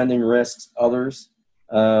these trending risks, others,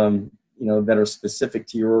 that are specific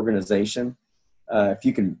to your organization. If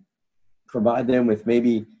you can provide them with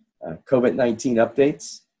maybe COVID-19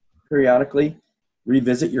 updates periodically,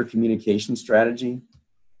 revisit your communication strategy.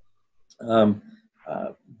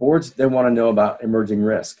 Boards, they want to know about emerging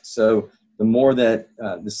risk. So the more that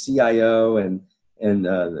the CIO and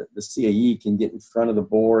the CAE can get in front of the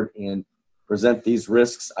board and present these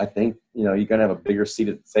risks, I think, you're going to have a bigger seat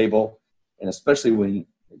at the table. And especially when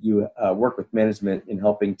you work with management in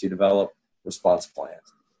helping to develop response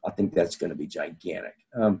plans. I think that's going to be gigantic.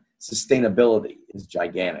 Sustainability is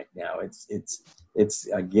gigantic now. It's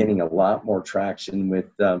gaining a lot more traction with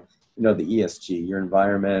the ESG, your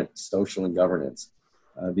environment, social, and governance.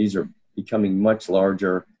 These are becoming much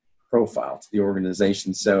larger profile to the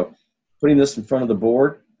organization. So putting this in front of the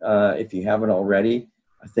board, if you haven't already,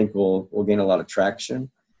 I think we'll gain a lot of traction,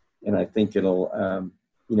 and I think it'll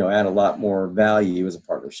add a lot more value as a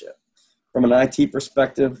partnership. From an IT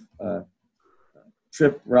perspective,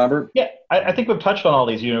 Trip, Robert? Yeah, I think we've touched on all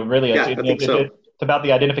these. Really, yeah, I think so. It's about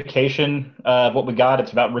the identification of what we got.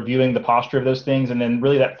 It's about reviewing the posture of those things, and then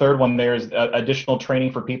really that third one there is additional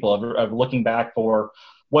training for people of looking back for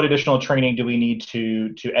what additional training do we need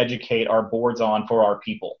to educate our boards on for our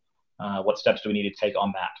people. What steps do we need to take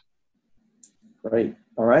on that? Great.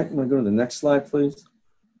 All right, I'm going to go to the next slide, please.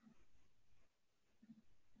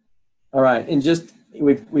 All right, and just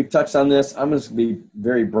we've touched on this. I'm going to be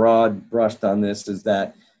very broad brushed on this, is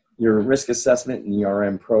that your risk assessment and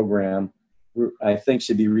ERM program, I think,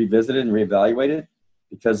 should be revisited and reevaluated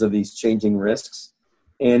because of these changing risks,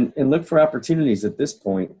 and look for opportunities at this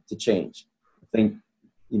point to change. I think,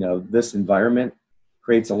 this environment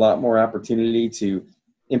creates a lot more opportunity to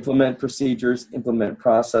implement procedures, implement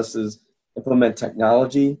processes, implement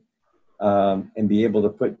technology, and be able to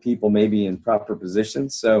put people maybe in proper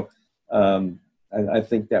positions. So I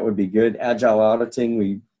think that would be good. Agile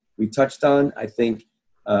auditing, we touched on. I think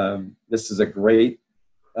this is a great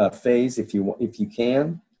phase if you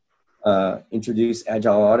can introduce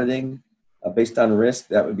agile auditing based on risk.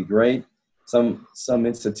 That would be great. Some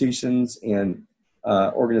institutions and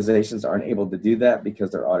organizations aren't able to do that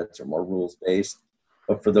because their audits are more rules based.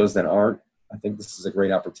 But for those that aren't, I think this is a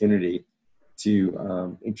great opportunity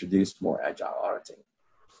to introduce more agile auditing.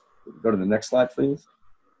 Go to the next slide, please.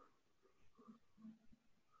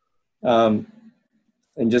 And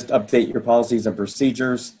just update your policies and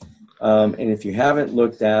procedures. And if you haven't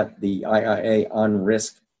looked at the IIA On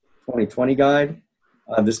Risk 2020 guide,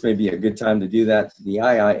 this may be a good time to do that. The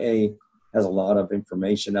IIA has a lot of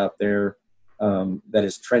information out there that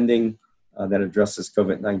is trending, that addresses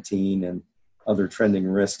COVID-19 and other trending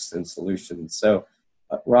risks and solutions. So,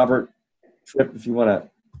 Robert, Trip, if you want to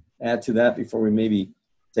add to that before we maybe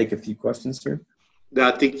take a few questions here. No,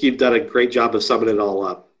 I think you've done a great job of summing it all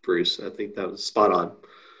up, Bruce. I think that was spot on.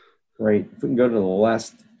 Great. If we can go to the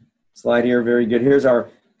last slide here. Very good. Here's our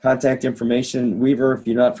contact information. Weaver, if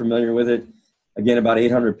you're not familiar with it, again, about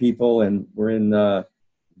 800 people, and we're in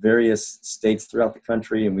various states throughout the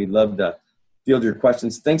country, and we'd love to field your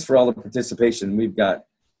questions. Thanks for all the participation. We've got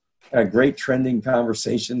great trending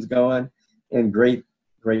conversations going and great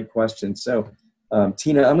questions. So,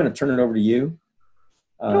 Tina, I'm going to turn it over to you.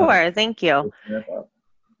 Sure. Thank you.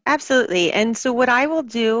 Absolutely. And so what I will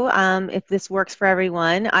do, if this works for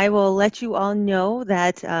everyone, I will let you all know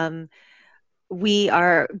that we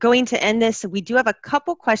are going to end this. We do have a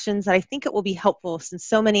couple questions that I think it will be helpful, since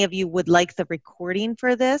so many of you would like the recording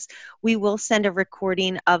for this. We will send a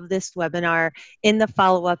recording of this webinar in the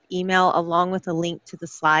follow-up email, along with a link to the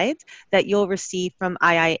slides that you'll receive from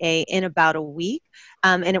IIA in about a week.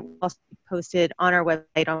 And it will also be posted on our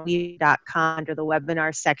website on weaver.com under the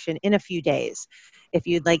webinar section in a few days, if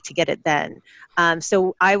you'd like to get it then.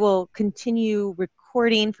 So I will continue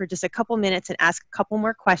recording for just a couple minutes and ask a couple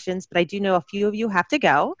more questions, but I do know a few of you have to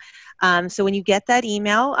go. So when you get that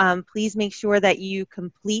email, please make sure that you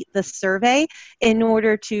complete the survey in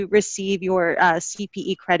order to receive your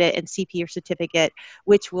CPE credit and CPE certificate,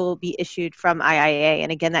 which will be issued from IIA.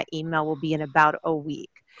 And again, that email will be in about a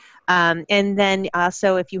week. And then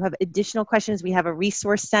also, if you have additional questions, we have a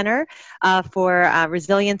resource center for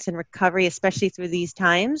resilience and recovery, especially through these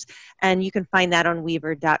times. And you can find that on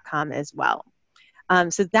weaver.com as well.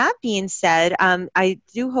 So that being said, I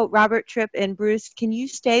do hope Robert, Trip, and Bruce, can you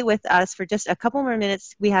stay with us for just a couple more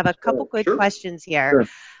minutes? We have a couple good questions here. Sure.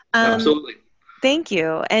 Absolutely. Thank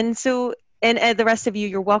you. And so, and the rest of you,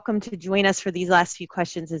 you're welcome to join us for these last few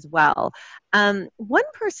questions as well. One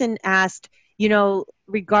person asked,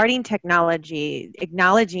 regarding technology,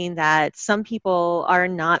 acknowledging that some people are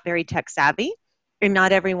not very tech savvy and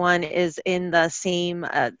not everyone is in the same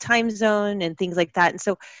time zone and things like that. And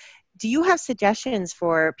so do you have suggestions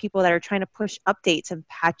for people that are trying to push updates and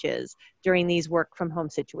patches during these work from home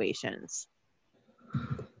situations?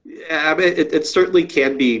 Yeah, I mean, it certainly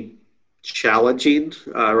can be challenging,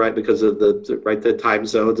 right, because of the time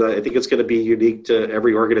zones. I think it's going to be unique to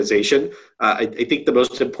every organization. I think the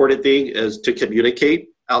most important thing is to communicate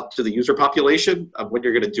out to the user population of when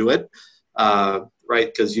you're going to do it, right,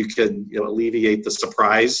 because you can alleviate the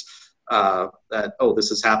surprise that, oh,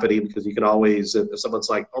 this is happening, because you can always, if someone's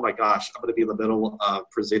like, oh my gosh, I'm going to be in the middle of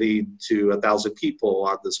presenting to 1,000 people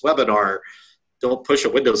on this webinar, don't push a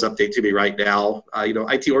Windows update to me right now.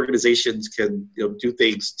 IT organizations can do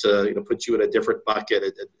things to put you in a different bucket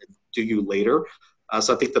and do you later.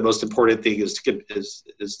 So I think the most important thing is to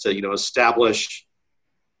establish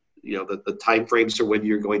the time frames for when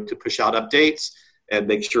you're going to push out updates, and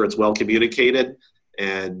make sure it's well communicated,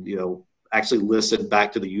 and actually listen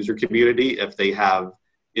back to the user community if they have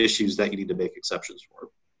issues that you need to make exceptions for.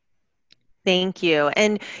 Thank you.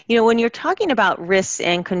 And, when you're talking about risks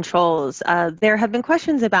and controls, there have been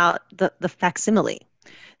questions about the facsimile.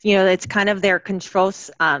 It's kind of their control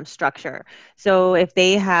structure. So if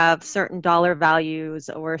they have certain dollar values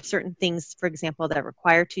or certain things, for example, that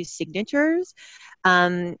require 2 signatures,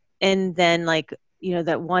 and then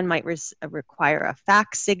that one might require a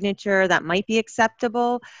fax signature, that might be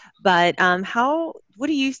acceptable. But what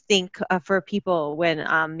do you think for people when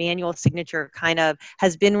manual signature kind of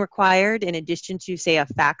has been required in addition to, say, a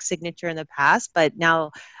fax signature in the past, but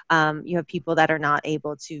now you have people that are not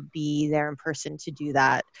able to be there in person to do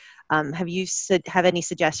that? Have any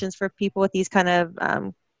suggestions for people with these kind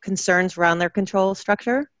of concerns around their control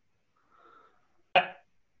structure?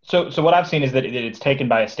 So what I've seen is that it's taken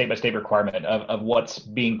by a state-by-state requirement of what's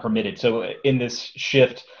being permitted. So in this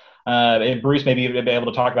shift, and Bruce may be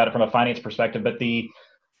able to talk about it from a finance perspective, but the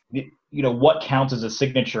what counts as a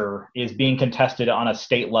signature is being contested on a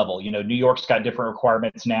state level. New York's got different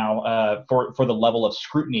requirements now for the level of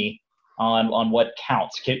scrutiny on what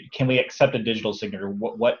counts. Can we accept a digital signature?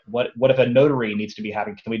 What if a notary needs to be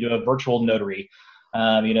having? Can we do a virtual notary?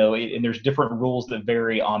 And there's different rules that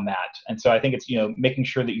vary on that. And so I think it's, making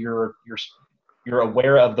sure that you're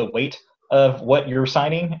aware of the weight of what you're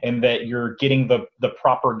signing, and that you're getting the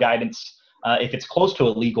proper guidance if it's close to a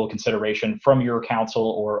legal consideration from your counsel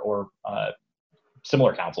or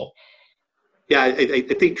similar counsel. Yeah, I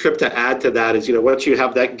think, Trip, to add to that is, once you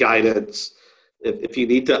have that guidance, if you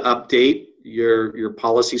need to update your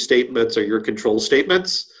policy statements or your control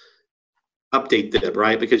statements, update them,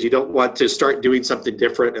 right? Because you don't want to start doing something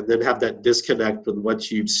different and then have that disconnect with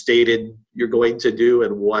what you've stated you're going to do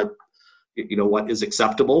and what is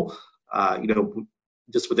acceptable,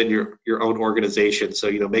 just within your own organization.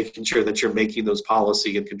 So, making sure that you're making those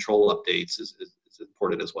policy and control updates is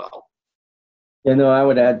important as well. I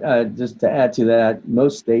would add, just to add to that,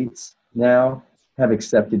 most states now have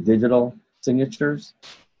accepted digital signatures.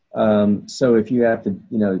 So if you have to,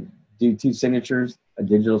 do 2 signatures, a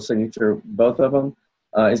digital signature, both of them,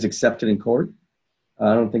 is accepted in court.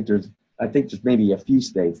 I think there's maybe a few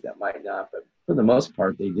states that might not, but for the most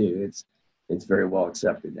part they do. It's very well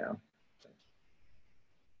accepted now.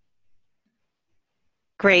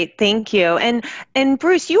 Great, thank you. And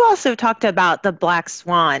Bruce, you also talked about the black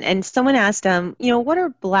swan, and someone asked what are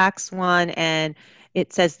black swan, and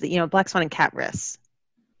it says that, black swan and cat risks.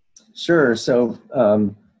 Sure. So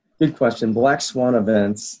good question. Black swan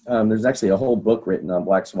events, there's actually a whole book written on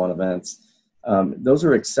black swan events. Those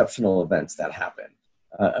are exceptional events that happen,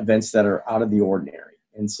 events that are out of the ordinary.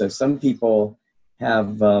 And so some people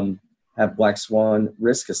have black swan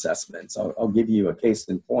risk assessments. I'll give you a case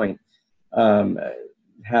in point.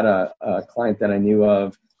 Had a client that I knew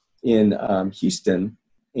of in Houston,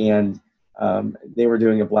 and they were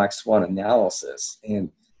doing a black swan analysis,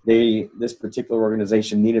 and this particular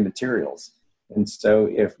organization needed materials. And so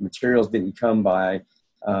if materials didn't come by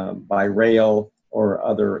rail or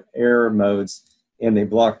other air modes, and they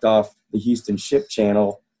blocked off the Houston ship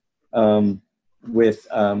channel with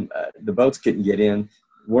the boats couldn't get in,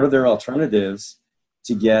 what are their alternatives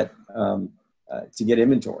to get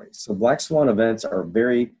inventory? So black swan events are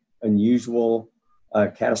very unusual,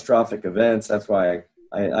 catastrophic events. That's why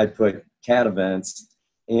I put CAT events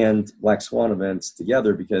and black swan events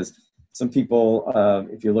together, because some people,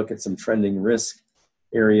 if you look at some trending risk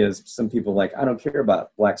areas, some people I don't care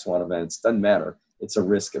about black swan events. Doesn't matter. It's a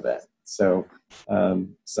risk event. So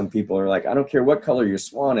some people are I don't care what color your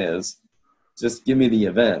swan is, just give me the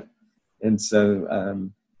event. And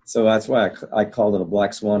so that's why I called it a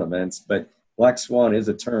black swan events. But black swan is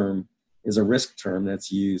a risk term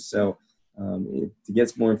that's used. So to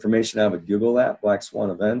get more information, I would Google that, black swan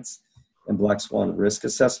events and black swan risk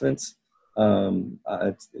assessments.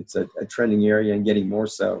 It's a trending area and getting more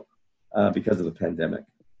so because of the pandemic.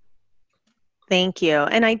 Thank you.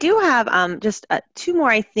 And I do have just 2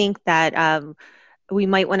 more, I think, that we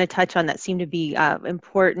might want to touch on that seem to be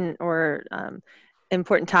important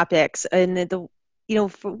topics. And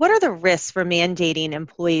what are the risks for mandating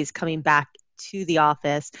employees coming back to the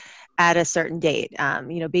office at a certain date.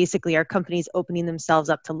 Basically, our companies opening themselves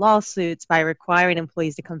up to lawsuits by requiring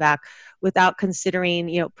employees to come back without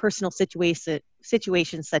considering, personal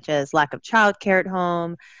situations such as lack of childcare at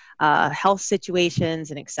home, health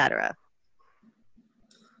situations, and et cetera.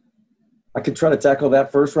 I could try to tackle that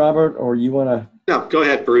first, Robert, or you want to? No, go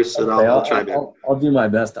ahead, Bruce, and Okay, I'll chime in. I'll do my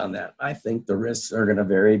best on that. I think the risks are going to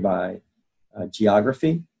vary by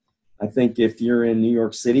geography. I think if you're in New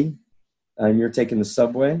York City and you're taking the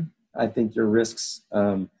subway, I think your risks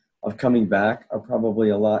of coming back are probably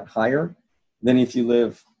a lot higher than if you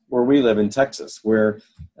live where we live in Texas, where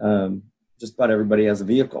just about everybody has a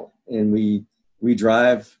vehicle, and we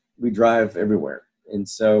drive everywhere. And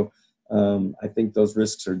so I think those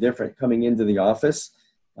risks are different. Coming into the office,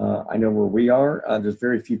 I know where we are, there's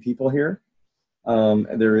very few people here.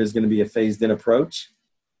 And there is going to be a phased-in approach,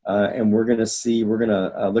 and we're going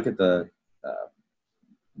to look at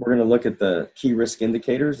the key risk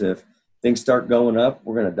indicators. If things start going up,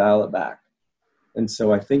 we're going to dial it back. And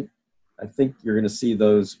so I think you're going to see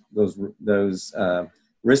those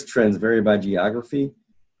risk trends vary by geography.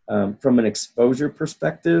 From an exposure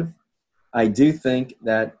perspective, I do think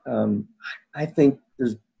that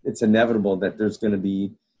it's inevitable that there's going to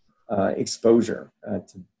be exposure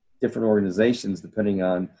to different organizations depending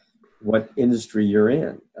on what industry you're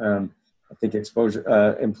in. I think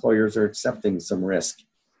employers are accepting some risk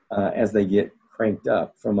as they get cranked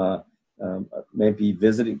up from maybe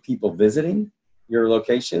visiting your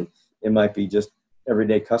location. It might be just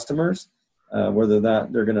everyday customers, whether or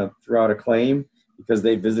not they're going to throw out a claim because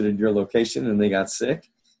they visited your location and they got sick.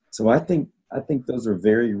 So I think those are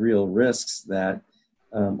very real risks that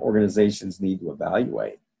organizations need to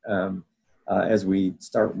evaluate as we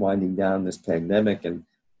start winding down this pandemic, and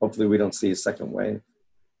hopefully we don't see a second wave.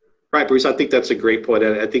 Right, Bruce, I think that's a great point.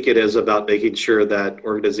 I think it is about making sure that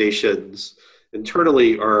organizations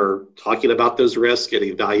internally are talking about those risks and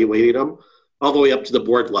evaluating them all the way up to the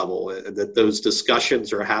board level, and that those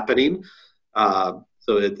discussions are happening.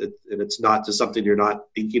 So it's not just something you're not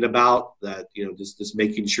thinking about, that, just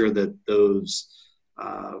making sure that those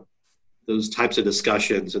types of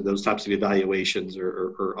discussions and those types of evaluations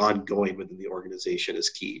are ongoing within the organization is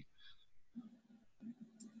key.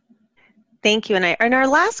 Thank you. And our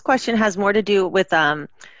last question has more to do with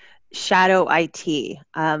shadow IT.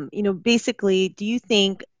 Basically, do you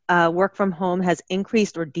think work from home has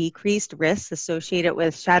increased or decreased risks associated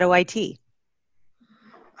with shadow IT?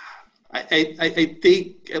 I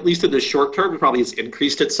think, at least in the short term, it probably has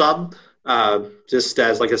increased it some. Just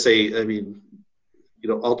as, like I say,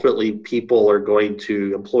 ultimately employees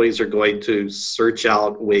are going to search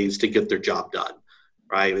out ways to get their job done,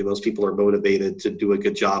 right? Most people are motivated to do a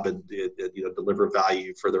good job and deliver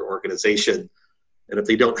value for their organization. And if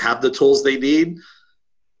they don't have the tools they need,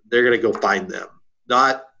 they're going to go find them.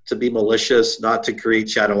 Not to be malicious, not to create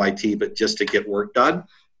shadow IT, but just to get work done.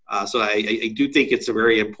 So I do think it's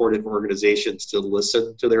very important for organizations to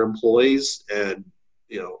listen to their employees and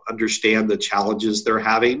understand the challenges they're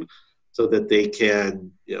having, so that they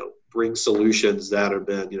can bring solutions that have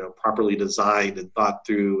been properly designed and thought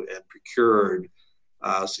through and procured,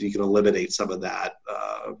 so you can eliminate some of that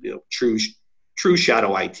true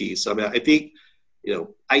shadow IT. So I think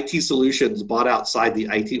IT solutions bought outside the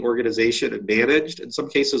IT organization and managed in some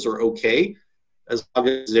cases are okay, as long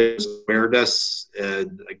as there's awareness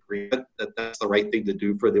and agreement that that's the right thing to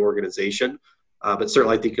do for the organization. But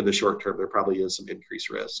certainly I think in the short term, there probably is some increased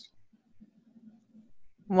risk.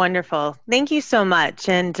 Wonderful. Thank you so much.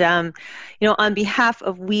 And, on behalf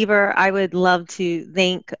of Weaver, I would love to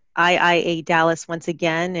thank IIA Dallas once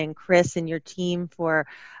again, and Chris and your team for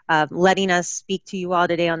letting us speak to you all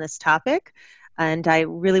today on this topic. And I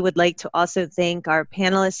really would like to also thank our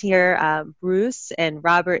panelists here, Bruce and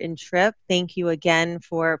Robert and Tripp. Thank you again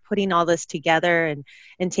for putting all this together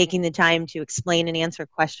and taking the time to explain and answer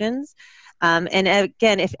questions. And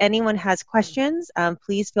again, if anyone has questions,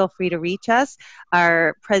 please feel free to reach us.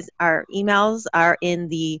 Our emails are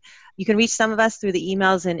you can reach some of us through the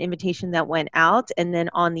emails and invitation that went out, and then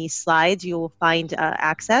on these slides you will find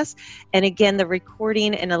access. And again, the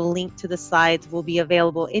recording and a link to the slides will be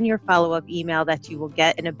available in your follow-up email that you will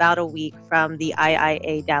get in about a week from the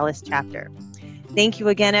IIA Dallas chapter. Thank you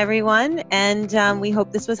again, everyone, and we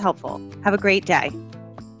hope this was helpful. Have a great day.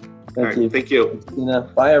 Thank you. Thank you.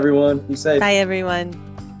 Bye, everyone. Be safe. Bye, everyone.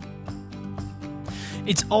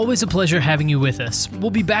 It's always a pleasure having you with us. We'll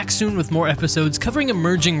be back soon with more episodes covering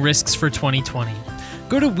emerging risks for 2020.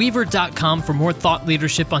 Go to Weaver.com for more thought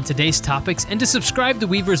leadership on today's topics and to subscribe to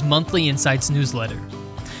Weaver's monthly Insights newsletter.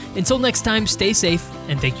 Until next time, stay safe,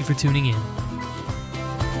 and thank you for tuning in.